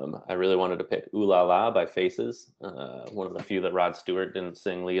 I really wanted to pick Ooh La La by Faces, one of the few that Rod Stewart didn't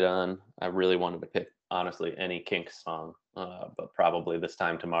sing lead on. I really wanted to pick, honestly, any Kinks song, but probably This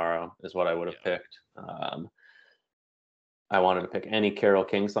Time Tomorrow is what I would have picked. I wanted to pick any Carole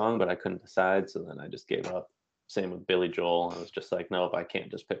King song, but I couldn't decide, so then I just gave up. Same with Billy Joel. I was just like, nope, I can't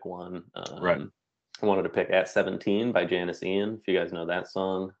just pick one. Right. I wanted to pick At 17 by Janice Ian, if you guys know that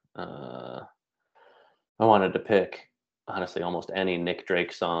song. I wanted to pick, honestly, almost any Nick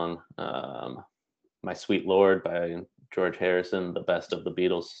Drake song. My Sweet Lord by George Harrison, the best of the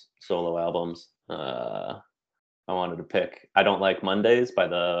Beatles solo albums. I wanted to pick I Don't Like Mondays by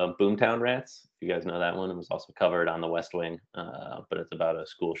the Boomtown Rats. If you guys know that one, it was also covered on The West Wing, but it's about a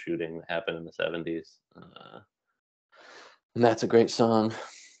school shooting that happened in the 70s. And that's a great song.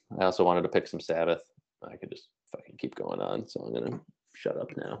 I also wanted to pick some Sabbath. I could just fucking keep going on, so I'm going to shut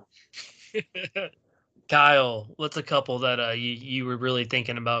up now. Kyle, what's a couple that you were really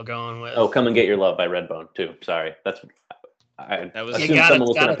thinking about going with? Oh, Come and Get Your Love by Redbone, too. Sorry. I assumed someone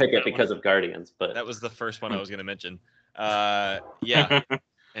was going to pick it because of Guardians, but that was the first one I was going to mention. Yeah.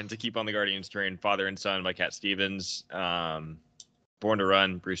 And to keep on the Guardians train, Father and Son by Cat Stevens, Born to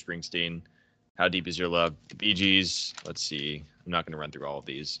Run, Bruce Springsteen, How Deep Is Your Love, the Bee Gees. Let's see. I'm not going to run through all of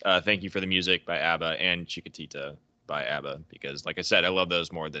these. Thank You for the Music by ABBA and Chiquitita by ABBA, because like I said, I love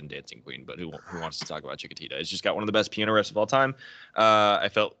those more than Dancing Queen, but who wants to talk about Chiquitita? It's just got one of the best piano riffs of all time. I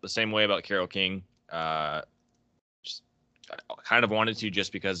felt the same way about Carole King. I kind of wanted to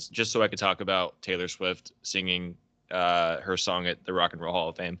just so I could talk about Taylor Swift singing her song at the Rock and Roll Hall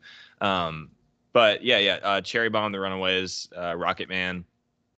of Fame. But Cherry Bomb, The Runaways, Rocket Man,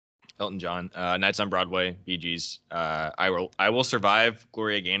 Elton John, Nights on Broadway, Bee Gees, I Will Survive,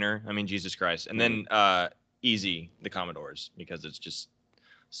 Gloria Gaynor. I mean, Jesus Christ. And then Easy, The Commodores, because it's just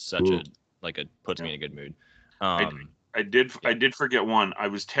such puts me in a good mood. I did forget one. I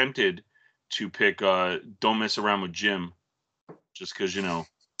was tempted to pick Don't Mess Around with Jim, just because,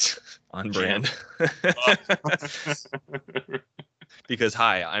 on brand. Because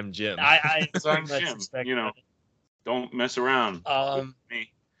hi, I'm Jim. I'm Jim. Don't mess around with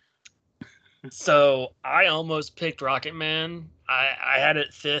me. So I almost picked Rocket Man. I had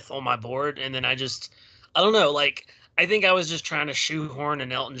it 5th on my board, and then I don't know, I think I was just trying to shoehorn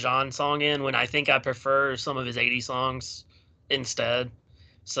an Elton John song in when I think I prefer some of his 80s songs instead.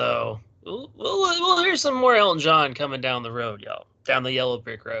 So we'll hear some more Elton John coming down the road, y'all. Down the yellow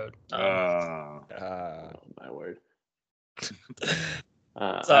brick road. Oh my word. I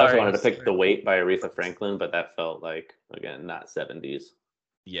also Sorry. wanted to pick The Weight by Aretha Franklin, but that felt like, again, not 70s.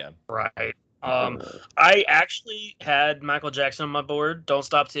 Yeah. Right. I actually had Michael Jackson on my board. Don't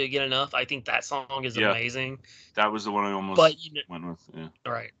Stop Till You Get Enough. I think that song is amazing. That was the one I almost went with. Yeah.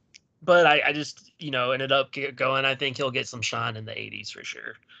 Right. But I just, ended up going. I think he'll get some shine in the 80s for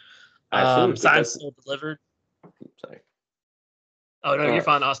sure. Signed, Sealed, Delivered. Sorry. Oh, no, you're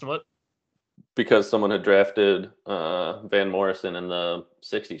fine, Austin. What? Because someone had drafted Van Morrison in the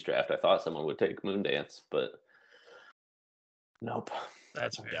 60s draft, I thought someone would take Moondance, but nope.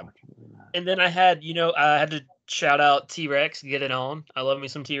 That's right. Yeah. And then I had, I had to shout out T-Rex, Get It On. I love me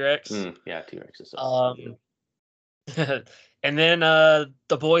some T-Rex. Yeah, T-Rex is so good. And then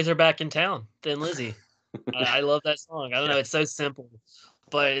the boys are back in town. Thin Lizzy. I love that song. I don't know. It's so simple,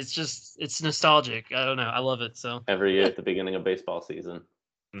 but it's nostalgic. I don't know. I love it. So Every year at the beginning of baseball season.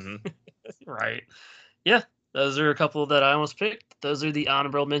 Hmm. right. Yeah. Those are a couple that I almost picked. Those are the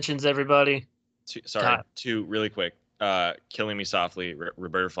honorable mentions, everybody. God. Two really quick. Killing Me Softly,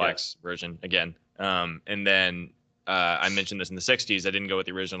 Roberta Flack's version again. And then I mentioned this in the 60s. I didn't go with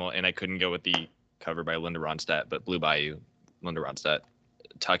the original, and I couldn't go with the cover by Linda Ronstadt, but Blue Bayou, Linda Ronstadt,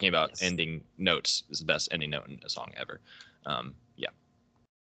 talking about ending notes is the best ending note in a song ever. Yeah.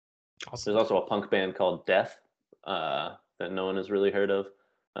 Awesome. There's also a punk band called Death that no one has really heard of,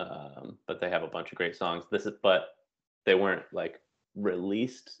 but they have a bunch of great songs. But they weren't like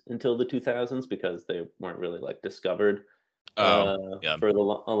released until the 2000s because they weren't really like discovered Yeah. for a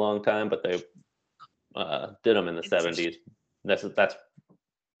long time. But they did them in the 70s. That's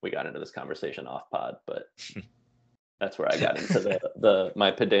we got into this conversation off pod, but that's where I got into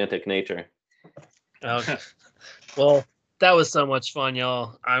my pedantic nature. Okay. Well, that was so much fun,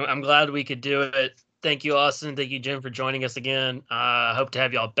 y'all. I'm glad we could do it. Thank you, Austin. Thank you, Jim, for joining us again. I hope to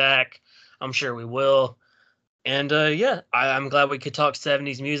have y'all back. I'm sure we will. And yeah, I'm glad we could talk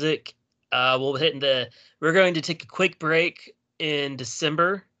 70s music. We're going to take a quick break in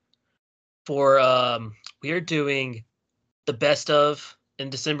December for we are doing the best of in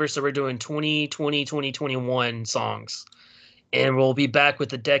December. So we're doing 2020, 2021 songs. And we'll be back with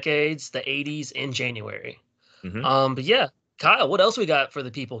the decades, the 80s in January. Mm-hmm. But yeah, Kyle, what else we got for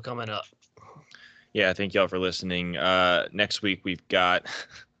the people coming up? Yeah, thank y'all for listening. Next week we've got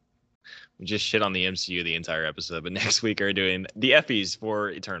we just shit on the MCU the entire episode, but next week we're doing the Effies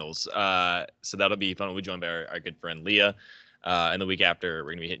for Eternals. So that'll be fun. We'll be joined by our good friend Leah. And the week after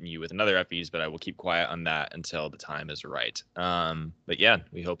we're gonna be hitting you with another Effies, but I will keep quiet on that until the time is right. But yeah,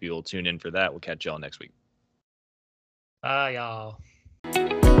 we hope you'll tune in for that. We'll catch y'all next week. Bye, y'all.